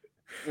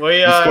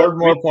we scored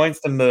more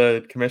points than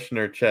the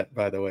commissioner, Chet,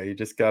 by the way. You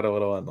just got a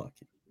little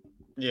unlucky.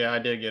 Yeah, I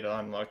did get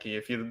unlucky.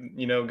 If you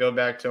go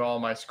back to all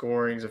my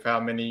scorings of how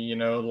many,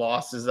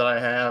 losses that I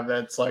have,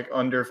 that's like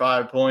under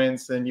 5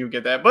 points, then you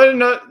get that. But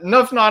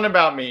enough's not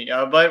about me.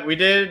 But we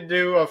did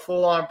do a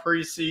full-on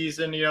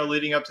preseason,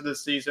 leading up to the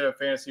season of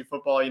fantasy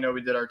football.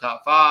 We did our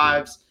top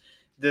fives,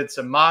 did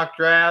some mock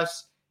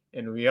drafts,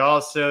 and we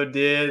also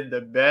did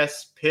the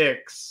best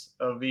picks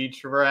of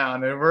each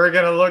round. And we're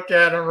going to look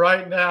at them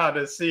right now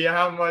to see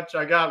how much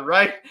I got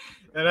right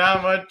and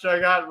how much I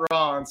got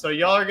wrong. So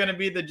y'all are going to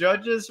be the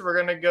judges. We're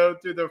going to go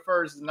through the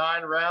first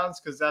 9 rounds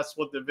because that's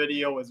what the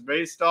video was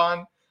based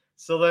on.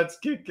 So let's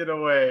kick it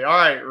away. All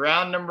right,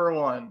 round number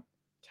 1,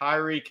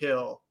 Tyreek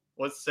Hill.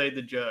 What say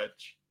the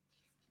judge?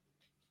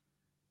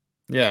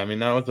 Yeah, I mean,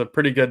 that was a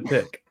pretty good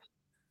pick.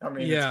 I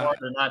mean, It's hard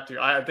to not do.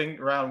 I think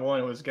round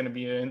 1 was going to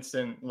be an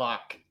instant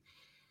lock.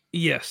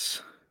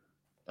 Yes.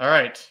 All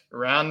right,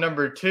 round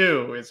number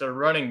 2 is a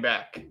running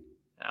back.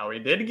 Now, he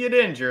did get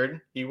injured.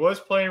 He was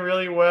playing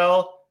really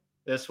well.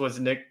 This was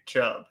Nick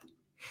Chubb.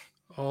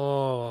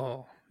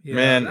 Oh, yeah.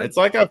 Man, it's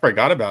like I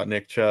forgot about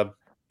Nick Chubb.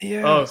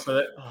 Yeah.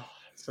 So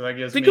that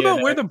gives Think me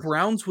about where the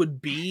Browns would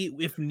be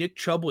if Nick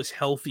Chubb was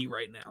healthy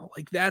right now.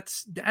 Like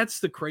that's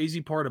the crazy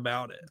part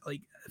about it.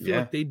 Like I feel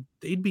like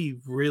they'd be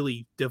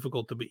really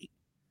difficult to beat.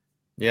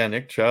 Yeah,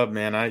 Nick Chubb,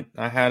 man.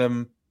 I had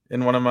him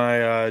in one of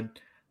my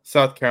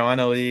South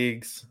Carolina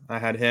leagues. I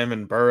had him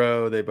and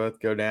Burrow. They both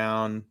go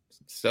down.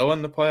 Still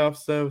in the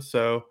playoffs though.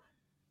 So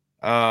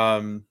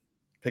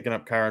picking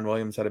up Kyron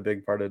Williams had a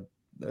big part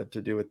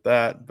to do with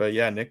that. But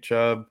yeah, Nick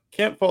Chubb,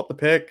 can't fault the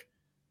pick.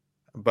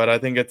 But I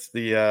think it's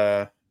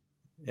the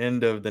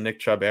end of the Nick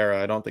Chubb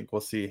era. I don't think we'll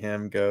see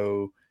him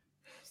go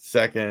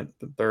second,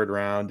 third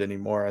round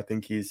anymore. I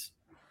think he's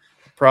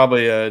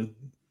probably a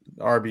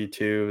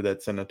RB2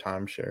 that's in a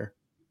timeshare.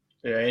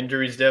 Yeah,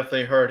 injuries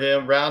definitely hurt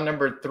him. Round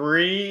number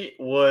 3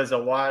 was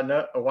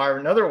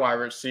another wide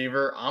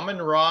receiver,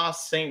 Amon-Ra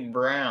St.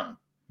 Brown.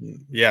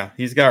 Yeah,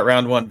 he's got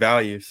round 1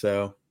 value,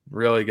 so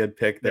really good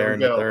pick there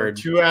in the third.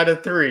 2 out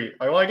of 3.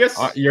 Well, I guess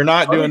you're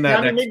not doing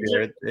that next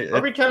year.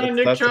 Are we counting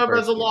Nick Chubb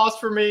as a loss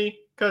for me?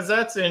 Because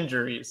that's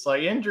injuries.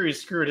 Like, injuries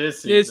screwed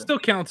his season. It still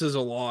counts as a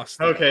loss.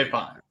 Though. Okay,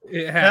 fine.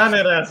 Count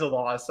it as a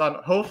loss.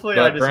 Hopefully,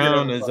 but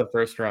Brown is a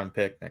first-round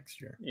pick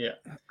next year. Yeah.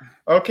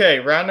 Okay,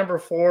 round number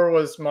 4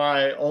 was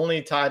my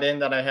only tight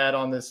end that I had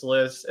on this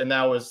list, and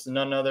that was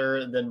none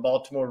other than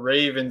Baltimore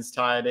Ravens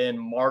tight end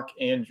Mark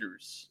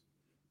Andrews.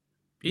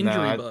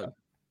 Injury bug.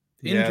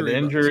 The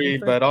injury,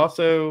 but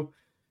also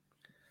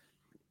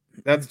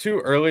that's too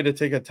early to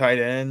take a tight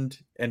end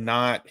and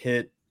not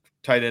hit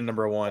tight end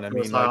number 1. I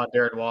mean,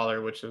 Darren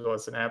Waller, which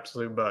was an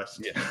absolute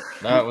bust. Yeah,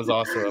 that was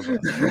also a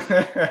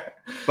bust.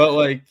 But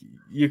like,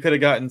 you could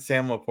have gotten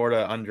Sam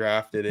Laporta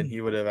undrafted, and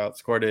he would have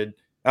outscored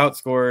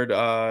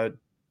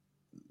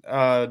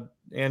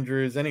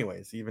Andrews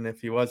anyways, even if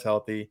he was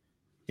healthy.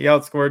 He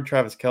outscored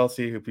Travis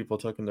Kelce, who people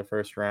took in the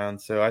first round.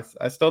 So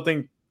I still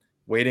think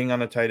waiting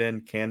on a tight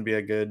end can be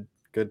a good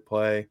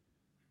play.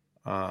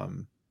 But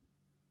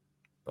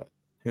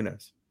who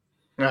knows?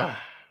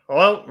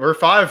 Well, we're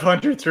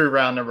 500 through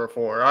round number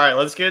 4. All right,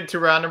 let's get to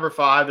round number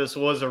 5. This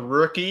was a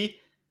rookie,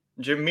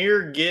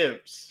 Jahmyr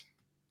Gibbs.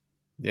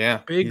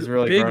 Yeah, he's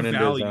really grown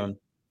into his own.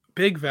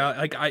 Big value.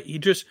 Like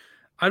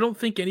I don't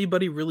think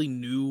anybody really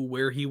knew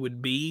where he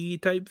would be,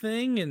 type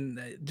thing, and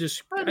I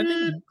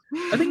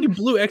think he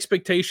blew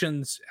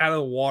expectations out of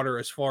the water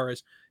as far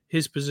as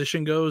his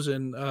position goes,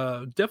 and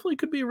definitely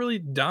could be a really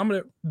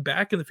dominant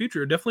back in the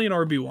future. Definitely an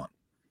RB1. All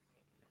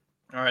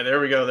right, there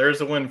we go. There's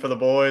the win for the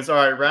boys. All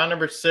right, round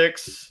number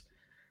 6.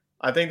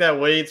 I think that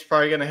Wade's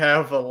probably going to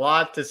have a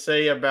lot to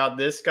say about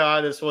this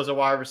guy. This was a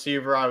wide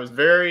receiver I was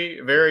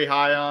very, very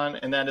high on,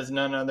 and that is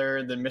none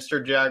other than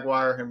Mr.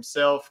 Jaguar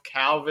himself,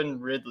 Calvin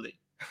Ridley.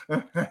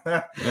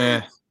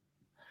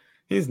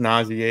 He's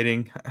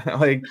nauseating.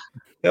 Like,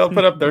 he'll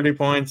put up 30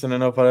 points, and then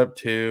he'll put up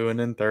 2, and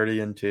then 30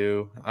 and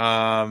 2.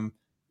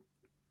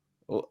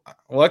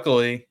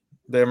 Luckily,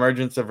 the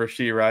emergence of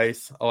Rashee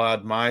Rice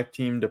allowed my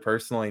team to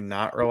personally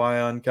not rely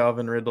on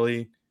Calvin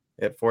Ridley.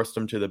 It forced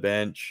him to the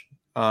bench.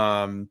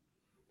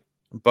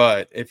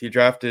 But if you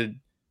drafted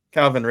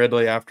Calvin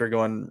Ridley after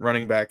going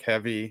running back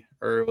heavy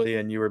early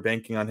and you were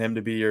banking on him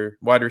to be your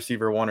wide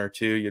receiver 1 or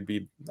 2,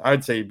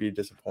 I'd say you'd be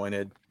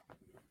disappointed.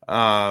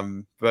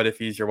 But if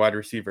he's your wide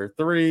receiver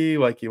 3,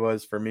 like he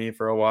was for me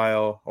for a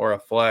while, or a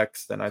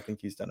flex, then I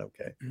think he's done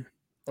okay.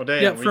 Well,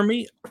 damn, for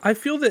me, I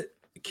feel that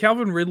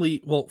Calvin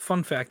Ridley, well,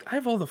 fun fact, I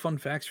have all the fun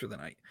facts for the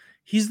night.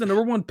 He's the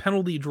number 1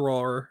 penalty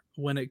drawer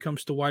when it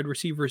comes to wide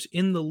receivers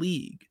in the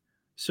league.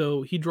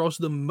 So he draws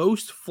the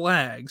most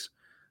flags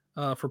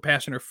for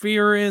pass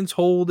interference,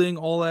 holding,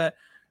 all that.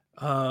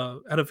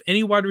 Out of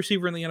any wide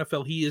receiver in the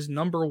NFL, he is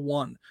number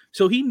 1.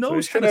 So he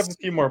knows how to have a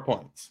few more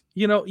points.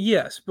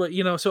 Yes, but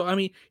so I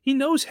mean, he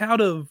knows how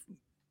to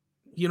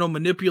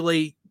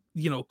manipulate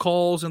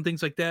calls and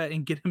things like that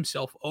and get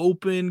himself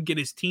open, get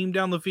his team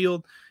down the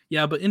field.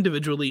 Yeah, but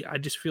individually, I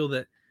just feel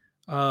that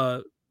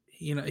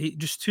he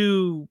just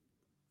too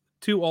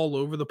all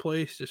over the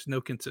place, just no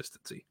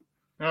consistency.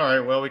 All right,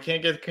 well, we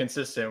can't get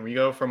consistent. We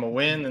go from a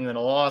win and then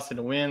a loss and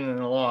a win and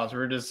a loss.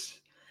 We're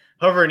just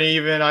hovering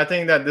even. I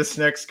think that this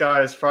next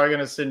guy is probably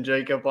going to send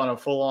Jacob on a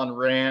full-on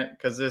rant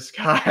because this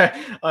guy,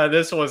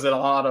 this was an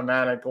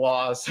automatic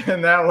loss,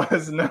 and that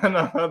was none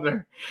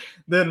other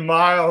than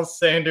Miles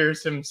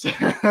Sanders himself.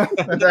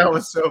 That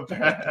was so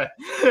bad.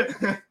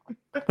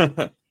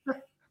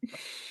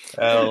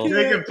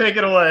 Jacob, take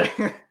it away.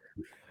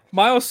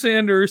 Miles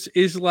Sanders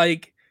is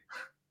like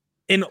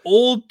an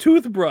old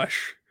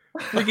toothbrush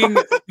freaking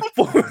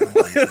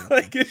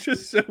like it's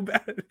just so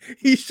bad.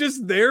 He's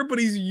just there, but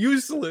he's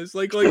useless.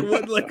 Like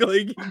what? Like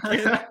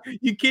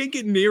you can't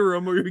get near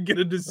him or you get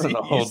a disease.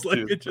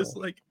 Like it's just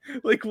like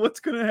what's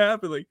gonna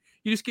happen? Like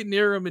you just get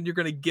near him and you're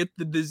gonna get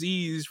the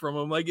disease from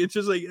him. Like it's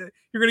just like you're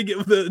gonna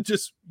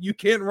get you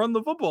can't run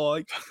the football.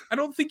 Like I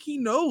don't think he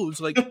knows.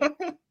 Like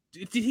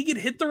did he get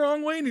hit the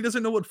wrong way and he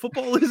doesn't know what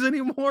football is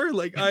anymore?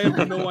 Like I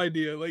have no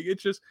idea. Like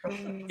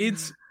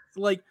it's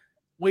like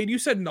Wade, you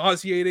said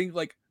nauseating.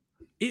 Like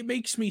it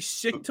makes me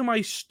sick to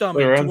my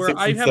stomach to where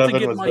I have to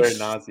get my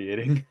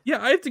nauseating.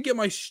 Yeah, I have to get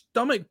my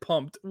stomach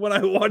pumped when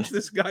I watch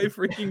this guy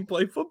freaking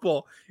play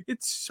football.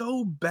 It's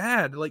so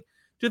bad. Like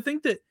to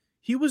think that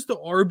he was the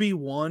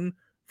RB1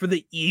 for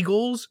the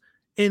Eagles,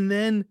 and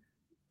then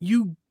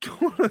you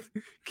go to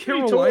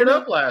Carolina. He tore it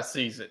up last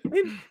season.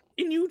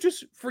 And you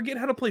just forget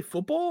how to play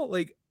football?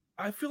 Like,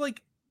 I feel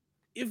like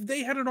if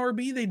they had an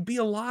RB, they'd be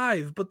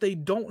alive, but they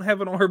don't have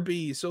an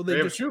RB. So they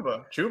have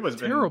Chuba. Chuba's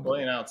been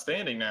playing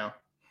outstanding now.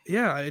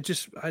 Yeah, I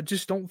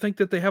just don't think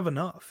that they have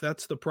enough.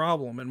 That's the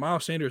problem. And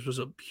Miles Sanders was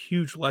a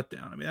huge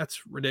letdown. I mean,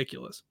 that's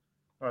ridiculous.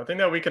 Well, I think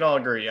that we can all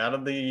agree. Out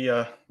of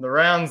the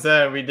rounds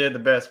that we did the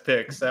best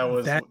picks, that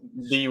was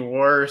the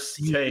worst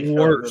take of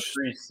the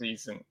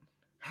preseason.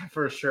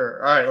 For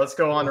sure. All right, let's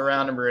go on to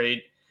round number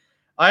 8.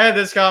 I had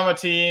this guy on my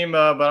team,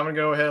 but I'm going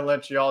to go ahead and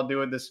let you all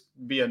do it. This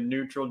be a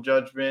neutral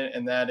judgment,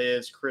 and that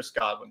is Chris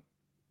Godwin.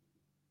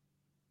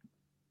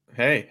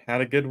 Hey,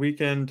 had a good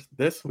weekend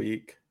this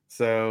week.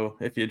 So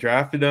if you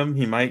drafted him,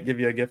 he might give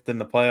you a gift in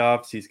the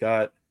playoffs. He's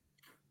got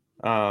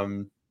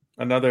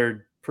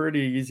another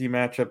pretty easy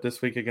matchup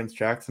this week against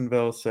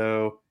Jacksonville.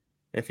 So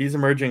if he's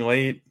emerging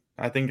late,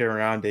 I think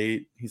around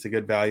 8, he's a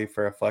good value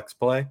for a flex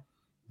play.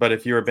 But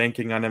if you were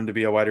banking on him to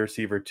be a wide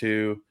receiver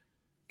too,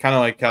 kind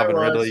of like Calvin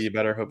Ridley, you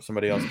better hope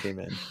somebody else came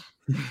in.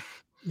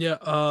 Yeah,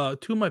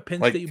 2 of my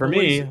Penn State for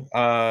boys.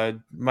 Me,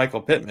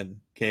 Michael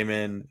Pittman came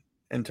in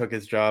and took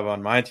his job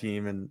on my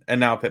team, and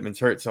now Pittman's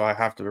hurt, so I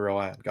have to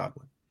rely on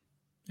Godwin.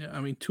 Yeah,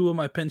 I mean, 2 of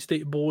my Penn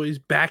State boys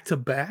back to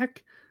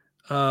back.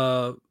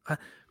 For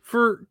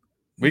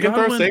we can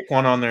Godwin, throw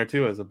Saquon on there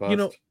too as a bust. You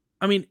know,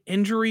 I mean,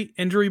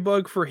 injury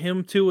bug for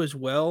him too as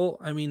well.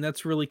 I mean,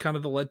 that's really kind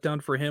of the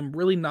letdown for him.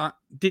 Really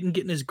didn't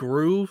get in his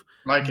groove.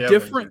 Mike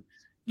different,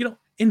 Evans.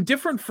 And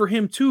different for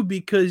him too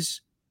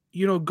because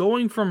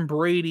going from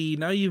Brady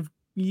now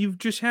you've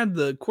just had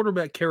the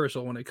quarterback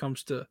carousel when it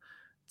comes to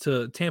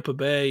Tampa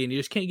Bay, and you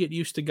just can't get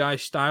used to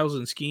guys' styles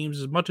and schemes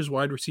as much as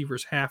wide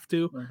receivers have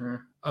to.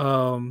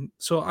 Mm-hmm.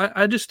 So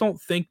I just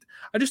don't think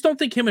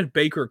him and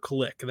Baker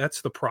click.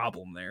 That's the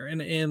problem there,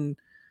 and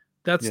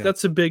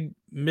that's a big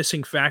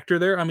missing factor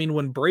there. I mean,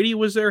 when Brady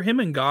was there, him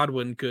and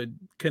Godwin could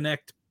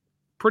connect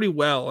pretty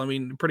well. I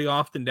mean, pretty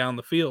often down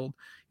the field.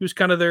 He was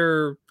kind of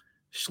their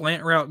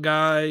slant route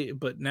guy,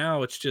 but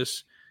now it's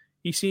just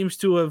he seems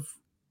to have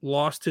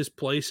lost his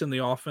place in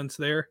the offense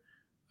there.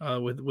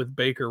 With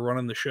Baker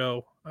running the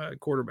show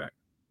quarterback.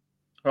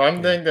 Well,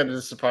 I'm thinking that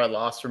this is probably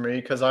lost for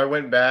me because I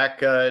went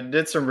back,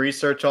 did some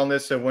research on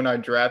this. So when I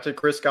drafted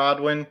Chris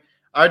Godwin,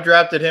 I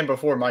drafted him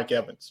before Mike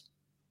Evans.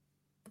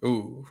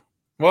 Ooh.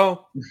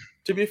 Well,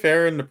 to be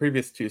fair, in the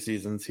previous 2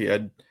 seasons, he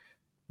had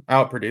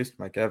outproduced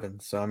Mike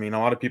Evans. So, I mean, a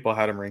lot of people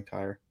had him ranked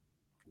higher.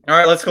 All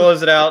right, let's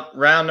close it out.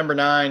 Round number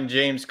 9,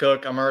 James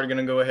Cook. I'm already going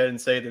to go ahead and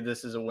say that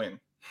this is a win.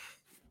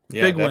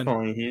 Yeah, big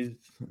definitely.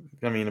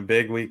 Win. A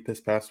big week this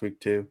past week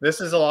too.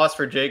 This is a loss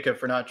for Jacob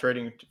for not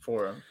trading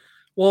for him.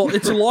 Well,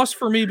 it's a loss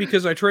for me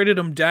because I traded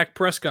him Dak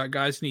Prescott,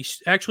 guys, and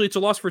it's a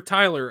loss for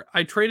Tyler.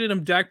 I traded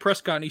him Dak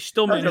Prescott, and he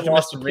still managed to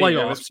miss the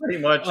playoffs. Pretty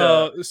much.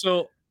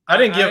 So I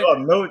didn't give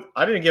up.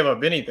 I didn't give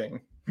up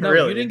anything. No,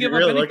 really. You didn't give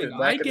up anything.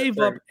 I gave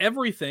up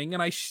everything,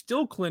 and I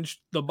still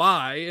clinched the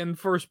bye in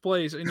first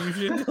place, and you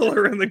should still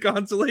are in the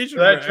consolation.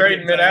 That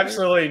trade meant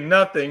absolutely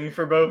nothing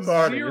for both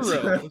parties.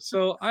 0.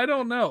 So I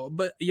don't know,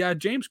 but yeah,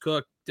 James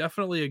Cook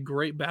definitely a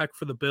great back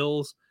for the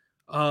Bills.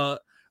 I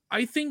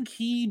think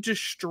he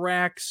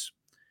distracts.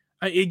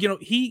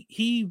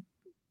 He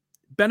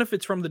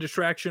benefits from the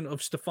distraction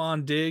of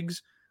Stephon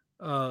Diggs,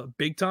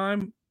 big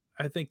time.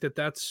 I think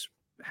that's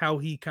how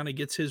he kind of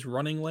gets his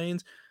running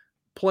lanes.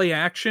 Play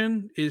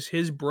action is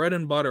his bread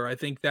and butter. I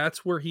think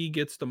that's where he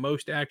gets the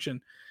most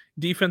action.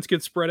 Defense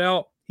gets spread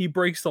out. He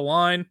breaks the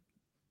line,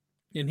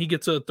 and he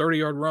gets a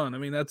 30-yard run. I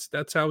mean,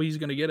 that's how he's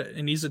going to get it,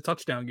 and he's a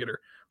touchdown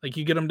getter. Like,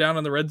 you get him down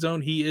in the red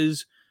zone, he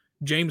is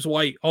James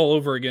White all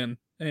over again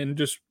and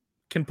just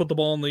can put the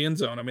ball in the end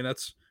zone. I mean,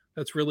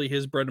 that's really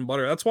his bread and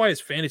butter. That's why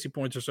his fantasy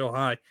points are so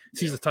high.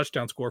 He's a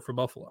touchdown scorer for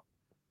Buffalo.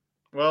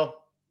 Well,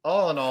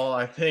 all in all,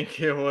 I think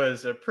it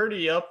was a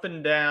pretty up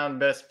and down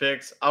best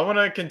picks. I want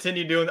to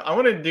continue I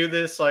want to do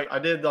this like I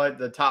did like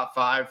the top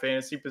 5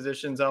 fantasy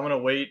positions. I'm going to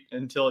wait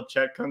until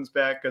Chet comes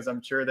back because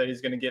I'm sure that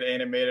he's going to get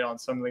animated on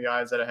some of the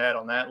guys that I had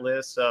on that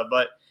list.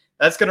 But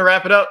that's going to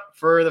wrap it up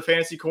for the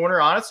Fantasy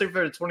Corner, honestly,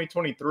 for the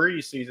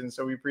 2023 season.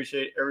 So we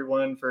appreciate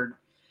everyone for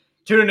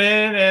tuning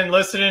in and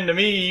listening to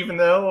me, even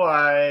though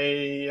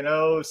I,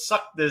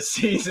 sucked this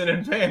season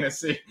in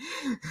fantasy.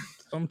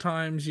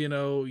 sometimes,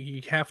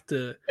 you have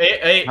to.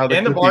 Hey, How the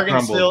and the cookie bargain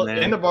crumbles,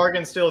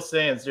 man. still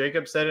stands.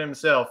 Jacob said it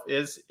himself.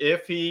 Is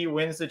if he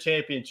wins the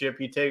championship,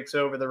 he takes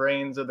over the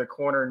reins of the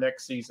corner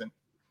next season.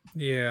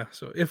 Yeah.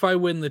 So if I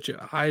win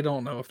I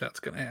don't know if that's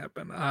going to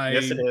happen.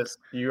 Yes, it is.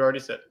 You already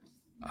said it.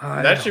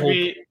 I That should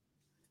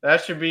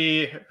hope.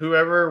 be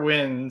whoever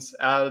wins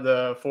out of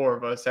the four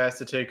of us has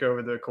to take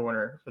over the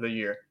corner for the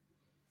year.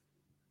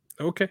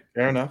 Okay.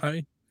 Fair enough. I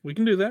mean, we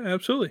can do that.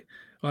 Absolutely.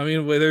 I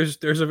mean,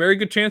 there's a very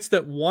good chance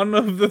that one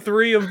of the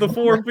three of the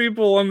four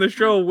people on the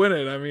show win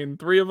it. I mean,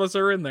 three of us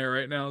are in there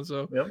right now,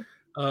 so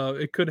Yep.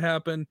 it could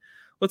happen.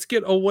 Let's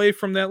get away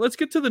from that. Let's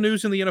get to the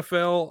news in the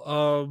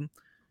NFL.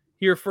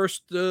 Here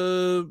first,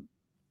 the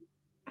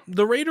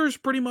Raiders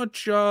pretty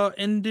much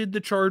ended the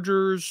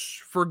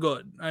Chargers for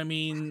good. I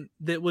mean,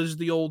 that was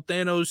the old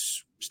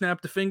Thanos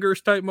snap the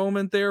fingers type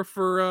moment there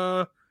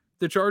for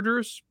the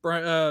Chargers.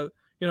 Brandon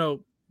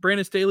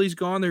Staley's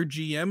gone. Their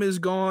GM is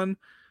gone.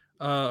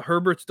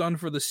 Herbert's done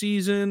for the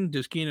season.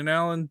 Does Keenan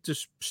Allen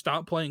just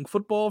stop playing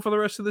football for the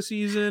rest of the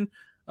season?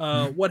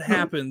 What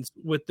happens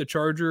with the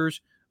Chargers?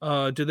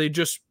 Do they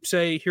just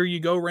say, here you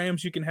go,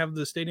 Rams, you can have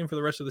the stadium for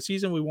the rest of the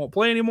season. We won't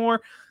play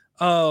anymore.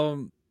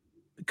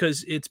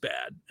 Because it's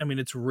bad. I mean,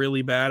 it's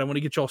really bad. I want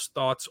to get y'all's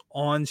thoughts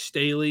on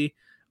Staley.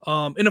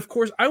 And of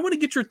course, I want to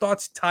get your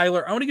thoughts,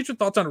 Tyler. I want to get your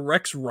thoughts on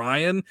Rex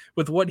Ryan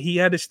with what he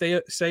had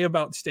to say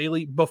about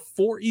Staley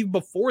before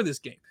this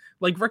game.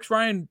 Like, Rex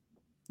Ryan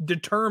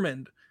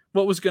determined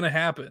what was going to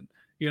happen,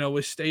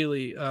 with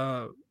Staley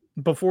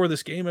before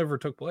this game ever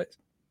took place.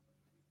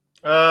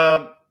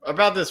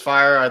 About this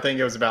fire, I think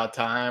it was about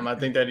time. I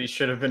think that he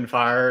should have been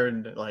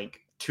fired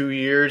like 2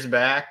 years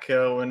back,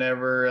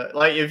 whenever,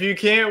 like, if you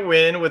can't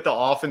win with the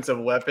offensive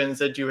weapons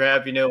that you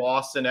have,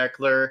 Austin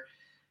Eckler,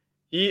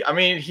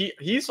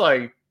 he's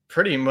like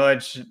pretty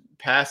much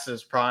past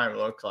his prime.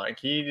 Looked like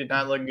he did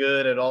not look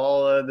good at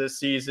all this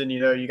season.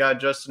 You got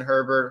Justin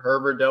Herbert.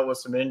 Herbert dealt with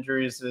some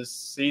injuries this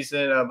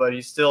season, but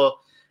he's still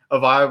a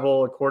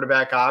viable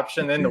quarterback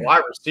option. Then the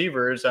wide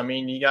receivers,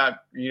 you got,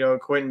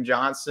 Quentin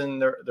Johnson,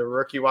 the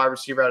rookie wide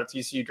receiver out of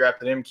TCU,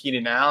 drafted him.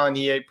 Keenan Allen,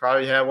 he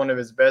probably had one of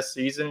his best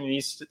seasons.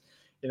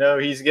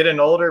 He's getting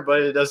older,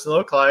 but it doesn't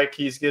look like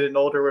he's getting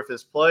older with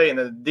his play. And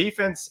the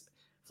defense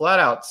flat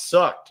out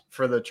sucked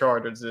for the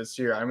Chargers this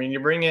year. I mean, you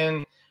bring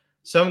in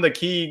some of the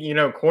key,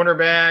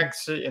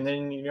 cornerbacks, and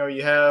then,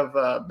 you have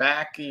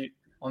back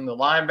on the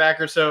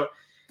linebacker. So,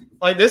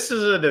 like, this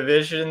is a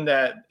division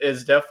that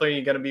is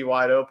definitely going to be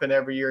wide open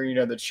every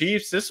year. The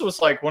Chiefs, this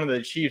was like one of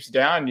the Chiefs'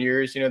 down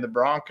years. The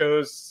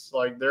Broncos,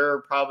 like,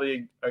 they're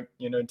probably,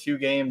 2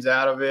 games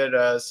out of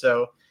it.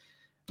 So,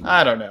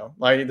 I don't know.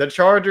 Like, the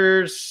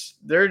Chargers,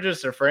 they're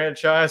just a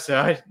franchise.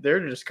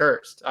 They're just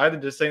cursed. I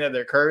just think that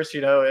they're cursed.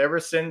 Ever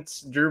since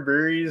Drew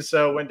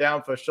Brees went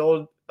down for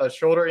a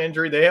shoulder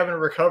injury, they haven't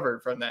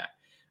recovered from that.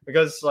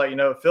 Because, like,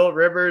 Phil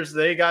Rivers,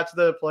 they got to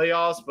the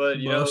playoffs, but,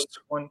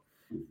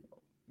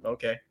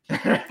 okay.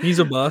 He's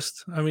a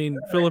bust. I mean,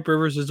 Phillip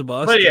Rivers is a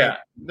bust. But yeah,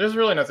 there's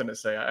really nothing to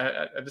say.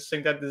 I just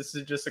think that this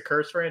is just a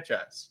cursed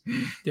franchise.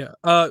 Yeah.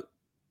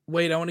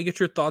 Wait, I want to get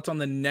your thoughts on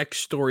the next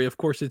story. Of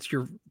course, it's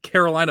your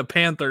Carolina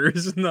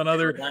Panthers. None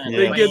other.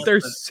 They get their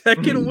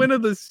second win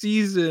of the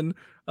season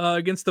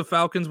against the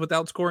Falcons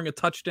without scoring a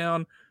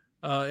touchdown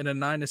in a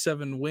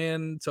 9-7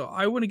 win. So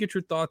I want to get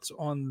your thoughts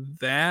on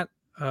that.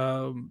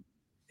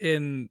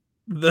 In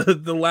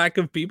the lack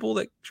of people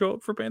that show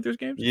up for Panthers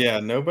games. Yeah,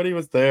 nobody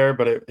was there,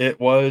 but it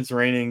was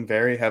raining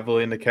very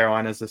heavily in the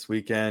Carolinas this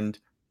weekend,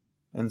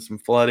 and some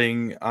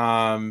flooding.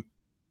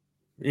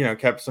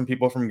 Kept some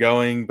people from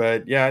going.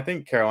 But yeah, I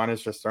think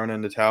Carolina's just thrown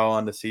in the towel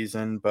on the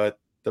season. But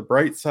the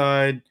bright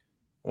side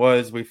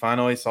was we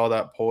finally saw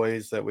that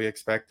poise that we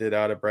expected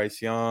out of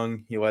Bryce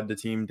Young. He led the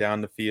team down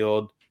the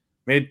field,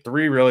 made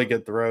 3 really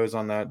good throws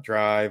on that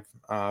drive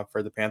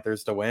for the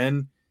Panthers to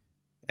win.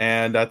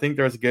 And I think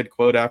there was a good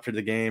quote after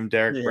the game.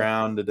 Derek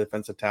Brown, the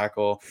defensive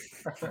tackle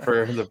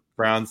for the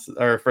Browns,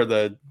 or for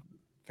the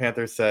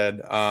Panthers,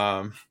 said,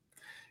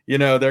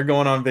 they're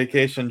going on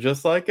vacation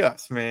just like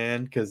us,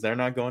 man, because they're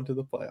not going to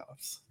the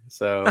playoffs.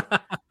 So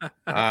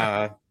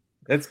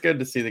it's good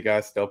to see the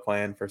guys still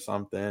playing for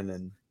something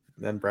and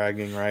then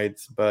bragging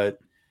rights. But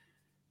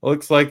it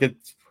looks like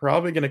it's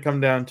probably going to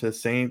come down to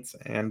Saints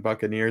and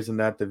Buccaneers in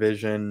that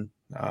division.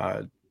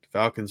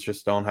 Falcons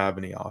just don't have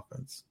any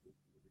offense.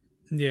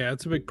 Yeah,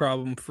 it's a big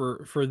problem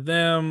for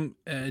them.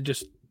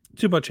 Just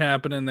too much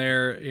happening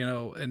there,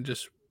 and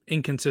just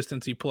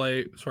inconsistency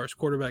play as far as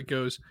quarterback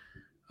goes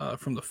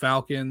from the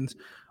Falcons.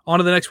 On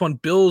to the next one,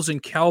 Bills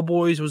and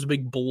Cowboys. It was a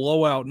big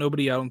blowout.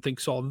 Nobody, I don't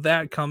think, saw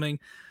that coming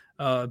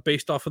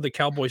based off of the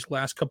Cowboys'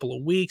 last couple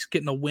of weeks,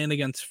 getting a win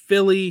against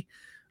Philly,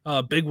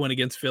 big win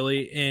against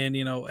Philly, and,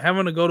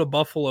 having to go to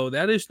Buffalo.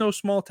 That is no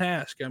small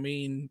task. I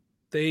mean,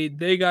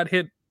 they got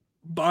hit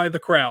by the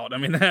crowd. I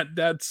mean,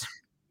 that's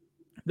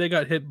they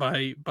got hit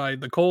by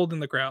the cold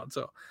and the crowd.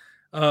 So,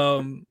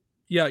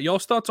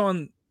 y'all's thoughts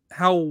on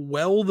how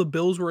well the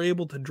Bills were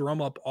able to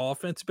drum up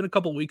offense. It's been a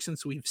couple of weeks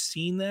since we've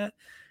seen that.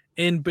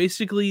 And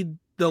basically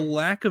the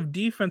lack of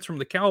defense from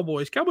the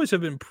Cowboys. Cowboys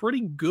have been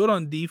pretty good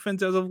on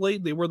defense as of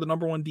late. They were the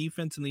number one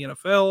defense in the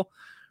NFL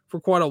for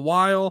quite a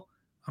while.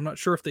 I'm not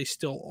sure if they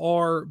still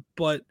are,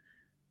 but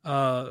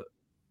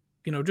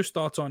just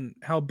thoughts on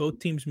how both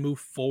teams move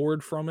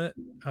forward from it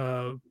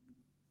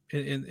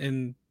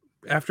in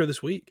after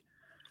this week.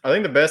 I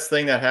think the best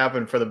thing that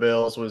happened for the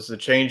Bills was the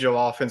change of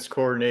offense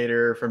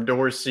coordinator from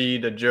Dorsey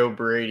to Joe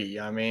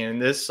Brady. I mean,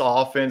 this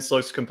offense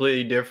looks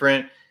completely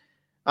different.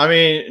 I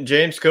mean,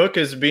 James Cook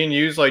is being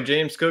used like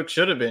James Cook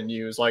should have been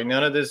used. Like,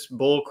 none of this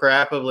bull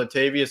crap of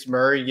Latavius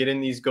Murray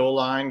getting these goal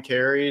line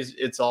carries.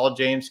 It's all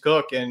James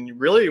Cook. And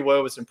really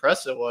what was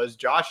impressive was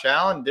Josh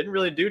Allen didn't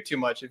really do too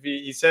much. If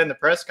he said in the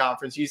press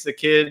conference, he's the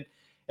kid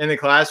in the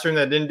classroom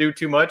that didn't do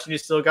too much, and he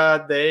still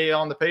got the A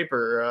on the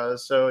paper.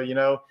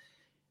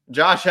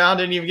 Josh Allen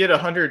didn't even get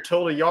 100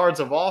 total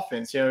yards of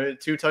offense. 2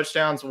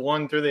 touchdowns,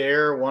 1 through the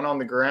air, 1 on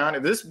the ground.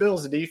 If this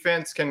Bills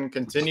defense can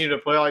continue to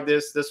play like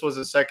this was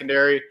a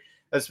secondary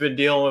that's been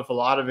dealing with a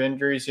lot of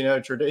injuries.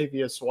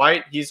 Tre'Davious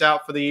White, he's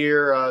out for the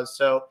year.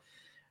 So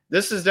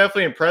this is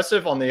definitely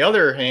impressive. On the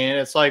other hand,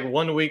 it's like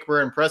 1 week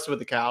we're impressed with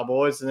the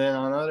Cowboys, and then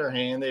on the other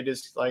hand, they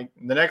just the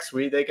next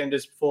week they can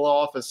just pull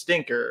off a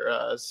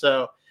stinker.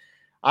 So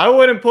I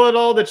wouldn't put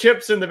all the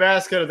chips in the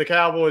basket of the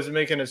Cowboys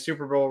making a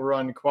Super Bowl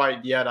run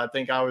quite yet. I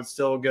think I would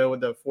still go with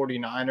the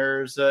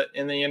 49ers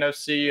in the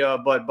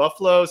NFC, but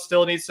Buffalo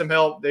still needs some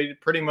help. They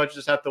pretty much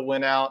just have to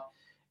win out,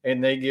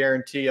 and they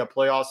guarantee a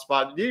playoff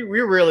spot. We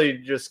really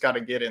just got to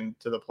get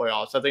into the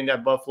playoffs. I think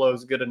that Buffalo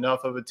is good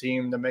enough of a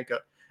team to make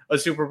a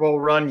Super Bowl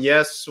run.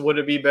 Yes, would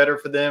it be better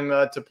for them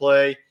to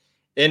play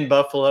in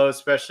Buffalo,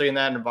 especially in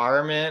that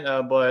environment?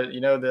 But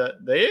the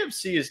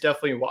AFC is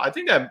definitely, I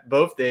think that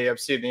both the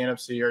AFC and the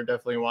NFC are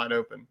definitely wide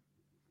open.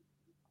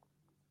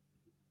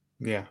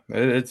 Yeah,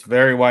 it's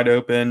very wide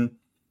open.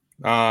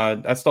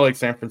 I still like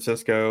San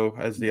Francisco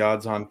as the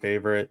odds-on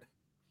favorite.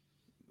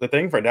 The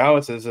thing for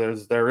Dallas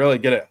is they're really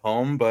good at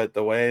home, but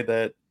the way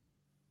that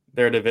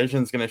their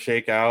division is going to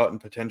shake out and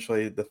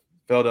potentially the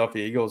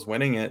Philadelphia Eagles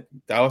winning it,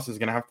 Dallas is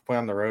going to have to play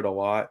on the road a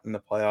lot in the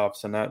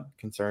playoffs, and that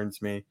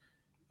concerns me.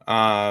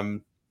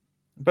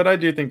 But I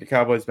do think the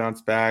Cowboys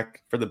bounce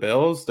back. For the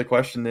Bills, the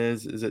question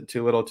is it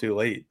too little too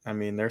late? I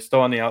mean, they're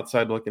still on the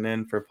outside looking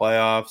in for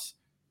playoffs.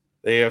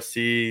 The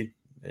AFC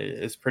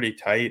is pretty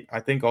tight. I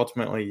think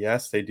ultimately,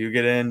 yes, they do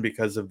get in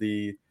because of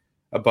the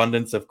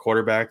abundance of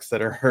quarterbacks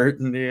that are hurt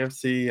in the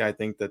AFC. I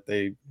think that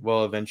they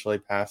will eventually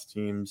pass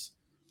teams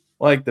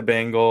like the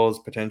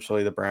Bengals,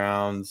 potentially the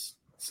Browns,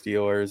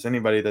 Steelers,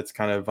 anybody that's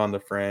kind of on the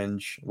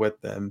fringe with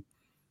them.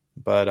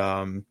 But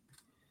I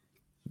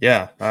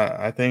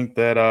think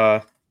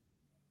that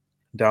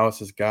Dallas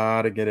has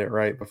got to get it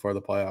right before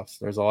the playoffs.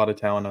 There's a lot of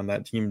talent on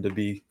that team to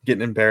be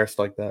getting embarrassed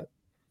like that.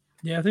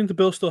 Yeah, I think the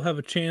Bills still have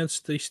a chance.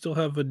 They still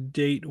have a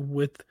date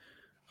with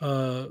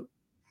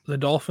the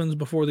Dolphins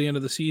before the end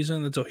of the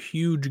season. It's a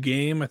huge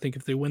game. I think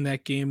if they win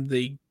that game,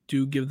 they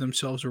do give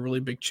themselves a really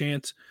big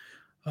chance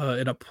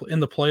in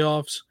the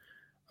playoffs.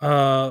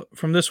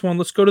 From this one,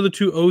 let's go to the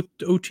 2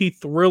 OT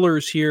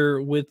thrillers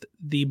here with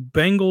the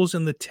Bengals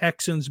and the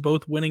Texans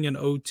both winning an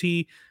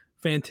OT.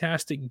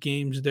 Fantastic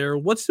games there.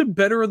 What's the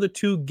better of the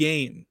 2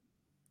 games?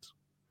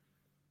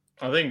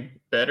 I think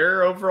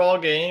better overall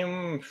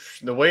game,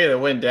 the way that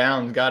went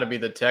down, got to be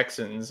the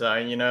Texans.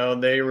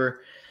 They were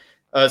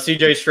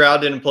C.J.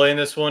 Stroud didn't play in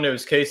this one. It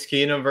was Case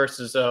Keenum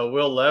versus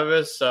Will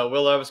Levis.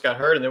 Will Levis got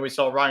hurt, and then we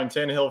saw Ryan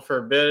Tannehill for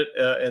a bit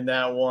in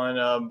that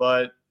one.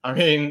 But I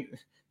mean,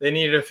 they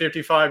needed a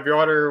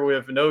 55-yarder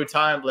with no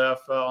time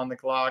left on the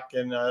clock,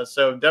 and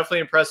so definitely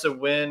impressive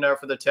win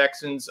for the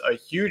Texans. A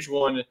huge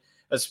one,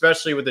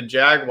 especially with the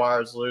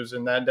Jaguars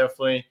losing. That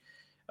definitely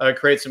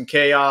creates some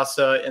chaos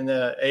in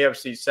the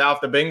AFC South.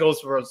 The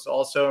Bengals was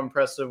also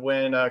impressive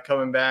win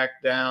coming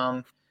back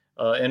down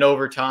in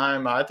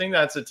overtime. I think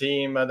that's a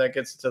team that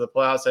gets to the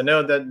playoffs. I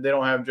know that they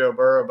don't have Joe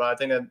Burrow, but I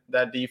think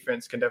that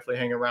defense can definitely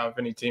hang around with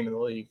any team in the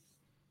league.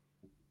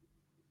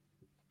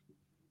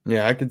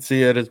 Yeah, I could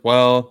see it as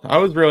well. I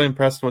was really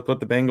impressed with what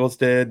the Bengals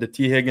did. The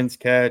T. Higgins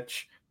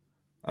catch,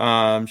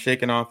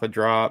 shaking off a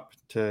drop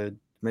to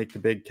make the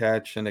big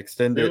catch and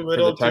extend it for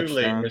the touchdown. Too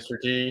late,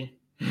 Mr. T.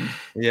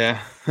 Yeah,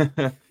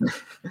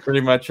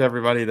 pretty much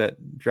everybody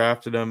that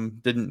drafted him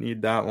didn't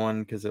need that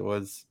one because it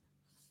was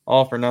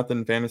all for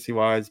nothing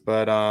fantasy-wise.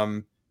 But,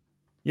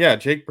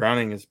 Jake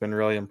Browning has been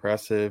really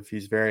impressive.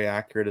 He's very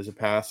accurate as a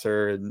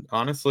passer. And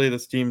honestly,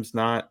 this team's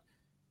not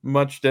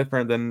much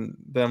different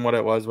than what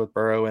it was with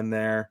Burrow in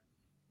there.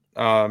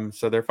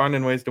 So they're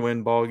finding ways to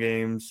win ball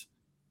games.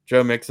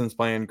 Joe Mixon's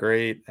playing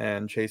great,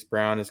 and Chase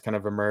Brown has kind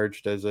of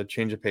emerged as a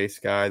change of pace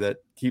guy that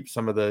keeps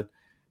some of the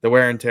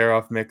wear and tear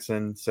off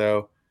Mixon.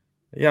 So,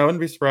 I wouldn't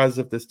be surprised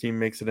if this team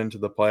makes it into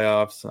the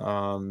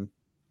playoffs.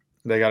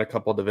 They got a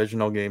couple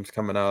divisional games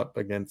coming up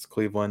against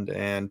Cleveland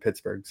and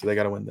Pittsburgh, so they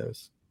got to win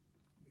those.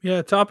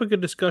 Yeah, topic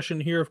of discussion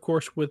here, of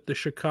course, with the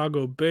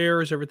Chicago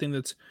Bears, everything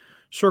that's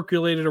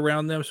circulated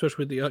around them,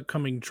 especially with the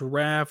upcoming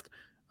draft.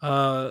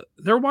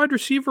 Their wide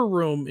receiver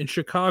room in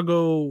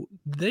Chicago,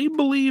 they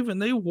believe and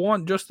they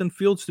want Justin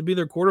Fields to be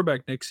their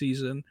quarterback next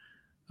season.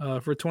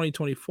 for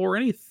 2024.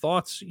 Any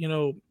thoughts,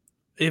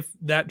 if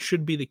that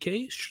should be the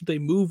case? Should they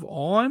move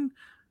on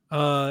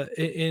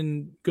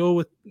and go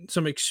with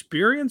some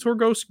experience, or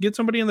go get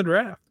somebody in the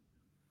draft?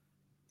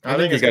 I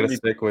think you got to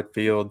stick with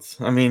Fields.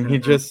 I mean, he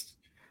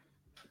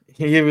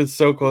was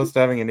so close to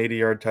having an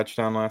 80-yard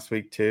touchdown last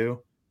week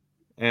too.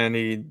 And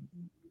he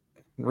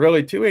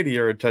really 2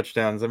 80-yard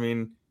touchdowns. I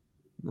mean,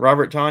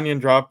 Robert Tonyan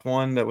dropped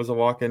one that was a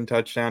walk-in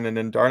touchdown, and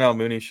then Darnell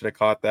Mooney should have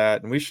caught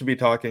that. And we should be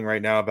talking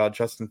right now about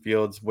Justin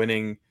Fields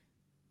winning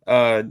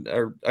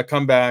a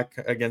comeback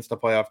against a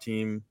playoff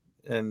team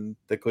in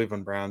the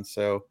Cleveland Browns.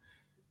 So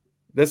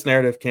this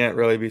narrative can't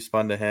really be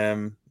spun to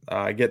him.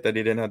 I get that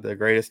he didn't have the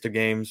greatest of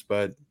games,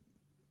 but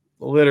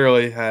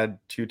literally had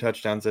 2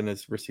 touchdowns in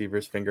his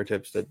receiver's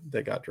fingertips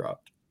that got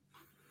dropped.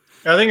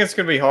 I think it's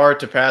going to be hard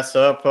to pass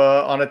up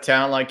on a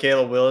talent like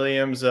Caleb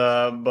Williams,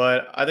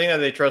 but I think that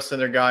they trust in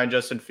their guy in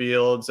Justin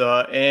Fields,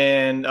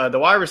 and the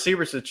wide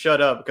receivers should shut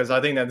up, because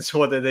I think that's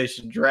what they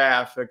should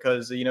draft,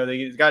 because they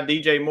got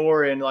DJ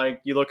Moore, and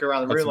like you look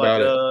around the room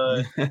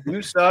like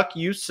you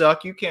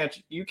suck, you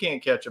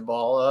can't catch a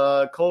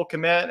ball. Cole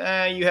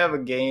Kmet, you have a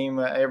game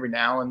every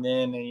now and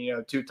then,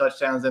 and 2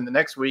 touchdowns, and the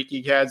next week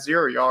he had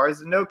 0 yards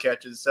and no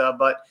catches,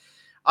 but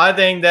I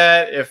think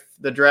that if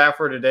the draft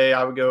were today,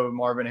 I would go with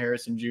Marvin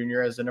Harrison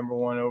Jr. as the number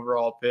 1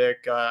 overall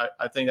pick. I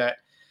think that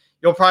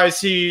you'll probably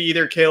see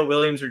either Caleb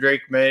Williams or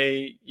Drake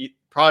May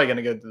probably going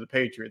to go to the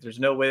Patriots. There's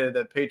no way that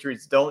the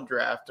Patriots don't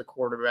draft a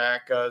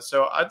quarterback.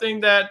 So I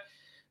think that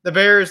the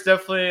Bears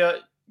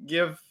definitely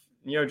give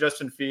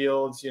Justin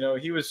Fields.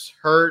 He was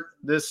hurt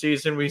this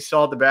season. We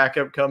saw the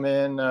backup come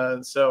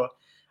in. So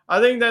I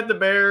think that the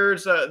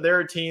Bears, they're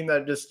a team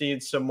that just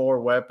needs some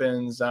more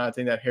weapons. I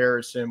think that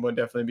Harrison would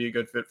definitely be a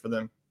good fit for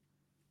them.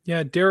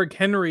 Yeah, Derrick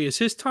Henry, is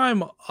his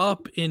time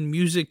up in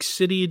Music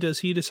City? Does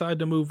he decide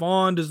to move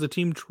on? Does the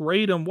team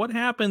trade him? What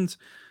happens,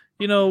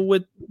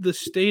 with the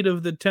state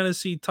of the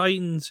Tennessee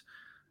Titans,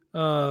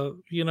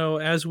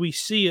 as we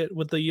see it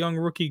with the young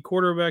rookie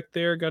quarterback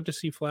there? Got to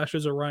see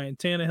flashes of Ryan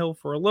Tannehill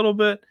for a little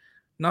bit.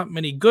 Not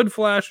many good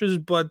flashes,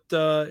 but,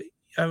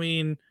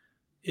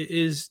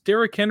 is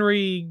Derrick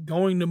Henry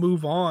going to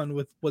move on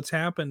with what's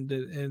happened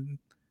in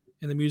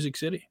the Music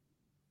City?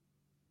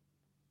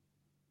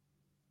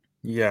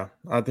 Yeah,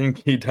 I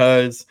think he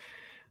does.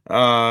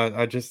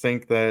 I just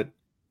think that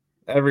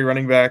every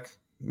running back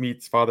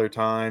meets father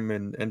time,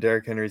 and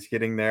Derrick Henry's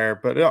getting there.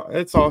 But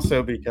it's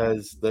also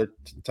because the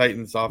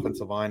Titans'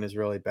 offensive line is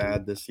really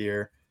bad this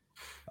year.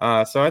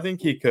 So I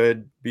think he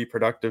could be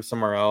productive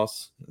somewhere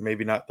else.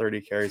 Maybe not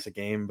 30 carries a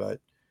game, but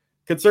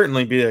could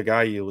certainly be a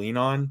guy you lean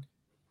on.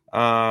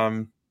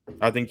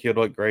 I think he'd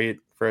look great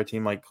for a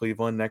team like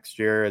Cleveland next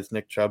year as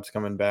Nick Chubb's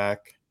coming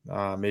back.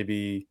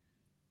 Maybe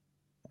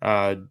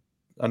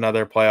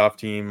another playoff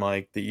team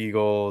like the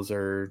Eagles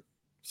or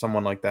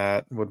someone like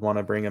that would want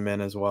to bring him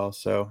in as well.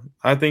 So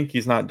I think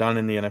he's not done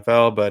in the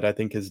NFL, but I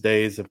think his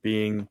days of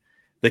being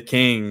the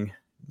king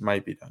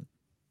might be done.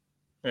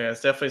 Yeah,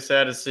 it's definitely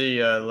sad to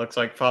see. Looks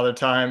like Father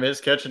Time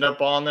is catching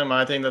up on them.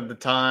 I think that the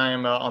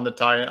time on the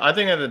Titans, I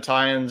think that the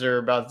Titans are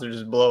about to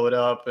just blow it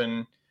up,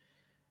 and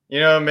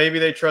maybe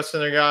they trust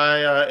in their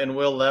guy in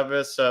Will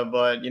Levis,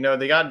 but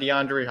they got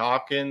DeAndre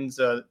Hopkins.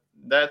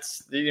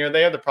 That's they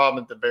have the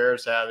problem that the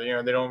Bears have.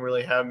 They don't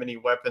really have many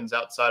weapons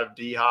outside of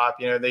D-Hop.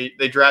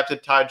 They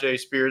drafted Tyjae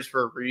Spears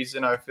for a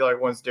reason. I feel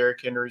like once Derrick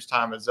Henry's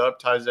time is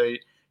up,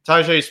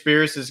 Tyjae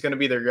Spears is going to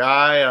be their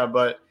guy,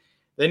 but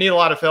they need a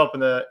lot of help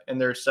in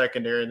their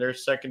secondary. Their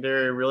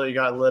secondary really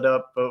got lit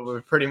up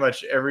with pretty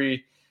much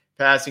every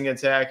passing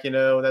attack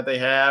that they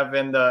have,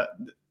 and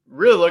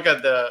really look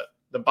at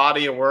the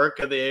body of work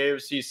of the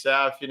AFC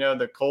South.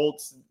 The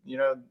Colts.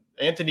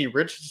 Anthony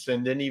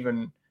Richardson didn't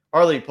even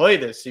hardly play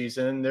this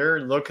season. They're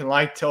looking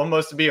like to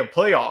almost be a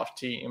playoff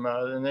team.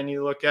 And then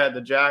you look at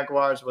the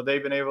Jaguars, what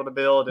they've been able to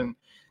build, and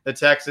the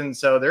Texans.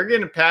 So they're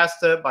getting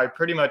passed up by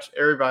pretty much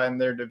everybody in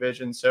their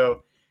division.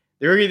 So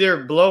they're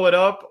either blow it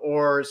up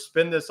or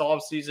spend this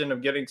offseason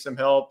of getting some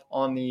help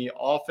on the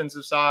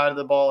offensive side of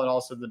the ball and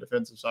also the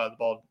defensive side of the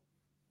ball.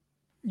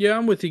 Yeah,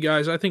 I'm with you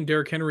guys. I think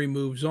Derrick Henry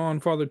moves on.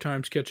 Father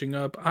Time's catching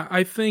up.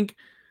 I think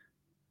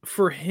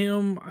for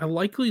him, a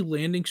likely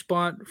landing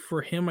spot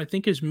for him, I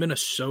think, is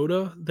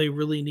Minnesota. They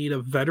really need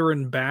a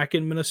veteran back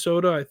in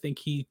Minnesota. I think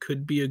he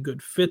could be a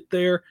good fit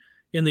there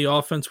in the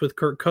offense with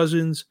Kirk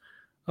Cousins.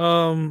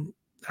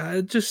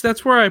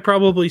 That's where I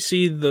probably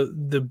see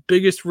the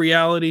biggest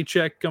reality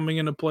check coming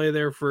into play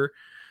there for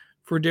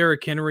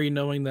Derrick Henry,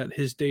 knowing that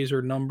his days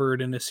are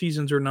numbered and his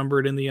seasons are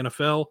numbered in the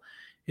NFL.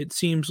 It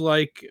seems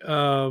like,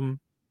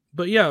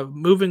 but yeah,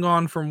 moving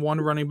on from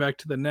one running back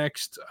to the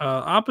next,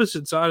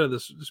 opposite side of the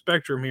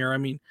spectrum here. I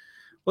mean,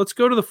 let's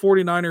go to the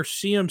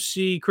 49ers.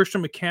 CMC,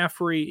 Christian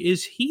McCaffrey.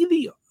 Is he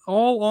the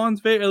all-on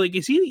favorite? Like,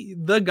 is he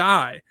the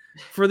guy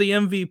for the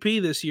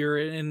MVP this year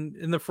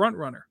in the front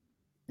runner?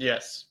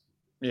 Yes.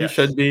 He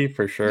should be,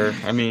 for sure.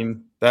 I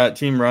mean, that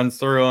team runs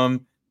through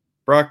him.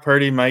 Brock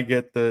Purdy might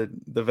get the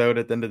vote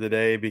at the end of the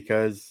day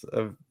because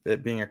of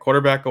it being a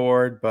quarterback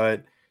award,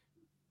 but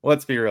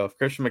let's be real. If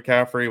Christian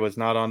McCaffrey was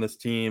not on this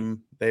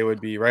team, they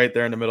would be right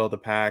there in the middle of the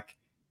pack.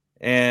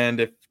 And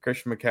if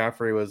Christian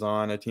McCaffrey was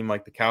on a team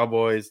like the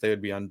Cowboys, they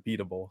would be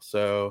unbeatable.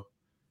 So,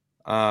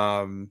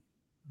 I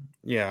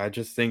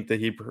just think that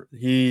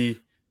he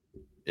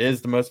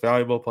is the most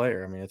valuable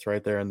player. I mean, it's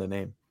right there in the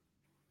name.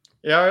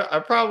 Yeah, I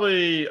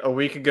probably a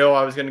week ago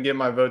I was going to give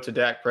my vote to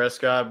Dak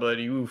Prescott, but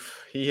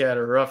he had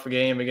a rough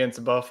game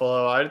against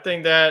Buffalo. I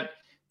think that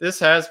this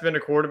has been a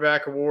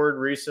quarterback award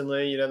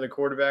recently. The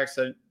quarterbacks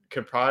that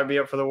could probably be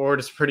up for the award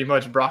is pretty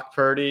much Brock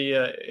Purdy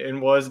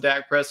and was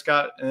Dak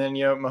Prescott. And then,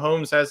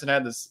 Mahomes hasn't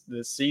had this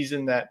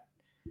season that,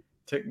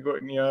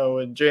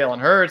 with Jalen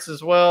Hurts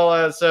as well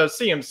as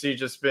CMC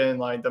just been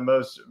like the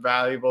most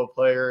valuable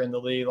player in the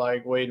league.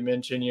 Like Wade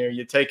mentioned,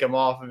 you take him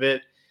off of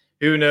it,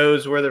 who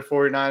knows where the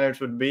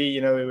 49ers would be?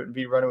 It would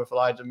be running with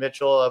Elijah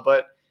Mitchell.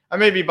 But I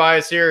may be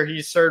biased here.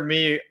 He served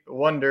me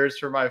wonders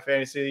for my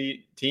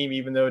fantasy team,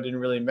 even though it didn't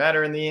really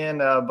matter in the end.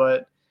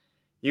 But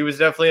he was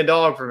definitely a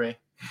dog for me.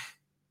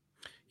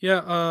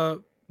 Yeah,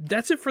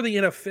 that's it for the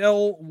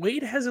NFL.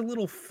 Wade has a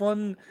little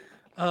fun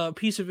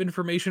piece of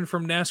information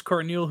from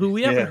NASCAR Neil, who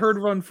we haven't heard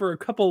from for a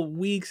couple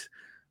weeks.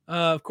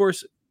 Of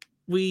course,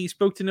 we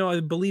spoke to Neil, I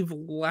believe,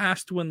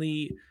 last when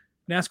the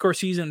NASCAR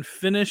season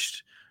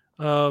finished.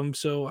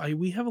 So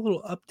we have a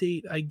little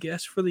update, I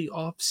guess, for the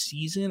off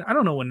season. I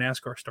don't know when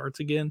NASCAR starts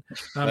again.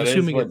 I'm that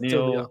assuming is what it's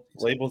Neil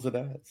labels it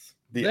as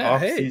the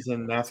off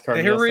season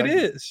NASCAR. Here it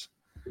is.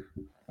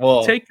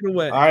 Well, take it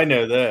away. I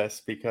know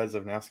this because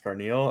of NASCAR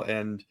Neil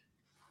and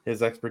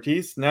his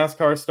expertise.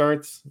 NASCAR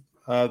starts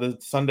the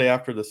Sunday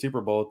after the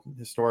Super Bowl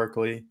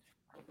historically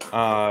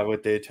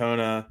with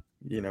Daytona.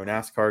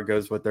 NASCAR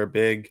goes with their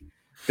big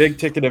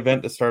ticket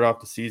event to start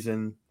off the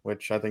season,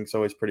 which I think is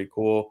always pretty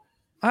cool.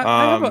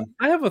 I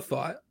have a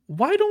thought.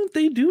 Why don't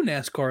they do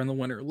NASCAR in the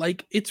winter?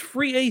 Like, it's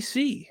free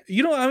AC.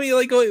 I mean,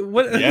 like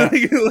what? Yeah.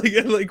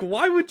 like,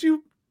 why would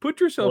you put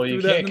yourself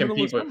through that? Well, you can't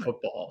compete with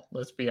football.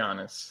 Let's be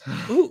honest.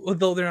 Ooh,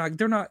 though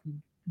they're not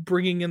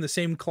bringing in the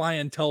same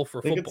clientele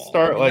for football. They could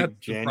start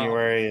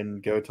January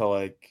and go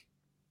to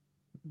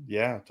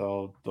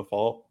till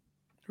default.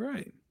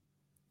 Right.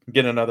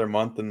 Get another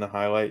month in the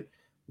highlight.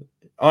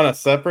 On a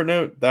separate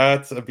note,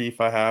 that's a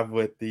beef I have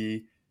with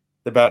the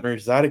Baton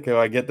Rouge Zydeco.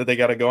 I get that they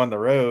got to go on the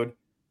road,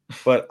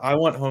 but I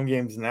want home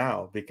games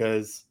now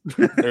because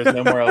there's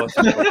no more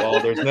LSU football.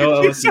 There's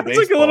no LSU baseball.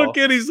 Like a little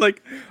kid. He's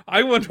like,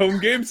 I want home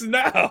games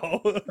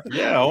now.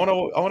 Yeah, I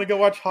want to go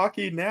watch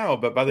hockey now.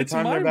 But by the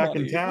time they're back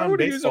in town,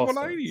 baseball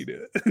starts. I need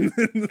it.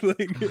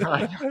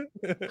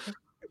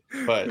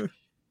 But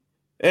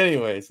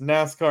anyways,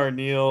 NASCAR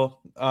Neil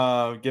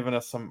giving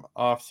us some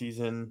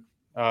off-season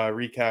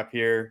recap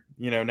here.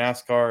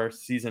 NASCAR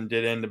season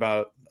did end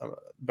about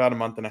a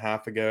month and a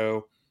half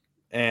ago,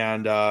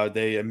 and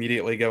they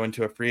immediately go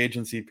into a free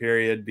agency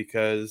period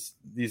because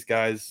these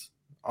guys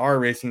are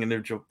racing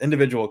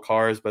individual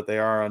cars, but they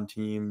are on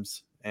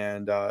teams,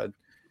 and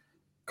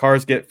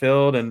cars get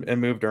filled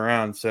and moved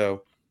around.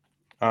 So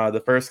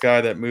the first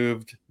guy that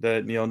moved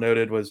that Neil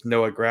noted was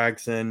Noah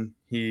Gragson.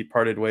 He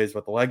parted ways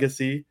with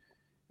Legacy,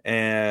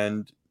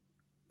 and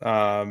he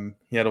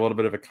had a little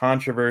bit of a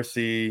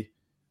controversy.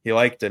 He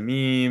liked a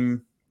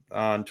meme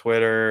on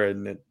Twitter,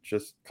 and it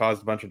just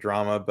caused a bunch of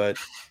drama, but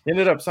he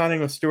ended up signing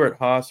with Stewart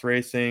Haas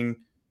Racing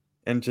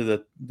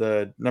into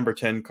the number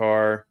 10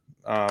 car,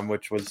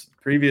 which was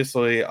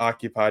previously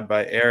occupied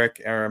by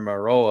Eric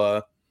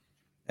Aramarola,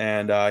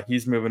 and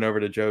he's moving over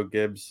to Joe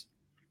Gibbs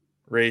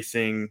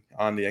Racing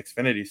on the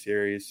Xfinity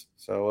Series,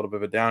 so a little bit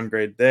of a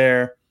downgrade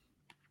there.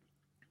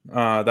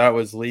 That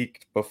was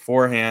leaked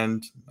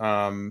beforehand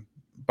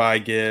by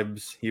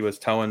Gibbs. He was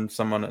telling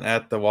someone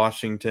at the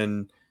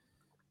Washington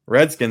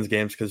Redskins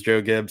games, because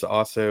Joe Gibbs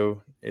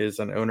also is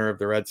an owner of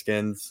the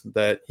Redskins,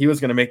 that he was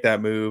going to make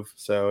that move.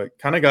 So it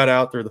kind of got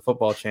out through the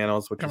football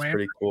channels, which is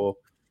pretty cool.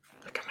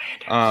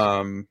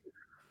 And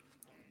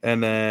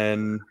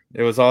then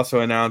it was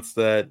also announced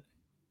that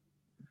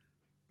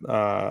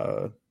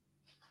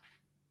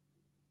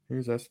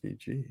here's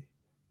SVG.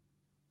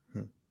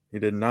 He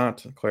did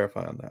not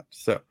clarify on that.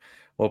 So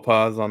we'll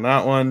pause on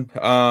that one.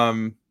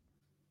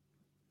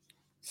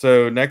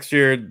 So next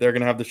year they're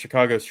going to have the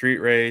Chicago Street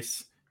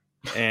Race.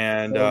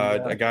 And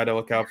a guy to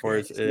look out for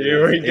is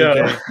here we go.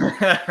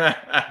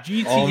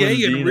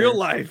 GTA in real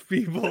life,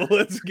 people.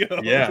 Let's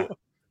go. Yeah.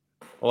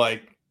 I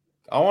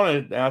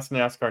want to ask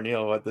NASCAR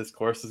Neil what this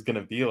course is going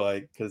to be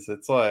like, because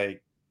it's that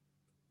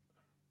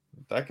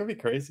could be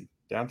crazy.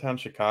 Downtown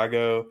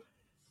Chicago.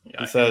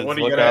 Yeah, he says, what are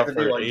you look gonna out have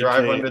to for do? Like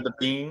drive under the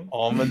beam?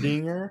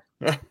 Allmendinger,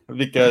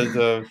 because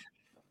of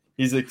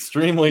he's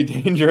extremely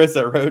dangerous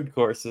at road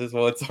courses.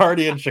 Well, it's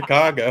already in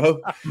Chicago.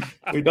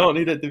 We don't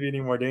need it to be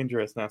any more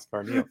dangerous,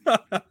 NASCAR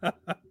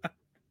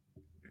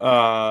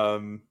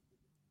Neil.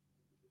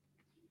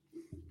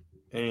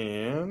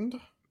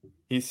 And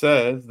he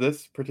says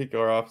this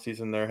particular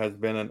offseason there has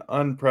been an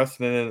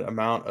unprecedented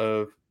amount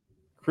of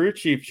crew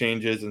chief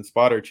changes and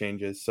spotter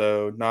changes.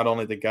 So not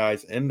only the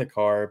guys in the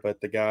car,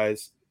 but the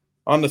guys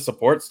on the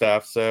support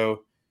staff.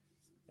 So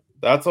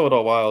that's a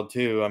little wild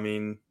too. I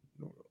mean,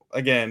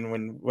 again,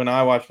 when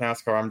I watch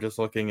NASCAR, I'm just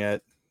looking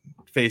at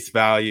face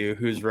value,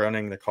 who's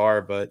running the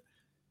car, but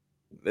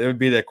it would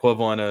be the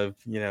equivalent of,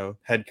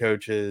 head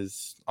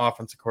coaches,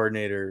 offensive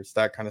coordinators,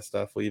 that kind of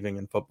stuff leaving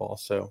in football.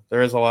 So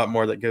there is a lot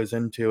more that goes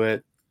into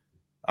it.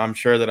 I'm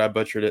sure that I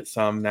butchered it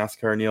some.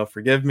 NASCAR Neil,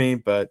 forgive me,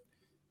 but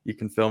you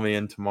can fill me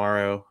in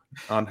tomorrow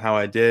on how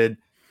I did.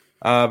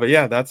 But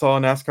yeah, that's all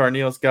NASCAR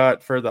Neil's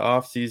got for the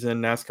off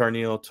season. NASCAR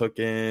Neil took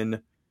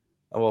in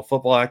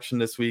football action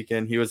this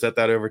weekend. He was at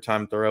that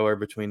overtime thrower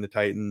between the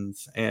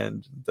Titans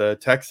and the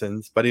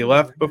Texans, but he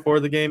left before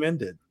the game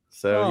ended.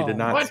 So he did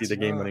not see the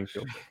game-winning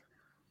field goal.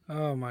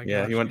 Oh my gosh.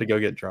 Yeah, he went to go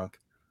get drunk.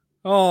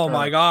 Oh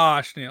my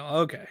gosh, Neil.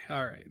 Okay.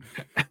 All right.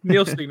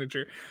 Neil's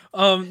signature.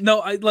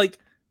 No, I like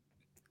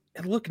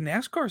look,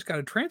 NASCAR's got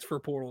a transfer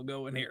portal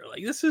going here.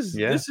 Like this is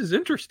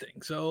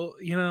interesting. So,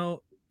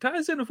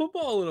 ties into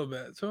football a little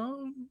bit.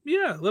 So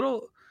yeah,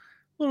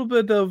 little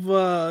bit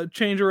of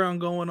change around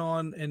going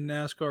on in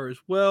NASCAR as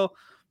well.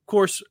 Of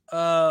course,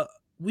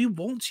 we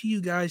won't see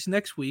you guys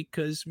next week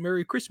because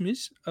Merry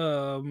Christmas.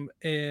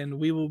 And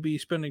we will be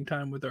spending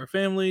time with our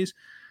families.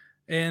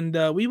 And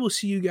we will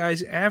see you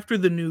guys after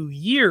the new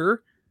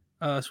year.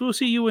 So we'll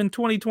see you in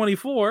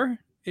 2024.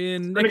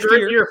 It's been a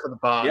great year for the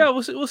pod. Yeah,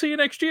 we'll see you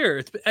next year.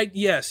 It's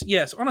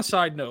yes. On a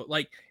side note,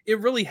 like it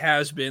really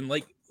has been.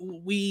 Like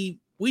we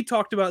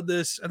talked about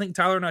this. I think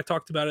Tyler and I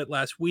talked about it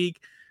last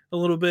week a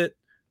little bit,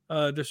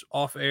 just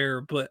off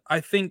air. But I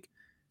think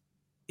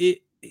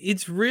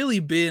it's really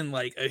been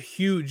like a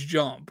huge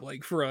jump,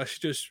 like for us,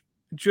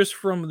 just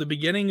from the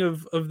beginning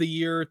of the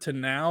year to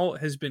now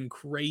has been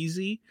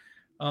crazy.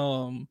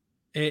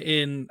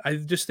 And I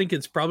just think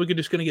it's probably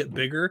just going to get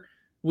bigger.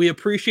 We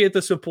appreciate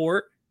the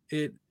support.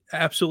 It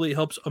absolutely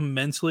helps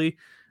immensely.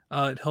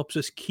 It helps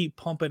us keep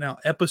pumping out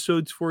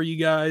episodes for you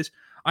guys.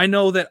 I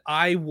know that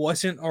I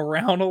wasn't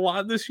around a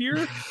lot this year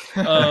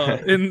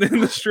in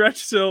the stretch,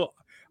 so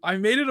I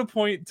made it a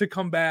point to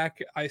come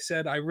back. I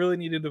said I really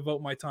needed to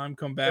devote my time,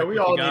 come back. Yeah, we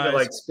all need to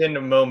like spend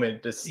a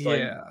moment just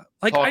like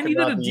I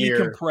needed to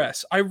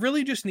decompress. I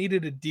really just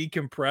needed to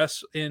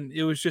decompress, and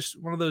it was just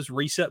one of those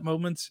reset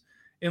moments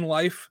in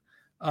life.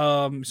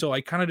 So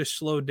I kind of just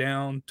slowed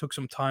down, took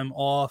some time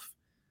off,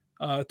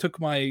 took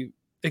my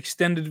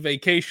extended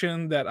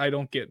vacation that I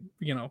don't get,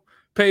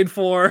 paid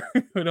for.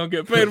 I don't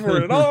get paid for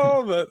it at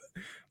all, but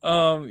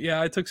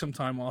I took some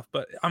time off,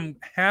 but I'm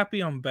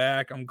happy I'm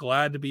back. I'm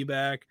glad to be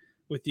back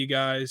with you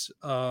guys.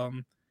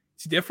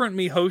 It's different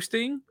me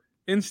hosting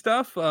and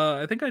stuff.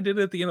 I think I did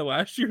it at the end of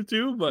last year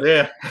too, but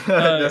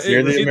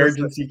you're the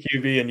emergency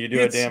QB and you do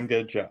a damn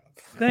good job.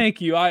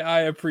 Thank you.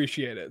 I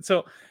appreciate it.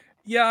 So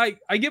yeah,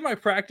 I get my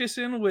practice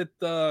in with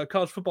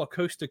college football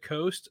coast to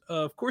coast.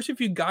 Of course, if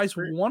you guys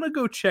want to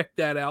go check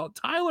that out,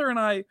 Tyler and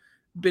I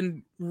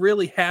been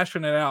really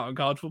hashing it out in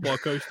college football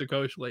coast to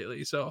coast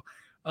lately. So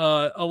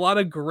a lot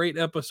of great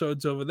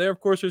episodes over there. Of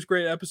course, there's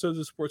great episodes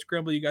of Sports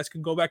Scramble. You guys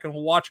can go back and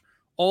watch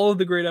all of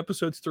the great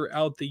episodes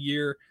throughout the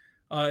year.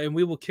 And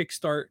we will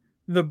kickstart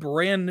the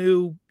brand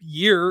new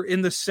year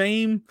in the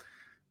same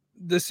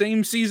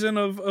season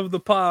of the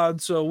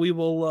pod. So we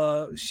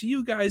will see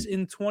you guys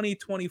in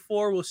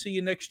 2024. We'll see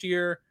you next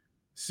year.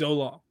 So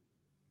long.